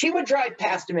 She would drive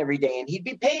past him every day and he'd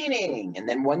be painting. And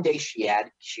then one day she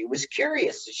was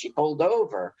curious. So she pulled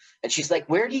over and she's like,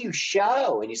 "Where do you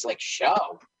show?" And he's like,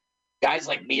 "Show? Guys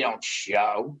like me don't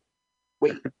show."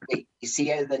 Wait, you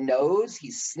see the nose?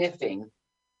 He's sniffing.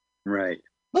 Right.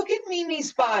 Look at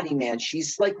Mimi's body, man.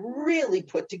 She's like really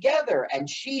put together. And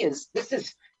this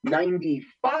is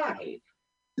 95.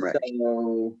 Right.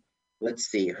 So let's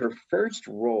see. Her first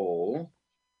role.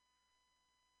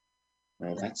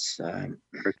 Well, that's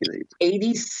Hercules.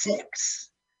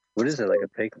 86. What is it, like a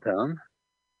fake thumb?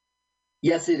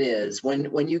 Yes, it is.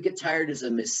 When you get tired as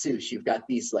a masseuse, you've got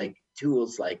these like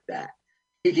tools like that.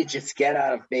 You can just get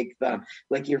out a fake thumb.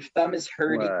 Like your thumb is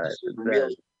hurting.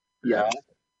 Really, yeah.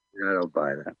 I don't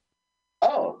buy that.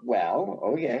 Oh, well,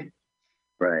 okay.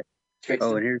 Right. Tricks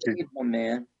and here's your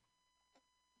man.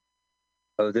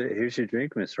 Oh, here's your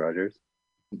drink, Miss Rogers.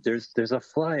 There's a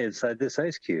fly inside this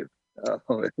ice cube.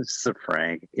 Oh, it's a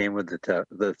prank. It came with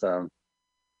the thumb.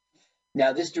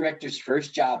 Now, this director's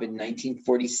first job in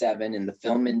 1947 in the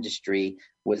film industry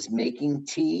was making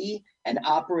tea and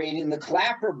operating the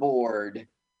clapperboard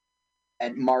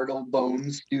at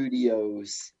Martlebone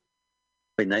Studios.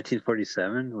 Wait,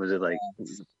 1947? Was it like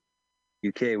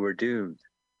UK, we're doomed?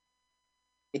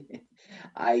 They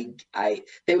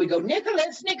would go,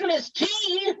 Nicholas,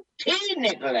 tea,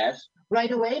 Nicholas.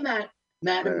 Right away, madam.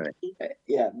 Right.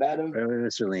 Yeah, madam. Right away,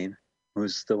 Mr. Lean,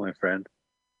 who's still my friend.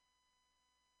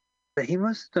 But he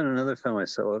must have done another film I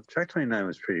saw. Track 29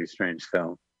 was a pretty strange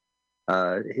film.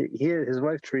 His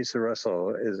wife, Teresa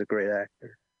Russell, is a great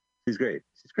actor. She's great,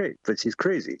 but she's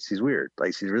crazy. She's weird.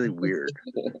 Like, she's really weird.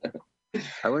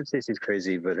 I wouldn't say she's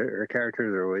crazy, but her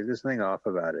characters are always this thing off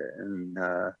about it. And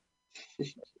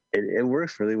it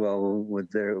works really well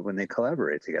when they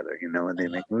collaborate together, when they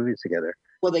make movies together.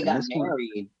 Well, they got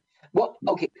married. Well,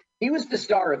 okay. He was the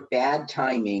star of Bad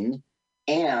Timing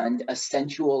and A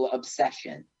Sensual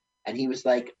Obsession. And he was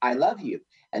like, "I love you."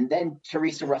 And then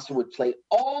Teresa Russell would play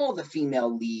all the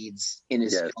female leads in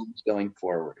his films going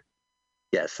forward.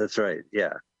 Yes, that's right.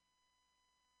 Yeah.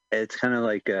 It's kind of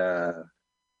like, I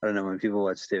don't know, when people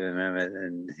watch David Mamet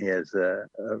and he has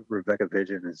Rebecca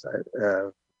Pigeon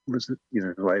was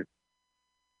his wife,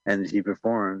 and he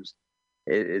performs.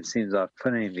 it seems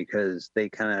off-putting because they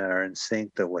kind of are in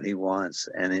sync to what he wants,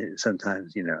 and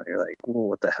sometimes you're like, well,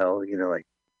 what the hell, like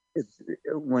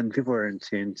when people are in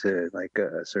tune to like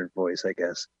a certain voice, I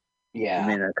guess. Yeah. It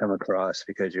may not come across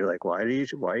because you're like, why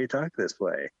you talk this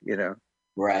way?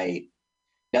 Right.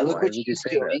 Now look Why what would you she's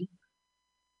say doing. that?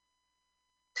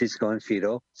 She's going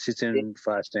fetal. She's doing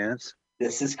flash dance.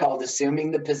 This is called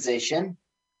assuming the position.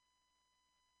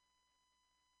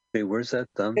 Hey, where's that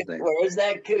thumb thing? Where's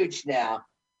that cooch now?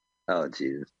 Oh,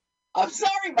 Jesus. I'm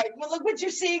sorry, Mike, but look what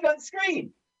you're seeing on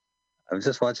screen. I'm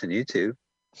just watching YouTube.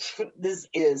 This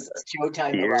is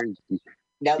Showtime.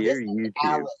 Now this is YouTube.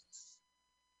 Alice.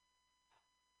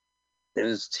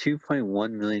 There's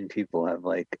 2.1 million people have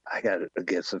like, I got to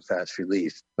get some fast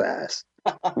relief fast.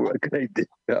 What can I do?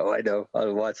 Oh, I know.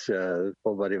 I'll watch Full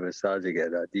Body Massage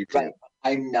again on YouTube. Right.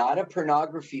 I'm not a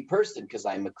pornography person because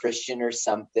I'm a Christian or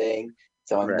something.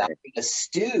 So I'm not going to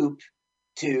stoop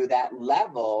to that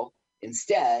level.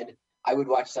 Instead, I would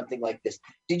watch something like this.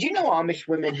 Did you know Amish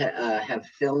women have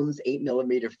films,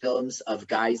 8mm films of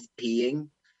guys peeing?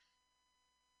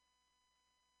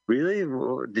 Really?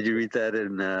 Did you read that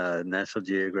in National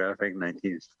Geographic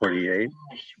 1948?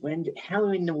 How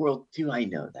in the world do I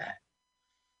know that?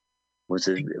 Was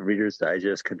it Reader's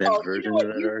Digest condensed version of that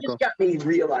article? You just got me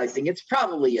realizing it's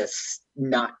probably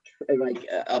not like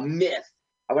a myth.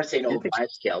 I want to say an old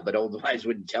wives' tale, but old wives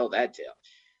wouldn't tell that tale.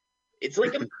 It's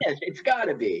like a myth. It's got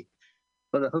to be.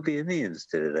 Well, the Hopi Indians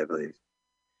did it, I believe.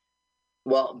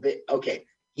 Well, okay.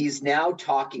 He's now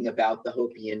talking about the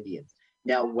Hopi Indians.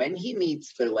 Now, when he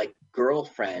meets the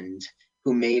girlfriend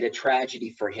who made a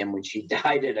tragedy for him when she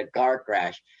died in a car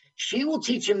crash, she will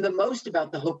teach him the most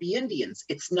about the Hopi Indians.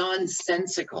 It's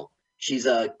nonsensical. She's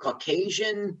a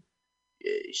Caucasian.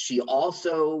 She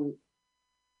also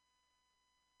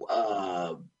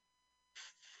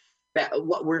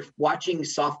what we're watching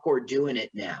softcore doing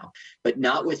it now, but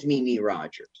not with Mimi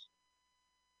Rogers.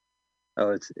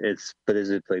 Oh, but is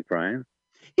it like Brian?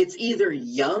 It's either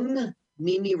young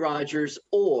Mimi Rogers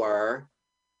or,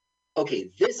 okay,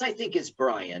 this I think is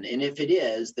Brian, and if it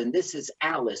is, then this is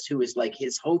Alice, who is like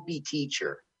his Hopi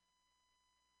teacher.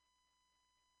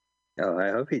 Oh, I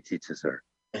hope he teaches her.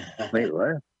 Wait,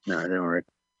 what? No, it didn't work.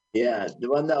 Yeah,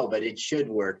 well, no, but it should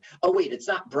work. Oh, wait, it's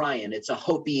not Brian. It's a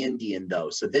Hopi Indian, though.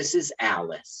 So this is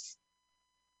Alice.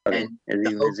 Okay. And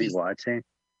is he watching?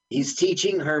 He's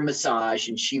teaching her massage,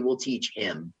 and she will teach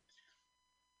him.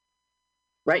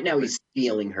 Right now, he's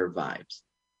feeling her vibes.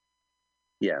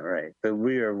 Yeah, right. But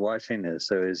we are watching this.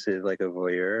 So is it like a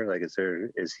voyeur? Like,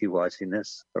 is he watching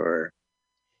this? Or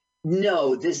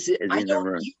no, this is, I don't,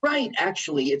 you're right,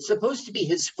 actually. It's supposed to be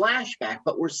his flashback,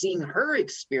 but we're seeing her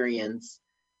experience.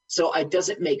 So it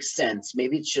doesn't make sense.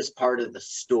 Maybe it's just part of the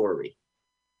story.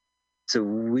 So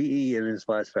we, in his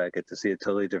flashback, get to see a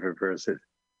totally different person.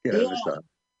 Yeah.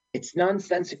 It's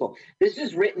nonsensical. This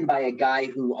is written by a guy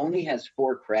who only has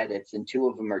 4 credits, and 2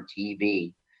 of them are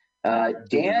TV.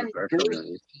 Dan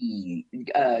Gerskis.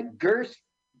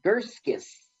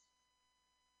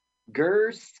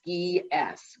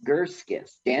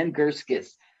 Dan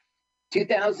Gerskis.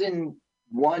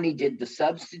 2001, he did The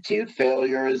Substitute.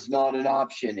 Failure is not an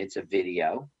option. It's a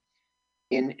video.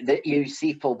 You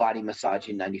see Full Body Massage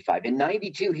in 95. In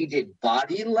 92, he did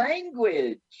Body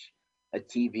Language, a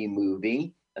TV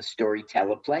movie, a story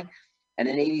teleplay. And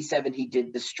in 87, he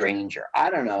did The Stranger. I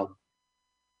don't know.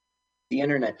 The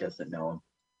internet doesn't know him.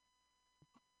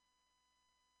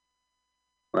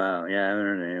 Wow, yeah, I haven't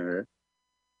heard any of it.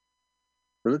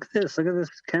 But look at this. Look at this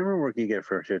camera work you get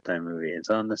for a Showtime movie. It's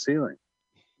on the ceiling.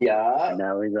 Yeah. And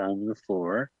now he's on the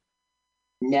floor.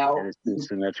 Now and it's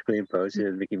symmetrically imposed. He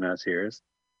has Mickey Mouse ears.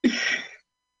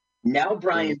 Now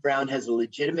Brian Brown has a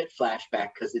legitimate flashback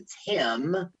because it's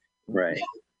him. Right.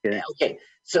 Okay.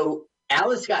 So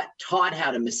Alice got taught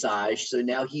how to massage, so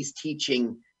now he's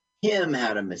teaching him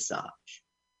how to massage.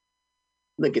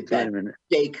 Look at that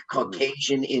fake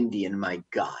Caucasian Indian, my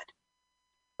God.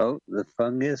 Oh, the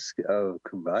fungus of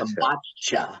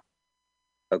kombucha.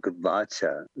 Oh,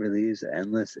 kombucha relieves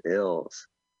endless ills.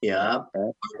 Yeah.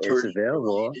 It's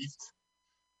available.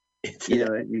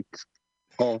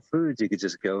 Whole Foods, you could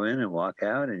just go in and walk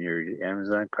out, and your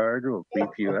Amazon card will beep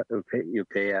you up. You'll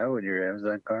pay out with your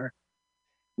Amazon card.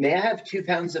 May I have 2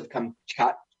 pounds of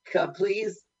kombucha,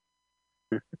 please?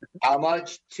 How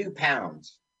much? 2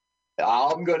 pounds.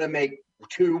 I'm going to make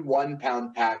 2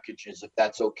 1-pound packages, if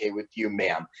that's okay with you,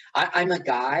 ma'am. I'm a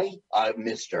guy,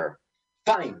 mister.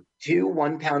 Fine. 2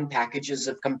 1-pound packages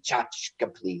of kombucha,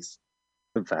 please.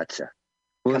 Kombucha.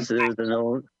 Well, so there's an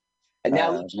old... And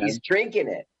now he's drinking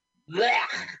it.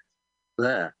 Blech.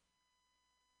 Blech.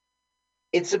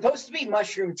 It's supposed to be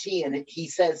mushroom tea, and he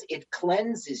says it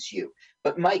cleanses you.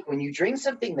 But Mike, when you drink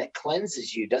something that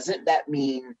cleanses you, doesn't that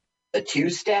mean a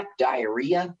two-step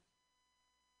diarrhea?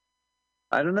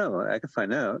 I don't know. I can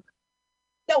find out.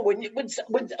 No,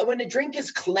 when a drink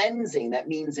is cleansing, that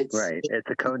means it's right. It's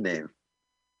a code name.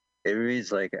 It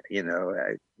means like, you know,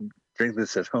 I drink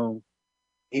this at home.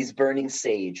 He's burning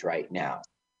sage right now.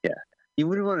 Yeah. You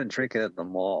wouldn't want to drink it at the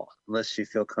mall unless you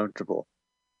feel comfortable.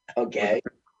 Okay.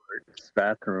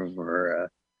 Bathroom or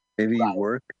maybe you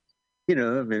work. You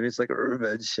know, maybe it's like a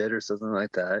revenge shit or something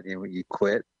like that. You know, you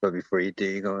quit, but before you do,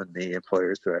 you go in the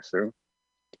employer's restroom.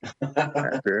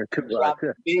 After Drop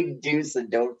a big deuce and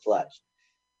don't flush.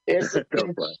 Here's some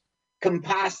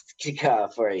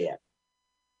compastica for you.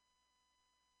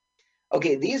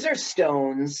 Okay, these are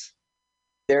stones.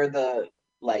 They're the,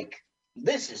 like,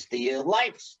 this is the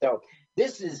life stone.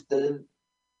 This is the,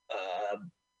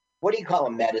 what do you call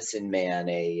a medicine man?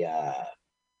 A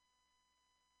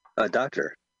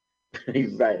doctor.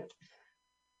 Right.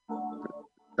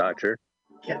 Doctor.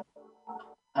 Yeah.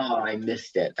 Oh, I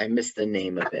missed it. I missed the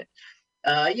name of it.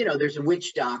 You know, there's a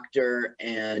witch doctor,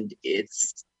 and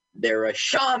they're a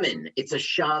shaman. It's a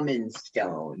shaman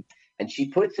stone, and she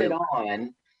puts it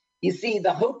on. You see,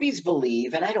 the Hopis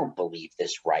believe, and I don't believe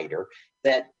this writer,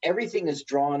 that everything is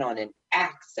drawn on an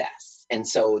axis. And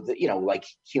so, you know, like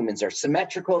humans are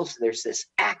symmetrical, so there's this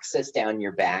axis down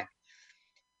your back.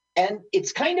 And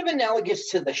it's kind of analogous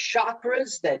to the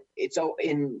chakras that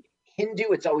in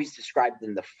Hindu, it's always described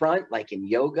in the front, like in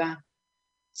yoga.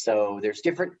 So there's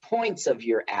different points of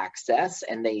your axis,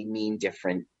 and they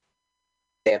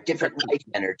have different life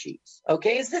energies.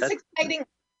 Okay, is this exciting?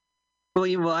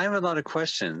 Well, I have a lot of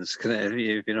questions, if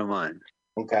you don't mind.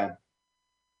 Okay.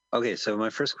 Okay, so my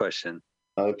first question.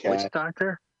 Okay. Which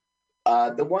doctor?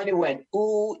 The one who went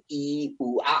ooh, ee,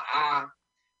 ooh, ah, ah.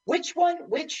 Which one?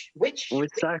 Which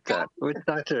doctor? Which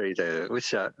doctor are you talking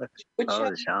about?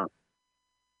 The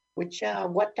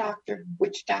shaman. What doctor?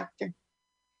 Which doctor?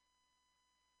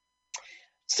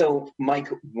 So, Mike,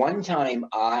 one time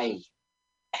I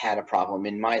had a problem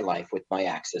in my life with my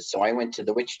axis. So I went to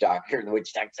the witch doctor, and the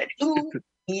witch doctor said, ooh,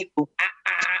 ee, ooh, ah,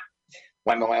 ah.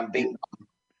 Wham, wham, bing.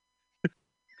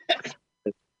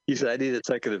 You said, I need a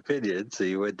second opinion. So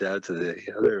you went down to the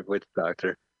other witch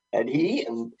doctor. And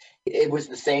it was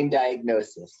the same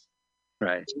diagnosis.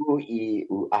 Right. Ooh, ee,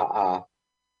 ooh, ah, ah.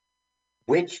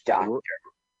 Witch doctor.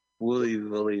 Woolly,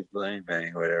 bang,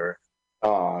 bang, whatever.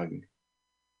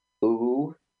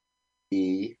 Ooh,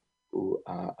 ee, ooh,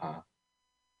 ah, ah.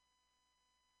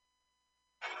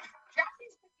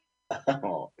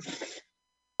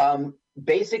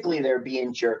 Basically, they're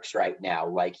being jerks right now.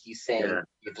 Like he's saying,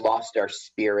 we've lost our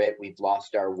spirit, we've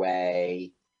lost our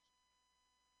way.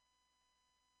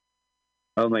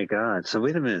 Oh my God! So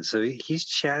wait a minute. So he's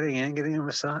chatting and getting a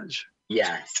massage.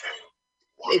 Yes,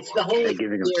 it's the whole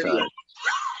giving a massage.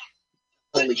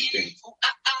 Whole experience.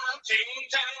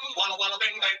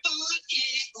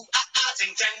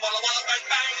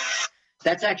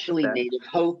 That's actually native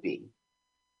Hopi.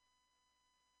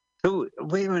 So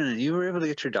wait a minute, you were able to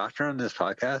get your doctor on this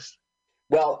podcast?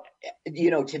 Well, you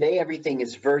know, today everything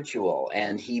is virtual,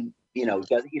 and he, you know,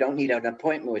 you don't need an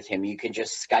appointment with him. You can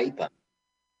just Skype him.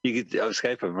 You could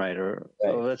Skype him, right?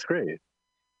 Oh, that's great.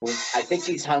 Well, I think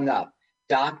he's hung up.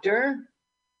 Doctor,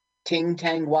 Ting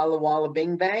Tang Walla Walla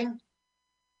Bing Bang.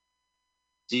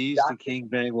 Do you use the King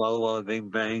Bang Walla Walla Bing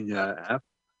Bang app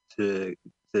to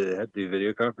do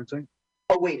video conferencing?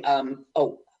 Oh wait,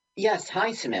 yes.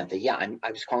 Hi, Samantha. Yeah,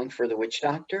 I was calling for the witch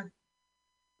doctor.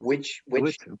 Witch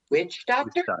doctor? Witch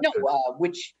doctor. No,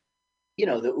 you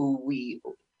know, the ooh wee.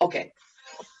 Okay.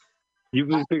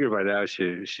 You figured by now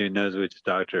she knows which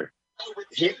doctor.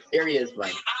 Here he is,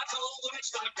 Mike.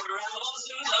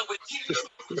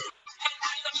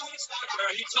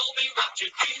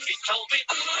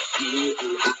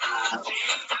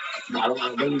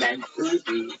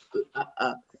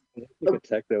 Like a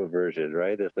techno version,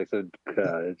 right? It's like some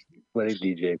wedding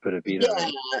DJ put a beat on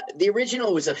it. Yeah, the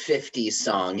original was a 50s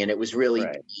song, and it was really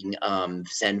being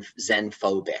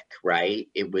xenophobic, right?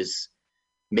 It was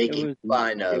making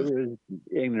fun of... It was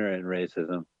ignorant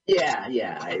racism.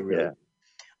 Yeah, I really... Yeah.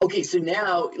 Okay, so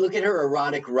now look at her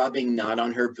erotic rubbing not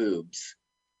on her boobs.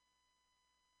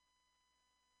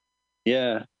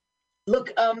 Yeah.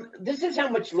 Look, this is how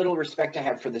much little respect I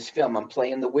have for this film. I'm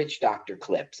playing the witch doctor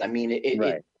clips. I mean,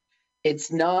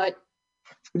 it's not...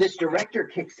 This director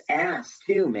kicks ass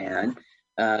too, man.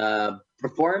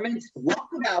 Performance.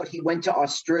 Walkabout, he went to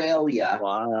Australia.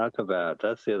 Walkabout.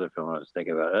 That's the other film I was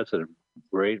thinking about. That's a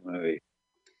great movie.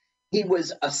 He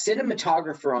was a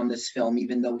cinematographer on this film,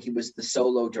 even though he was the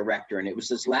solo director, and it was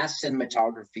his last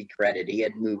cinematography credit. He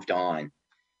had moved on.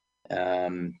 I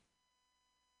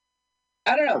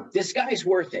don't know. This guy's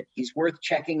worth it. He's worth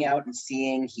checking out and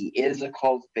seeing. He is a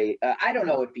cult favorite. I don't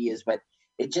know if he is, but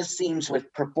it just seems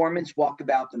with Performance,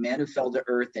 Walkabout, The Man Who Fell to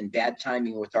Earth, and Bad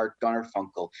Timing with Art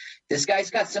Garfunkel, this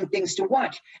guy's got some things to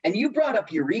watch. And you brought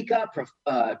up Eureka,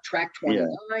 Track 29.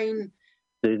 Yeah.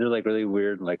 These are like really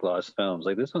weird, like lost films.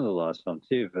 Like this one's a lost film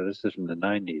too, but this is from the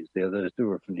 90s. The others two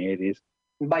were from the 80s.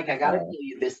 Mike, I got to tell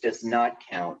you, this does not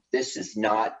count. This is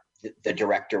not the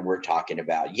director we're talking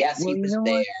about. Yes, he was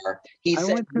there. What? He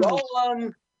said, roll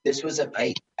on. This was a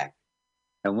paycheck.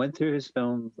 I went through his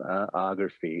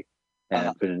filmography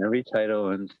and put in every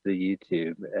title into the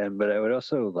YouTube. But I would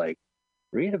also like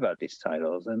read about these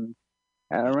titles. And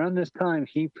around this time,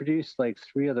 he produced like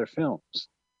 3 other films.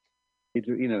 He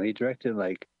directed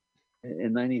like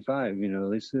in '95. At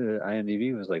least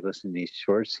IMDb was like listing these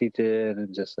shorts he did,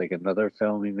 and just like another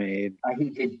film he made. He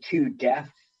did 2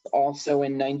 Deaths also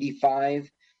in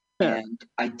 '95. Yeah. And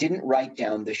I didn't write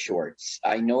down the shorts.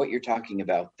 I know what you're talking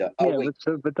about. But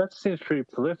that seems pretty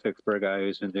prolific for a guy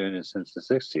who's been doing it since the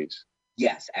 '60s.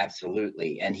 Yes,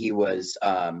 absolutely. And he was,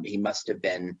 he must have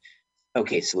been,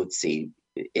 okay, so let's see.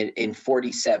 In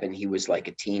 47, he was like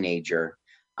a teenager.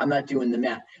 I'm not doing the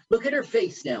math. Look at her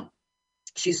face now.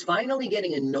 She's finally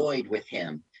getting annoyed with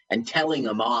him and telling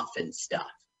him off and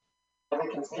stuff.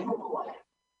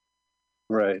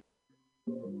 Right.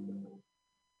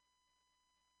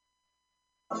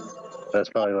 That's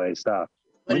probably why he stopped.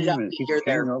 He's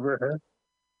over her?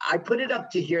 I put it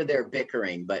up to hear their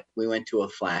bickering, but we went to a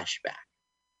flashback.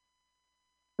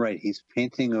 Right, he's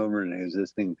painting over an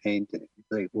existing painting. He's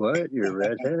like, what? You're a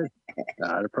redhead?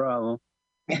 Not a problem.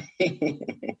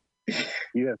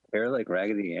 You have hair like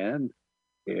Raggedy Ann?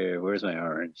 Here, where's my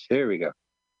orange? Here we go.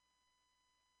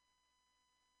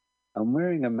 I'm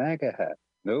wearing a MAGA hat.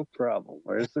 No problem.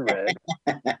 Where's the red?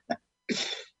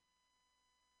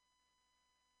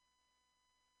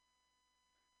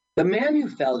 The Man Who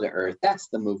Fell to Earth, that's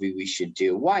the movie we should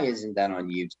do. Why isn't that on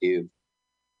YouTube?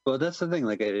 Well, that's the thing.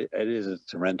 Like, it is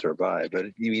to rent or buy. But,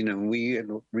 we had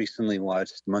recently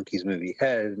watched Monkey's movie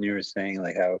Head, and you were saying,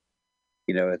 like, how,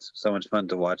 it's so much fun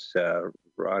to watch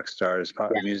rock stars,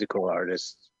 musical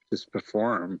artists just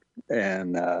perform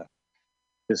and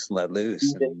just let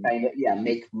loose.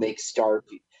 Make star.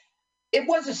 It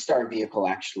was a star vehicle,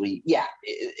 actually. Yeah,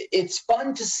 it's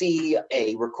fun to see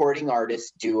a recording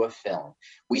artist do a film.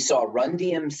 We saw Run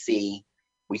DMC.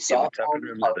 We saw Tougher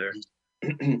Than Leather.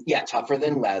 Yeah, Tougher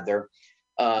Than Leather.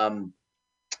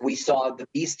 We saw the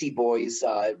Beastie Boys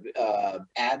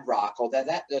Ad Rock, although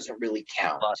that doesn't really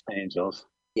count. Los Angeles.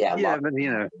 Yeah, but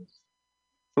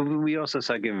but we also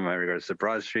saw, giving my regards to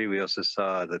Broad Street, we also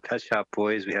saw the Pet Shop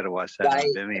Boys. We had to watch that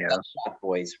on Vimeo. Pet Shop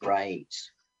Boys, right.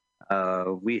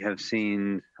 We have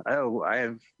seen,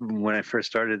 when I first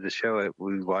started the show,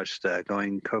 we watched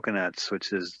Going Coconuts,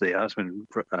 which is the Osmond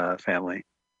family.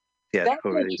 Yeah, that's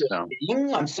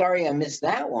interesting. I'm sorry I missed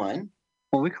that one.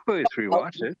 Well, we could always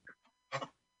rewatch it.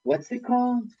 What's it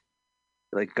called?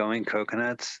 Like Going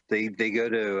Coconuts. They go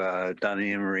to,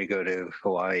 Donnie and Marie go to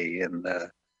Hawaii, and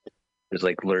there's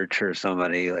like Lurch or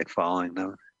somebody like following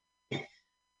them.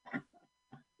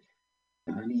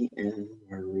 Donnie and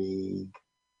Marie.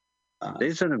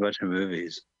 They've done a bunch of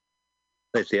movies,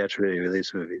 like theatrically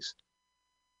released movies.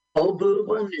 Oh,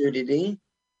 boobable nudity.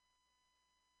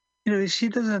 She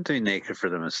doesn't have to be naked for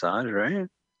the massage, right?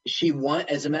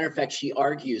 As a matter of fact, she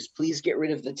argues, please get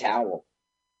rid of the towel.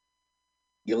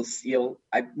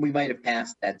 We might have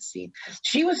passed that scene.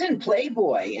 She was in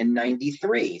Playboy in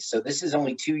 '93, so this is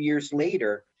only 2 years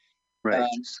later. Right.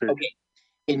 Okay.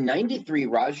 In '93,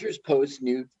 Rogers posed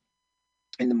nude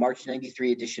in the March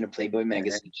 '93 edition of Playboy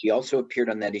magazine. She also appeared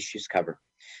on that issue's cover.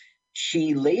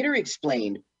 She later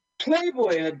explained,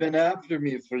 Playboy had been after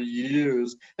me for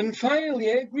years, and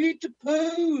finally I agreed to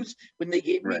pose when they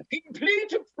gave me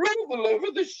complete approval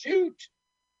over the shoot.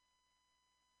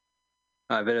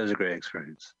 I bet it was a great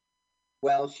experience.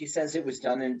 Well, she says it was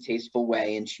done in a tasteful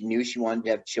way, and she knew she wanted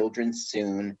to have children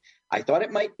soon. I thought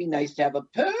it might be nice to have a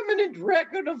permanent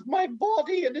record of my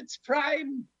body in its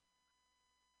prime.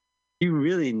 You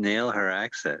really nail her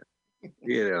accent,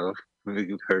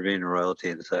 her being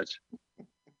royalty and such.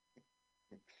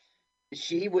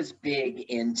 She was big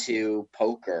into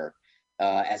poker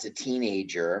as a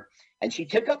teenager, and she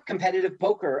took up competitive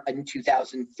poker in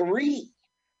 2003.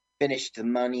 Finished the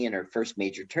money in her first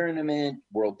major tournament,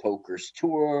 World Poker's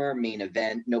Tour, main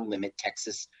event, No Limit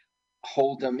Texas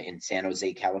Hold'em in San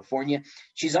Jose, California.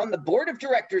 She's on the board of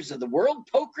directors of the World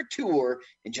Poker Tour.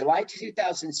 In July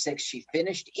 2006, she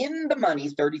finished in the money,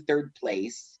 33rd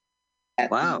place, at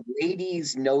the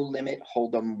Ladies No Limit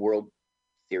Hold'em World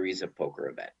Series of Poker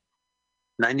event.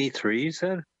 93, you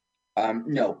said?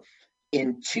 No.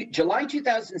 In July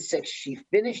 2006, she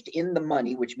finished in the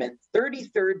money, which meant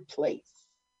 33rd place.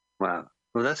 Wow.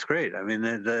 Well, that's great. I mean,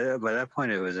 by that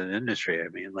point, it was an industry. I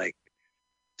mean, like,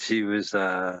 she was,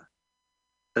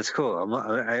 that's cool.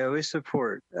 I always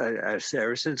support,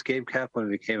 ever since Gabe Kaplan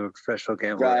became a professional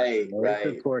gambler, right.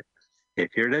 support, if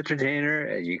you're an entertainer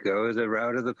and you go the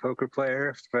route of the poker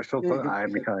player, professional poker,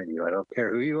 I'm behind you. I don't care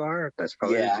who you are. That's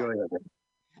probably the joy of it.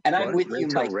 And I'm with you,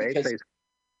 Mike, because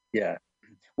yeah.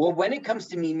 Well, when it comes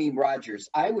to Mimi Rogers,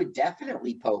 I would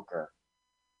definitely poker.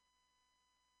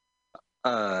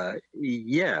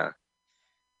 Yeah.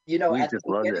 You know, we just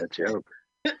love that joke.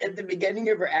 At the beginning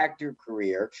of her actor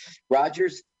career,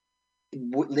 Rogers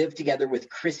lived together with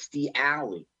Christy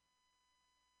Alley.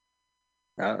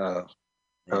 Oh,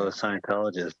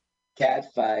 Scientologist.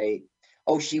 Catfight.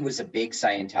 Oh, she was a big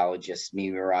Scientologist,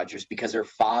 Mimi Rogers, because her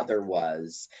father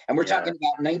was. And we're talking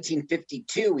about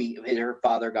 1952. Her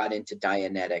father got into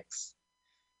Dianetics.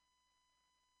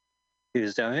 He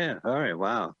was down, yeah. All right,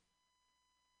 wow.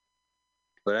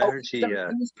 But I heard he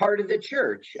was part of the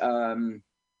church. And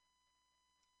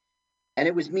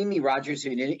it was Mimi Rogers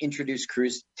who introduced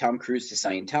Tom Cruise to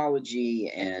Scientology.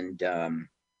 And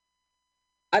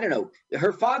I don't know.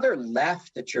 Her father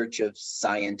left the Church of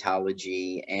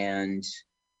Scientology, and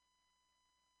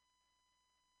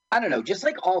I don't know, just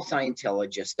like all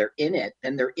Scientologists, they're in it,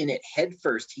 and they're in it head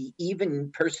first. He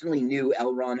even personally knew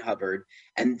L. Ron Hubbard,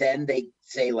 and then they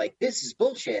say, like, this is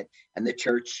bullshit, and the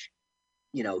church,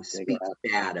 speaks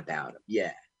bad about him.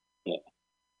 Yeah.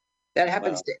 That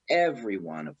happens to every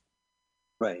one of them.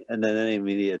 Right, and then any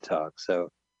media talk. So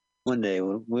one day,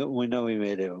 we know we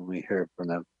made it when we hear from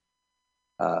them.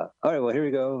 All right, well, here we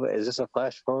go. Is this a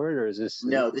flash forward, or is this...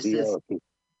 No,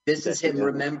 this is him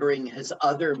remembering his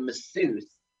other masseuse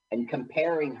and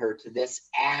comparing her to this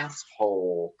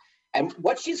asshole. And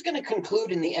what she's going to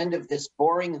conclude in the end of this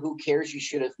boring "Who Cares, You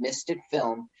Should Have Missed It"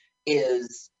 film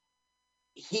is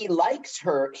he likes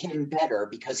him better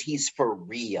because he's for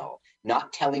real,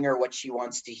 not telling her what she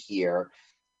wants to hear.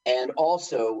 And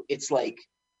also, it's like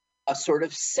a sort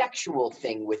of sexual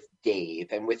thing with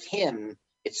Dave, and with him,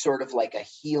 it's sort of like a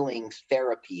healing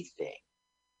therapy thing.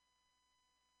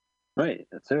 Right,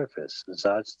 a therapist,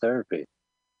 massage therapy.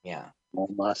 Yeah.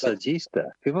 Massagista.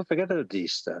 People forget the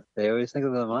dista. They always think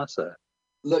of the massa.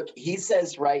 Look, he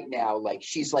says right now, like,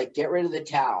 she's like, get rid of the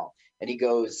towel. And he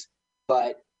goes,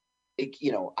 but, I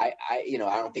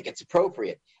don't think it's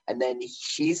appropriate. And then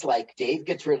she's like, Dave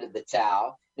gets rid of the towel.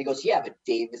 And he goes, yeah, but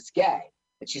Dave is gay.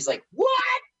 And she's like,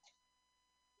 what?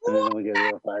 And then we get a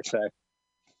real flashback.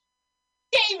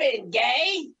 David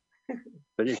gay.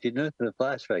 But if you notice in the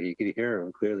flashback, you can hear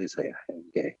him clearly say, "I'm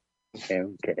gay.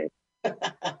 I'm gay."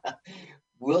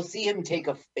 We'll see him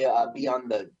be on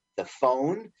the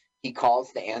phone. He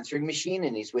calls the answering machine,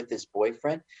 and he's with his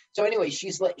boyfriend. So anyway,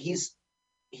 he's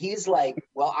like,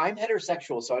 well, I'm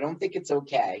heterosexual, so I don't think it's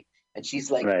okay. And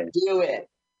she's like, right. Do it.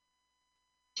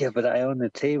 Yeah, but I own the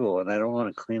table, and I don't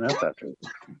want to clean up after it.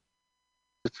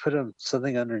 Just put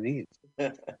something underneath.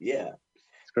 Yeah.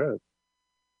 It's gross.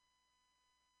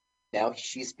 Now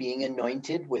she's being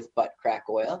anointed with butt crack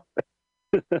oil.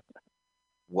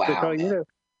 Wow.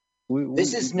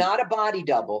 This is not a body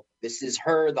double. This is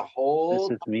her the whole...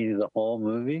 This is me the whole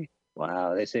movie?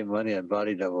 Wow, they save money on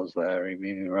body doubles by hiring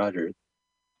Mimi Rogers.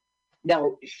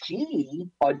 Now, she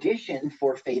auditioned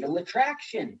for Fatal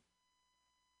Attraction.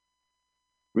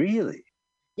 Really?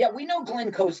 Yeah, we know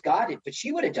Glenn Close got it, but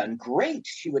she would have done great.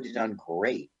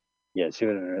 Yeah, she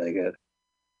would have been really good.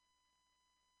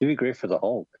 She'd be great for the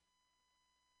Hulk.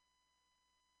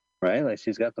 Right? Like,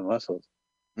 she's got the muscles.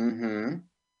 Mm-hmm.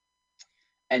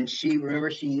 And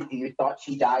you thought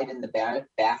she died in the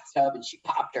bathtub, and she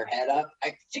popped her head up.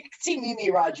 You could see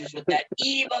Mimi Rogers with that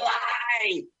evil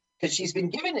eye, because she's been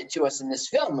giving it to us in this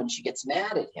film when she gets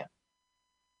mad at him.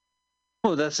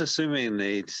 Well, that's assuming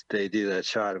they do that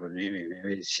shot of Mimi.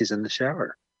 Maybe she's in the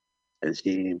shower, and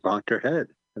she bonked her head,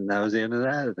 and that was the end of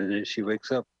that. And then she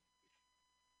wakes up.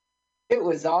 It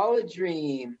was all a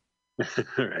dream.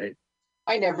 Right.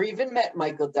 I never even met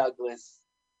Michael Douglas.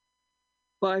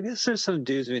 Well, I guess there's some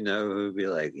dudes we know who'd be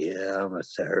like, "Yeah, I'm a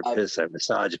therapist. I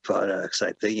massage buttocks.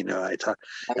 I think I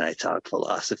talk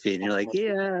philosophy." And you're like,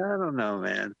 "Yeah, I don't know,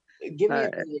 man." Give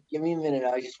me a minute.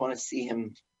 I just want to see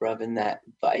him rubbing that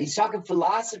butt. He's talking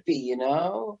philosophy,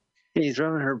 Yeah, he's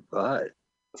rubbing her butt.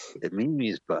 It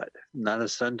Mimi's butt, not a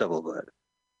stunt double butt.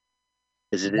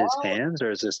 Is it his hands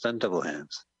or is it stunt double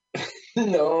hands?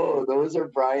 No, those are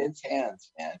Brian's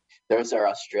hands, man. Those are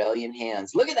Australian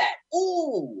hands. Look at that.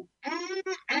 Ooh.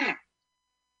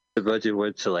 The budget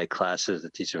went to like classes to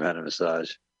teach him how to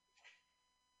massage.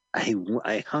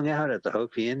 I hung out at the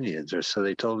Hopi Indians, or so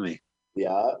they told me.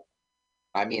 Yeah.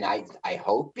 I mean, I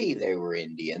Hopi, they were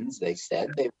Indians. They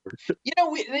said they were. You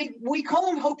know, we call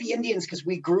them Hopi Indians because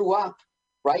we grew up,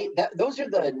 right? Those are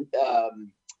the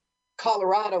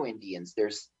Colorado Indians.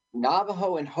 There's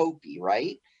Navajo and Hopi,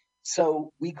 right?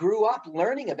 So we grew up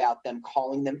learning about them,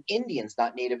 calling them Indians,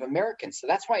 not Native Americans. So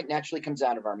that's why it naturally comes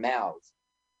out of our mouths.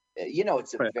 You know,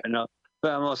 it's a Right, I know.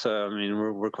 But I'm also, I mean,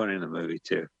 we're quoting the movie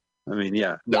too. I mean,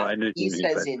 yeah. No, I know. He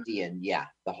says Indian. Yeah,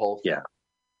 the whole thing. Yeah.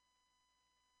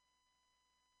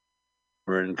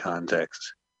 We're in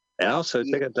context. And also,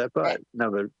 check out that butt.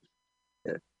 No, but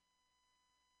yeah.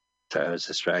 Sorry, I was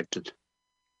distracted.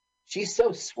 She's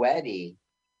so sweaty.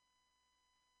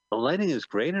 The lighting is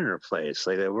great in her place.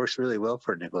 Like, it works really well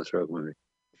for a Nicholas Roeg movie.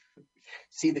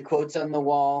 See the quotes on the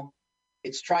wall?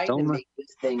 It's trying to make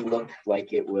this thing look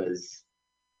like it was,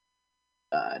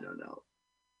 I don't know.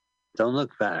 Don't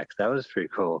Look Back. That was pretty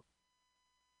cool.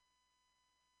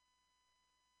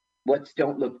 What's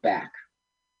Don't Look Back?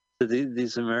 So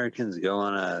these Americans go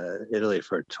on Italy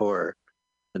for a tour,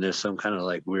 and there's some kind of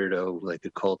like weirdo, like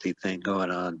a culty thing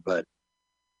going on, but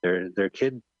their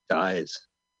kid dies,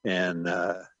 and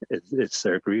it's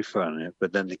their grief on it.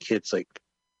 But then the kid's like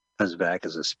comes back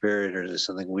as a spirit, or there's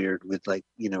something weird with like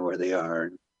where they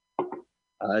are.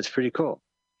 It's pretty cool.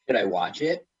 Should I watch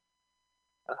it?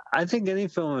 I think any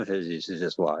film of his you should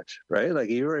just watch, right? Like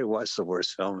you already watched the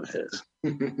worst film of his.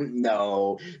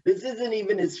 No, this isn't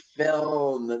even his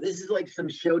film. This is like some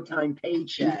Showtime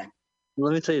paycheck.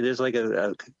 Let me tell you, there's like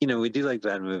we do like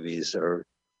bad movies,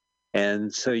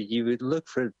 and so you would look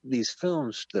for these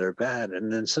films that are bad, and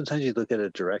then sometimes you look at a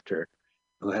director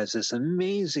who has this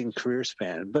amazing career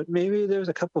span, but maybe there's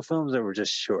a couple films that were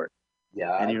just short.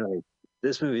 Yeah. And you're like,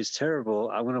 this movie's terrible.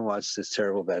 I want to watch this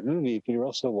terrible bad movie. But you're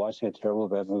also watching a terrible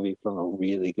bad movie from a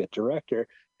really good director,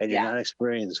 and you're not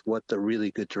experiencing what the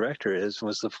really good director is.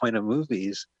 What's the point of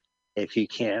movies if you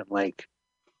can't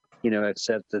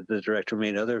accept that the director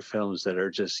made other films that are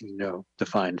just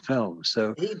defined films?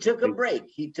 So he took a break.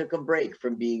 He took a break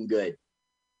from being good.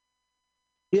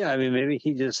 Yeah, I mean, maybe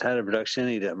he just had a production.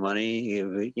 He got money.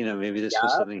 Maybe this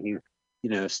was something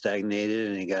he stagnated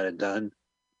and he got it done.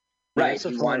 Right.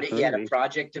 He had a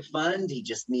project to fund. He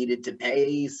just needed to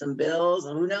pay some bills.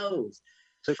 Who knows?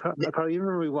 So, Carl, you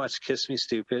remember we watched Kiss Me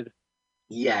Stupid?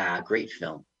 Yeah, great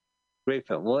film. Great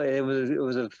film. Well, it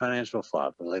was a financial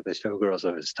flop, like the showgirls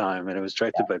of its time, and it was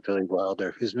directed by Billy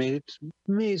Wilder, who's made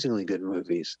amazingly good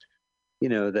movies.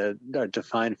 That are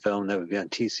defined film that would be on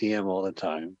TCM all the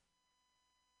time.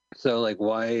 So, like,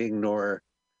 why ignore,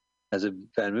 as a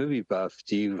bad movie buff,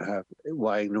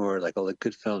 why ignore like all the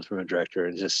good films from a director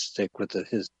and just stick with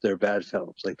their bad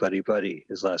films, like Buddy Buddy,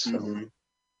 his last film?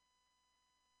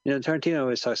 Tarantino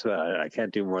always talks about, I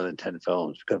can't do more than 10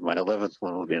 films because my 11th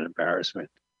one will be an embarrassment.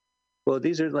 Well,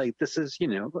 this is,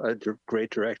 a great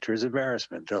director's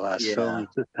embarrassment. Their last film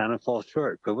just kind of falls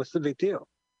short. But what's the big deal?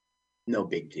 No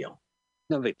big deal.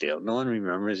 No big deal. No one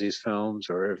remembers these films,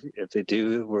 or if they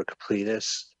do, we're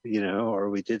completists, or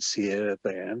we did see it at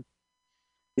the end.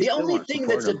 The only thing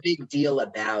that's a big deal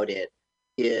about it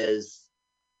is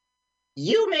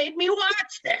you made me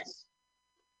watch this.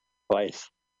 Twice.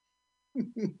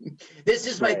 This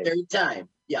is my third time.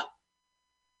 Yeah.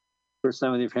 First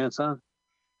time with your pants on?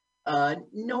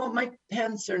 No, my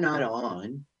pants are not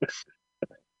on.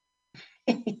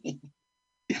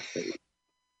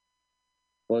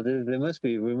 Well,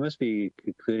 we must be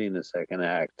concluding the second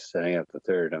act, setting up the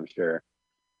third, I'm sure.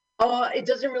 It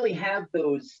doesn't really have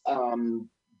those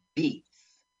beats.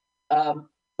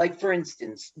 Like, for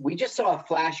instance, we just saw a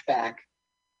flashback,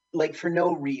 like, for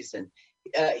no reason.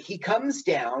 He comes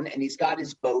down and he's got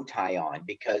his bow tie on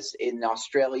because in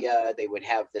Australia they would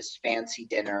have this fancy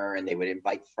dinner and they would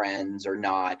invite friends or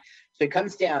not. So he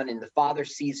comes down and the father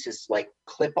sees his like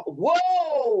clip.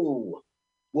 Whoa!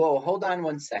 Hold on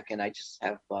 1 second. I just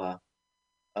have. Hold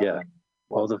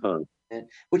the phone.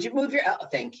 Would you move your? Oh,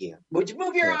 thank you. Would you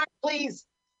move your arm, please?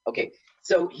 Okay.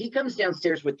 So he comes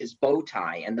downstairs with his bow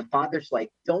tie, and the father's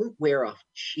like, "Don't wear a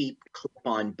cheap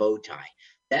clip-on bow tie.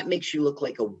 That makes you look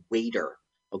like a waiter,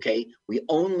 okay? We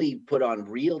only put on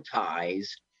real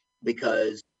ties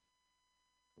because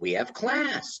we have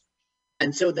class."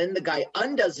 And so then the guy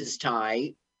undoes his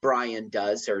tie, Brian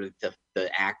does, or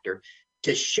the actor,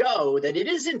 to show that it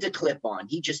isn't a clip-on.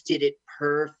 He just did it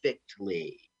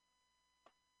perfectly.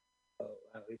 Oh,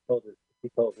 he told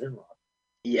him off.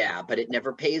 Yeah, but it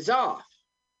never pays off.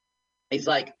 He's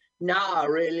like, nah, I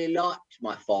really liked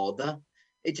my father.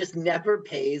 It just never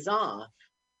pays off.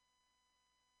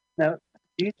 Now,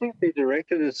 do you think they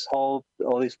directed this all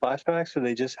these flashbacks, or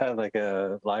they just had like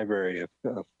a library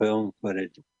of film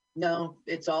footage? No,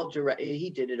 it's all direct. He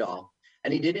did it all,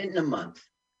 and he did it in a month.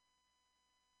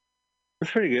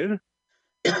 That's pretty good.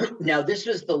 Now, this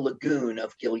was the lagoon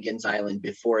of Gilligan's Island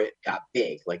before it got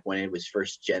big, like when it was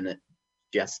first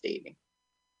gestating.